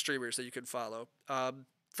good streamers that you can follow.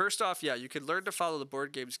 First off, yeah, you can learn to follow the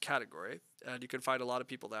board games category, and you can find a lot of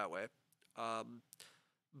people that way.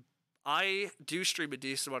 I do stream a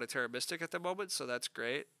decent amount of Terra Mystic at the moment, so that's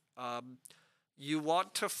great. You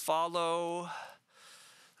want to follow.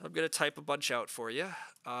 I'm going to type a bunch out for you.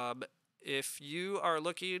 If you are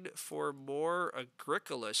looking for more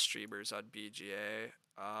Agricola streamers on BGA,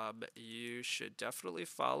 you should definitely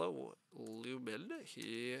follow Lumen.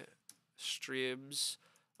 He streams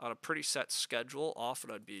on a pretty set schedule, often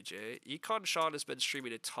on BGA. Econ Sean has been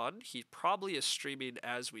streaming a ton. He probably is streaming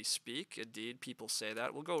as we speak. Indeed, people say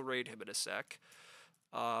that. We'll go raid him in a sec.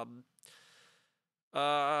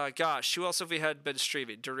 Gosh, who else have we had been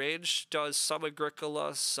streaming? Deranged does some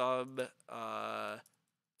Agricola, some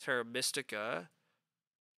Terra Mystica.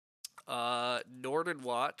 Northern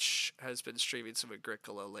Watch has been streaming some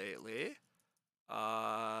Agricola lately.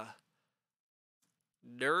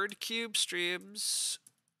 Nerdcube streams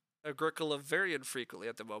Agricola very infrequently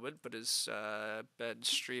at the moment, but has been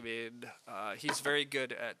streaming. He's very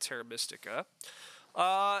good at Terra Mystica.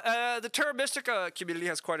 The Terra Mystica community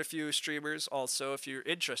has quite a few streamers also if you're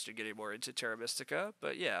interested in getting more into Terra Mystica.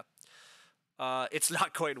 But yeah, it's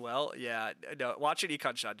not going well. Yeah, no, watching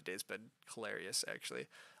Econ Shot today has been hilarious, actually.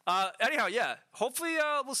 Anyhow, yeah, hopefully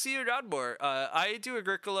we'll see you around more. I do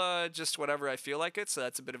Agricola just whenever I feel like it, so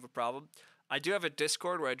that's a bit of a problem. I do have a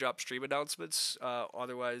Discord where I drop stream announcements.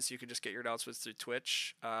 Otherwise, you can just get your announcements through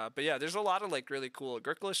Twitch. But yeah, there's a lot of like really cool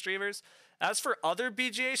Agricola streamers. As for other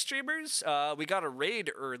BGA streamers, we got a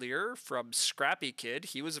raid earlier from Scrappy Kid.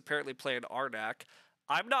 He was apparently playing Arnak.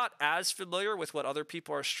 I'm not as familiar with what other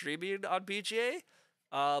people are streaming on BGA,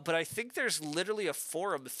 but I think there's literally a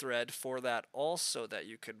forum thread for that also that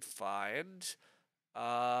you can find.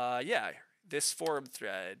 Yeah, this forum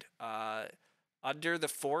thread. Under the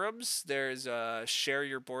forums, there's share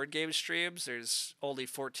your board game streams. There's only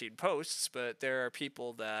 14 posts, but there are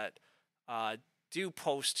people that do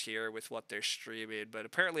post here with what they're streaming, but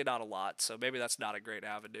apparently not a lot, so maybe that's not a great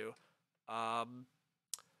avenue.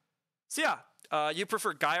 So yeah, you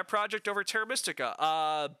prefer Gaia Project over Terra Mystica.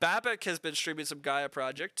 Babak has been streaming some Gaia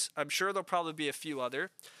Project. I'm sure there'll probably be a few other.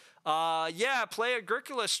 Yeah, Play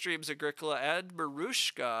Agricola streams Agricola and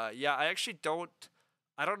Marushka. Yeah,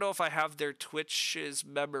 I don't know if I have their Twitches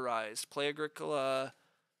memorized. Play Agricola.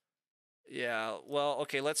 Yeah, well,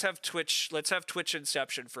 okay, let's have Twitch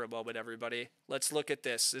Inception for a moment, everybody. Let's look at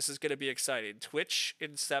this. This is going to be exciting. Twitch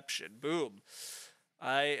Inception. Boom.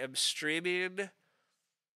 I am streaming.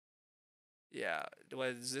 Yeah,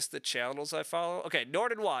 is this the channels I follow? Okay,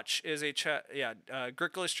 Northern Watch is a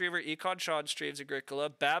Agricola streamer. Econ Sean streams Agricola.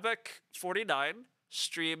 Babak49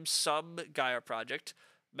 streams some Gaia Project.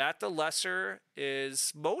 Matt the Lesser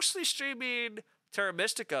is mostly streaming Terra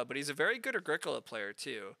Mystica, but he's a very good Agricola player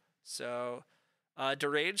too. So,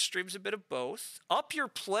 Deranged streams a bit of both. Up Your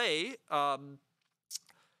Play,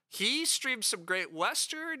 he streams some Great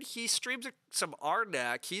Western. He streams some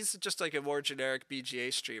Arnak. He's just like a more generic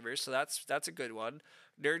BGA streamer, so that's a good one.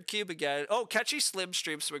 Nerdcube again. Oh, Catchy Slim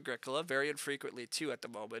streams some Agricola, very infrequently too at the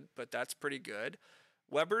moment, but that's pretty good.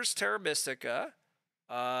 Weber's Terra Mystica.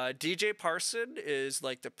 DJ Parson is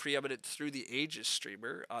like the preeminent Through the Ages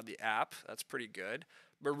streamer on the app. That's pretty good.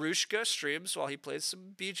 Marushka streams while he plays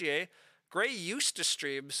some BGA. Gray used to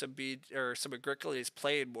stream some Agricola. He's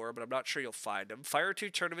playing more, but I'm not sure you'll find him. Fire 2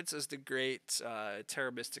 Tournaments is the great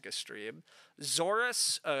Terra Mystica stream.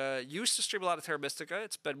 Zorus used to stream a lot of Terra Mystica.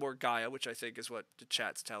 It's been more Gaia, which I think is what the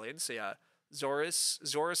chat's telling. So yeah, Zorus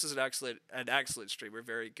is an excellent streamer,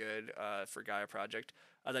 very good for Gaia Project.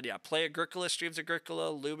 And then yeah, Play Agricola streams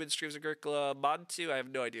Agricola, Lumen streams Agricola, Montu, I have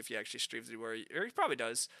no idea if he actually streams anywhere, or he probably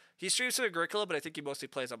does. He streams some Agricola, but I think he mostly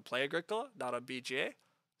plays on Play Agricola, not on BGA.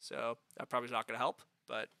 So that probably is not going to help.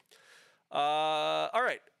 But all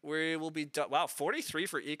right, we will be done. Wow, 43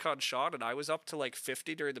 for Econ Sean, and I was up to like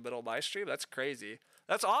 50 during the middle of my stream. That's crazy.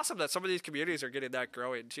 That's awesome that some of these communities are getting that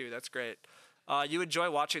growing too. That's great. You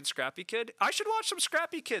enjoy watching Scrappy Kid? I should watch some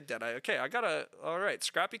Scrappy Kid then. All right,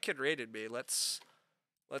 Scrappy Kid raided me. Let's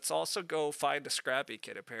also go find a Scrappy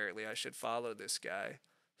Kid, apparently. I should follow this guy.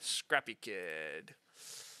 Scrappy Kid.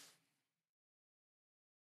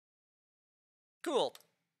 Cool.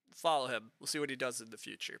 Follow him. We'll see what he does in the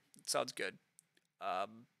future. Sounds good.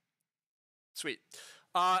 Sweet.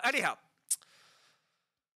 Anyhow.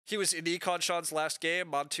 He was in Econ Sean's last game.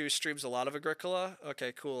 Montu streams a lot of Agricola.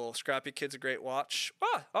 Okay, cool. Scrappy Kid's a great watch.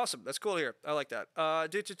 Ah, awesome. That's cool to hear. I like that.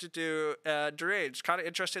 Deranged. Kind of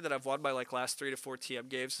interesting that I've won my like last 3 to 4 TM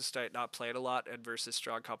games despite not playing a lot and versus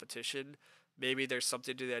strong competition. Maybe there's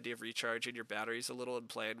something to the idea of recharging your batteries a little and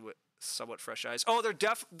playing with somewhat fresh eyes. Oh,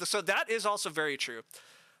 so that is also very true.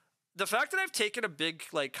 The fact that I've taken a big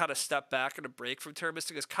like kind of step back and a break from Terra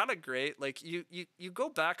Mystica is kind of great. Like you go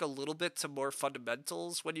back a little bit to more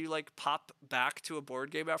fundamentals when you like pop back to a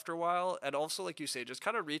board game after a while, and also like you say, just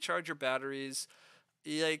kind of recharge your batteries.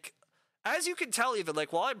 Like as you can tell, even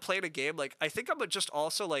like while I'm playing a game, like I think I'm just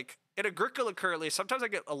also like in Agricola currently. Sometimes I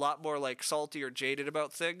get a lot more like salty or jaded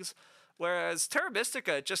about things. Whereas Terra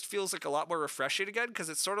Mystica just feels like a lot more refreshing again because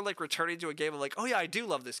it's sort of like returning to a game of like, oh yeah, I do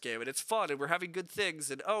love this game and it's fun and we're having good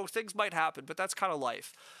things and oh, things might happen, but that's kind of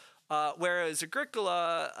life. Whereas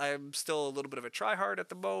Agricola, I'm still a little bit of a tryhard at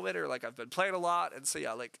the moment, or like I've been playing a lot, and so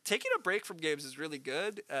yeah, like taking a break from games is really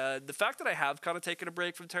good. The fact that I have kind of taken a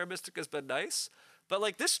break from Terra Mystica has been nice. But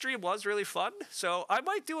like this stream was really fun, so I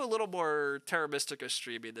might do a little more Terra Mystica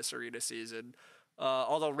streaming this arena season.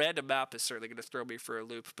 Although random map is certainly going to throw me for a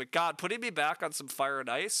loop. But God, putting me back on some fire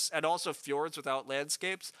and ice, and also fjords without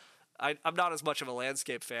landscapes, I'm not as much of a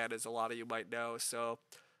landscape fan as a lot of you might know. So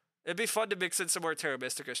it'd be fun to mix in some more Terra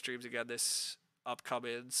Mystica streams again this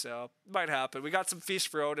upcoming. So it might happen. We got some Feast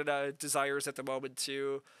for Odin desires at the moment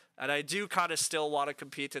too. And I do kind of still want to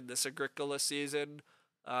compete in this Agricola season.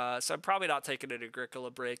 So I'm probably not taking an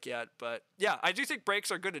Agricola break yet. But yeah, I do think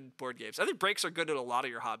breaks are good in board games. I think breaks are good in a lot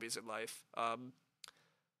of your hobbies in life.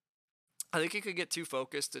 I think you could get too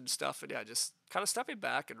focused and stuff, and yeah, just kind of stepping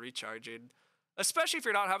back and recharging, especially if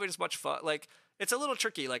you're not having as much fun. Like, it's a little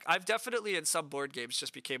tricky. Like, I've definitely in some board games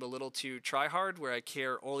just became a little too try hard, where I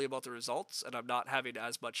care only about the results, and I'm not having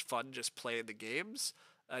as much fun just playing the games.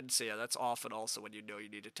 And so yeah, that's often also when you know you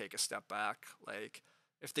need to take a step back. Like,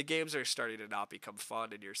 if the games are starting to not become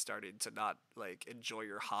fun and you're starting to not like enjoy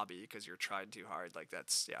your hobby because you're trying too hard, like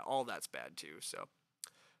that's yeah, all that's bad too. So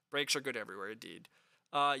breaks are good everywhere indeed.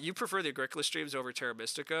 You prefer the Agricola streams over Terra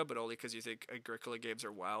Mystica, but only because you think Agricola games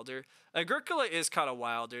are wilder. Agricola is kind of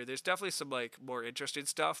wilder. There's definitely some like more interesting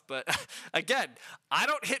stuff, but again, I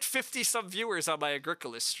don't hit 50 some viewers on my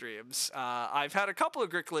Agricola streams. I've had a couple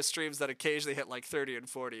Agricola streams that occasionally hit like 30 and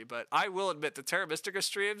 40, but I will admit the Terra Mystica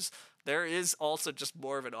streams, there is also just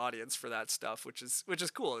more of an audience for that stuff, which is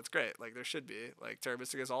cool. It's great. Like there should be. Like Terra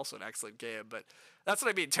Mystica is also an excellent game, but that's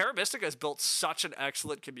what I mean. Terra Mystica has built such an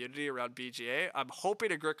excellent community around BGA. I'm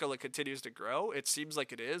hoping Agricola continues to grow. It seems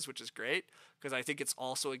like it is, which is great because I think it's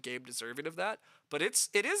also a game deserving of that. But it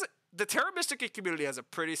is the Terra Mystica community has a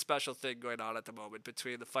pretty special thing going on at the moment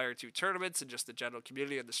between the Fire 2 tournaments and just the general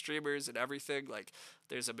community and the streamers and everything. Like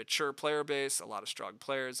there's a mature player base, a lot of strong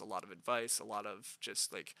players, a lot of advice, a lot of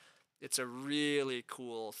just like it's a really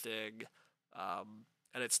cool thing.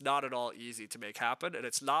 And it's not at all easy to make happen, and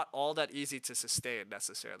it's not all that easy to sustain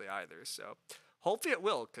necessarily either. So hopefully it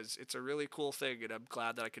will, because it's a really cool thing, and I'm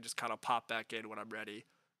glad that I can just kind of pop back in when I'm ready.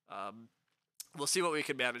 We'll see what we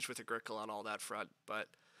can manage with Agricola on all that front, but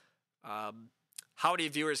how many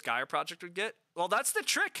viewers Gaia Project would get? Well, that's the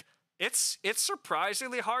trick. It's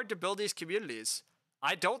surprisingly hard to build these communities.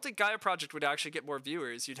 I don't think Gaia Project would actually get more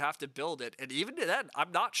viewers. You'd have to build it, and even then,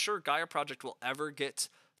 I'm not sure Gaia Project will ever get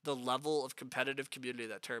the level of competitive community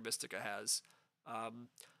that Terra Mystica has.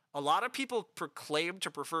 A lot of people proclaim to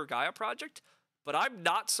prefer Gaia Project, but I'm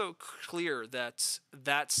not so clear that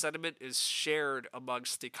that sentiment is shared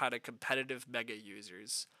amongst the kind of competitive mega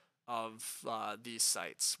users of these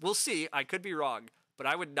sites. We'll see. I could be wrong, but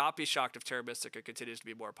I would not be shocked if Terra Mystica continues to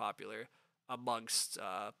be more popular amongst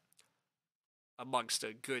a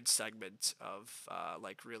good segment of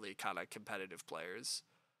like really kind of competitive players.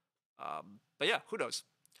 But yeah, who knows?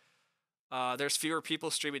 There's fewer people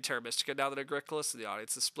streaming Terra Mystica now than Agricola, so the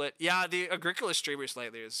audience is split. Yeah, the Agricola streamers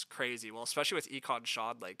lately is crazy. Well, especially with Econ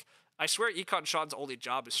Sean. Like, I swear Econ Sean's only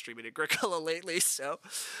job is streaming Agricola lately, so...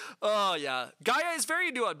 Oh, yeah. Gaia is very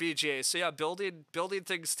new on BGA, so yeah, building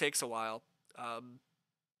things takes a while.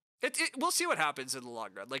 We'll see what happens in the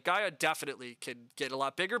long run. Like, Gaia definitely can get a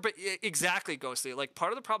lot bigger, but exactly, Ghostly. Like,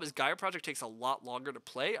 part of the problem is Gaia Project takes a lot longer to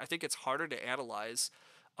play. I think it's harder to analyze.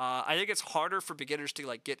 I think it's harder for beginners to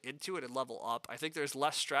like get into it and level up. I think there's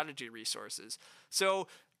less strategy resources. So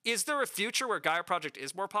is there a future where Gaia Project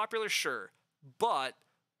is more popular? Sure. But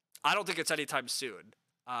I don't think it's anytime soon.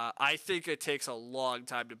 I think it takes a long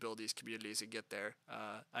time to build these communities and get there.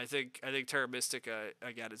 I think Terra Mystica,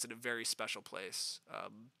 again, is in a very special place.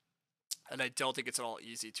 And I don't think it's at all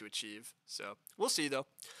easy to achieve. So we'll see, though.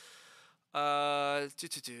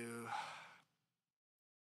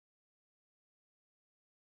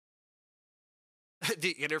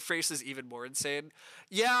 the interface is even more insane.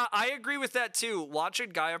 Yeah, I agree with that too. Watching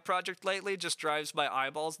Gaia Project lately just drives my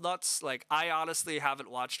eyeballs nuts. Like, I honestly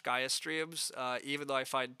haven't watched Gaia streams, even though I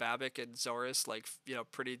find Babik and Zorus like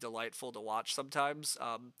pretty delightful to watch sometimes.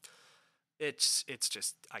 It's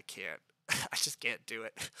just I can't. I just can't do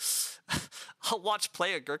it. I'll watch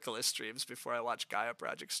Play Agricola streams before I watch Gaia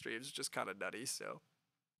Project streams, just kind of nutty. So,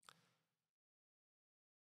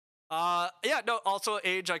 yeah, no. Also,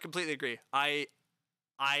 Age, I completely agree. I,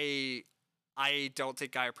 I don't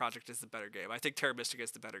think Gaia Project is the better game. I think Terra Mystica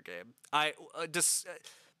is the better game.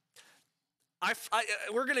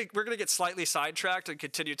 We're gonna get slightly sidetracked and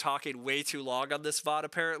continue talking way too long on this VOD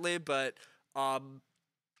apparently, but I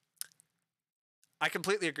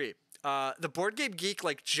completely agree. The Board Game Geek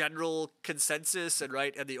like general consensus and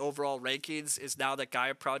the overall rankings is now that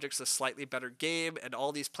Gaia Project's a slightly better game, and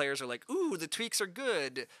all these players are like, "Ooh, the tweaks are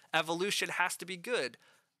good. Evolution has to be good."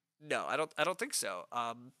 No, I don't think so.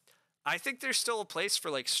 I think there's still a place for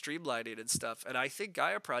like streamlining and stuff, and I think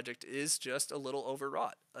Gaia Project is just a little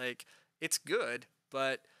overwrought. Like, it's good,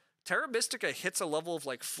 but Terra Mystica hits a level of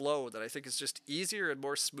like flow that I think is just easier and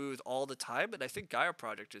more smooth all the time, and I think Gaia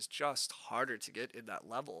Project is just harder to get in that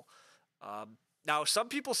level. Now, some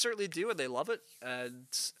people certainly do, and they love it, and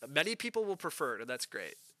many people will prefer it, and that's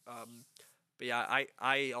great. But yeah,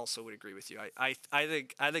 I also would agree with you. I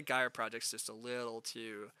think Gaia Project's just a little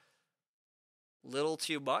too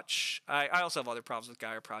much. I also have other problems with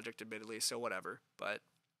Gaia Project, admittedly, so whatever. But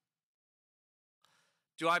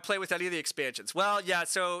do I play with any of the expansions? Well, yeah,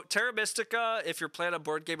 so Terra Mystica, if you're playing on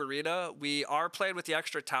Board Game Arena, we are playing with the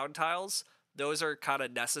extra town tiles. Those are kind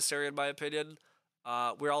of necessary, in my opinion.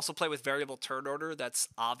 We're also playing with variable turn order. That's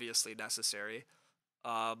obviously necessary.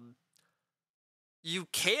 You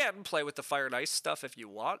can play with the Fire and Ice stuff if you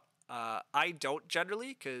want. I don't generally,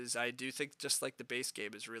 because I do think just like the base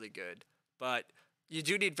game is really good. But you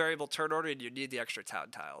do need variable turn order, and you need the extra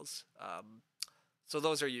town tiles. So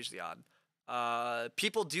those are usually on.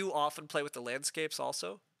 People do often play with the landscapes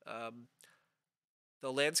also.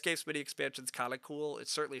 The landscapes mini expansion is kind of cool. It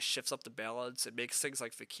certainly shifts up the balance. It makes things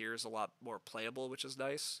like Fakirs a lot more playable, which is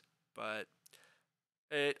nice. But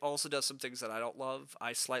it also does some things that I don't love.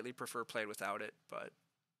 I slightly prefer playing without it, but...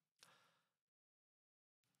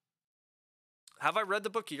 Have I read the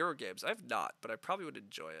book Euro Games? I have not, but I probably would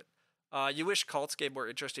enjoy it. You wish cults gave more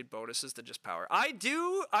interesting bonuses than just power. I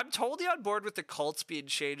do. I'm totally on board with the cults being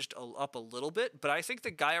changed up a little bit, but I think the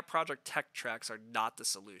Gaia Project tech tracks are not the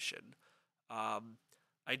solution.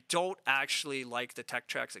 I don't actually like the tech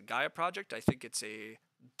tracks in Gaia Project. I think it's a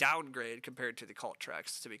downgrade compared to the cult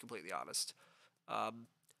tracks, to be completely honest.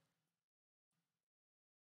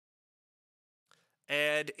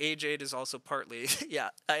 And Age 8 is also partly... yeah,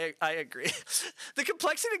 I agree. The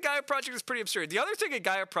complexity in Gaia Project is pretty absurd. The other thing in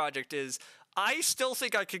Gaia Project is I still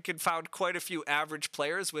think I could confound quite a few average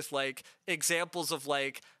players with, like, examples of,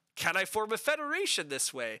 like, can I form a federation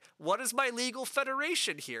this way? What is my legal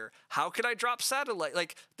federation here? How can I drop satellite?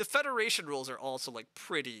 Like, the federation rules are also, like,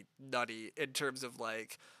 pretty nutty in terms of,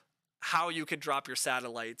 like, how you can drop your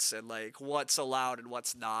satellites and, like, what's allowed and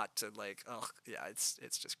what's not. And, like, oh, yeah, it's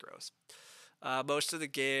just gross. Most of the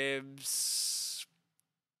games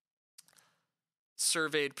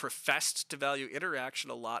surveyed professed to value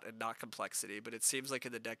interaction a lot and not complexity, but it seems like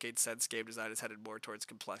in the decade since, game design has headed more towards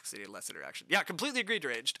complexity and less interaction. Yeah, completely agreed,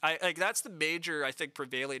 Ranged. Like, that's the major, I think,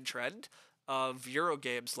 prevailing trend of Euro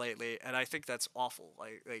games lately, and I think that's awful.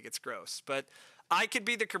 Like it's gross. But I could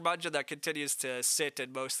be the curmudgeon that continues to sit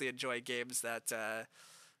and mostly enjoy games that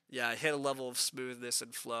hit a level of smoothness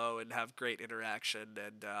and flow and have great interaction,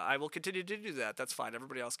 and I will continue to do that. That's fine.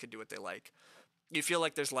 Everybody else can do what they like. You feel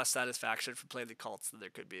like there's less satisfaction from playing the cults than there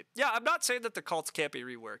could be. Yeah, I'm not saying that the cults can't be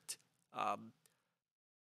reworked.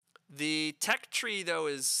 The tech tree, though,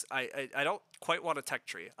 is... I don't quite want a tech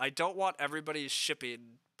tree. I don't want everybody's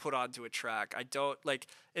shipping put onto a track. I don't... Like,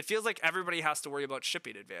 it feels like everybody has to worry about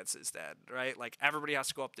shipping advances then, right? Like, everybody has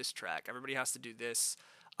to go up this track. Everybody has to do this.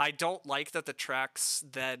 I don't like that the tracks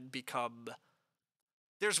then become...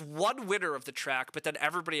 There's one winner of the track, but then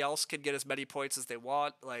everybody else can get as many points as they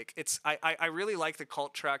want. Like, it's... I really like the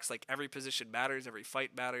cult tracks. Like, every position matters. Every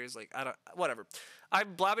fight matters. Like, I don't... Whatever.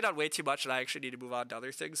 I'm blabbing on way too much, and I actually need to move on to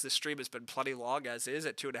other things. This stream has been plenty long, as is,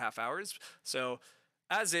 at 2.5 hours. So,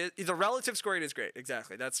 as is... The relative scoring is great.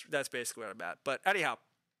 Exactly. That's basically where I'm at. But anyhow,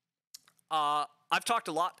 I've talked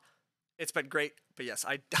a lot. It's been great, but yes,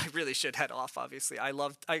 I really should head off, obviously. I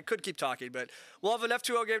could keep talking, but we'll have an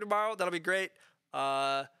F2O game tomorrow. That'll be great.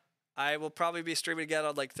 I will probably be streaming again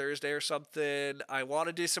on, like, Thursday or something. I want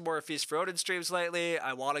to do some more Feast for Odin streams lately.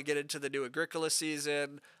 I want to get into the new Agricola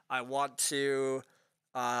season. I want to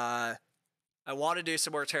I want to do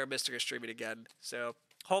some more Terra Mystica streaming again. So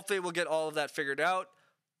hopefully we'll get all of that figured out.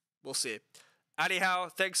 We'll see. Anyhow,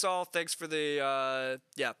 thanks all. Thanks for the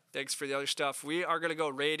thanks for the other stuff. We are gonna go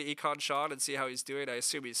raid Econ Sean and see how he's doing. I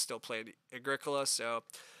assume he's still playing Agricola. So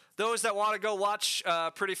those that want to go watch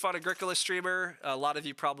pretty fun Agricola streamer, a lot of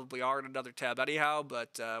you probably are in another tab anyhow.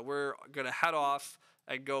 But we're gonna head off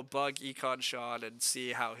and go bug Econ Sean and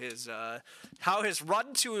see how his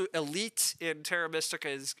run to elite in Terra Mystica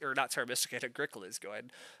is, or not Terra Mystica, in Agricola is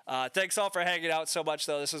going. Thanks all for hanging out so much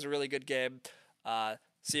though. This was a really good game.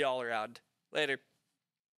 See you all around. Later.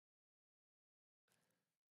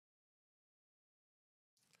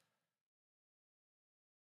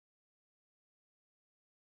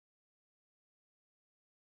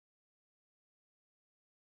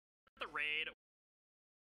 The raid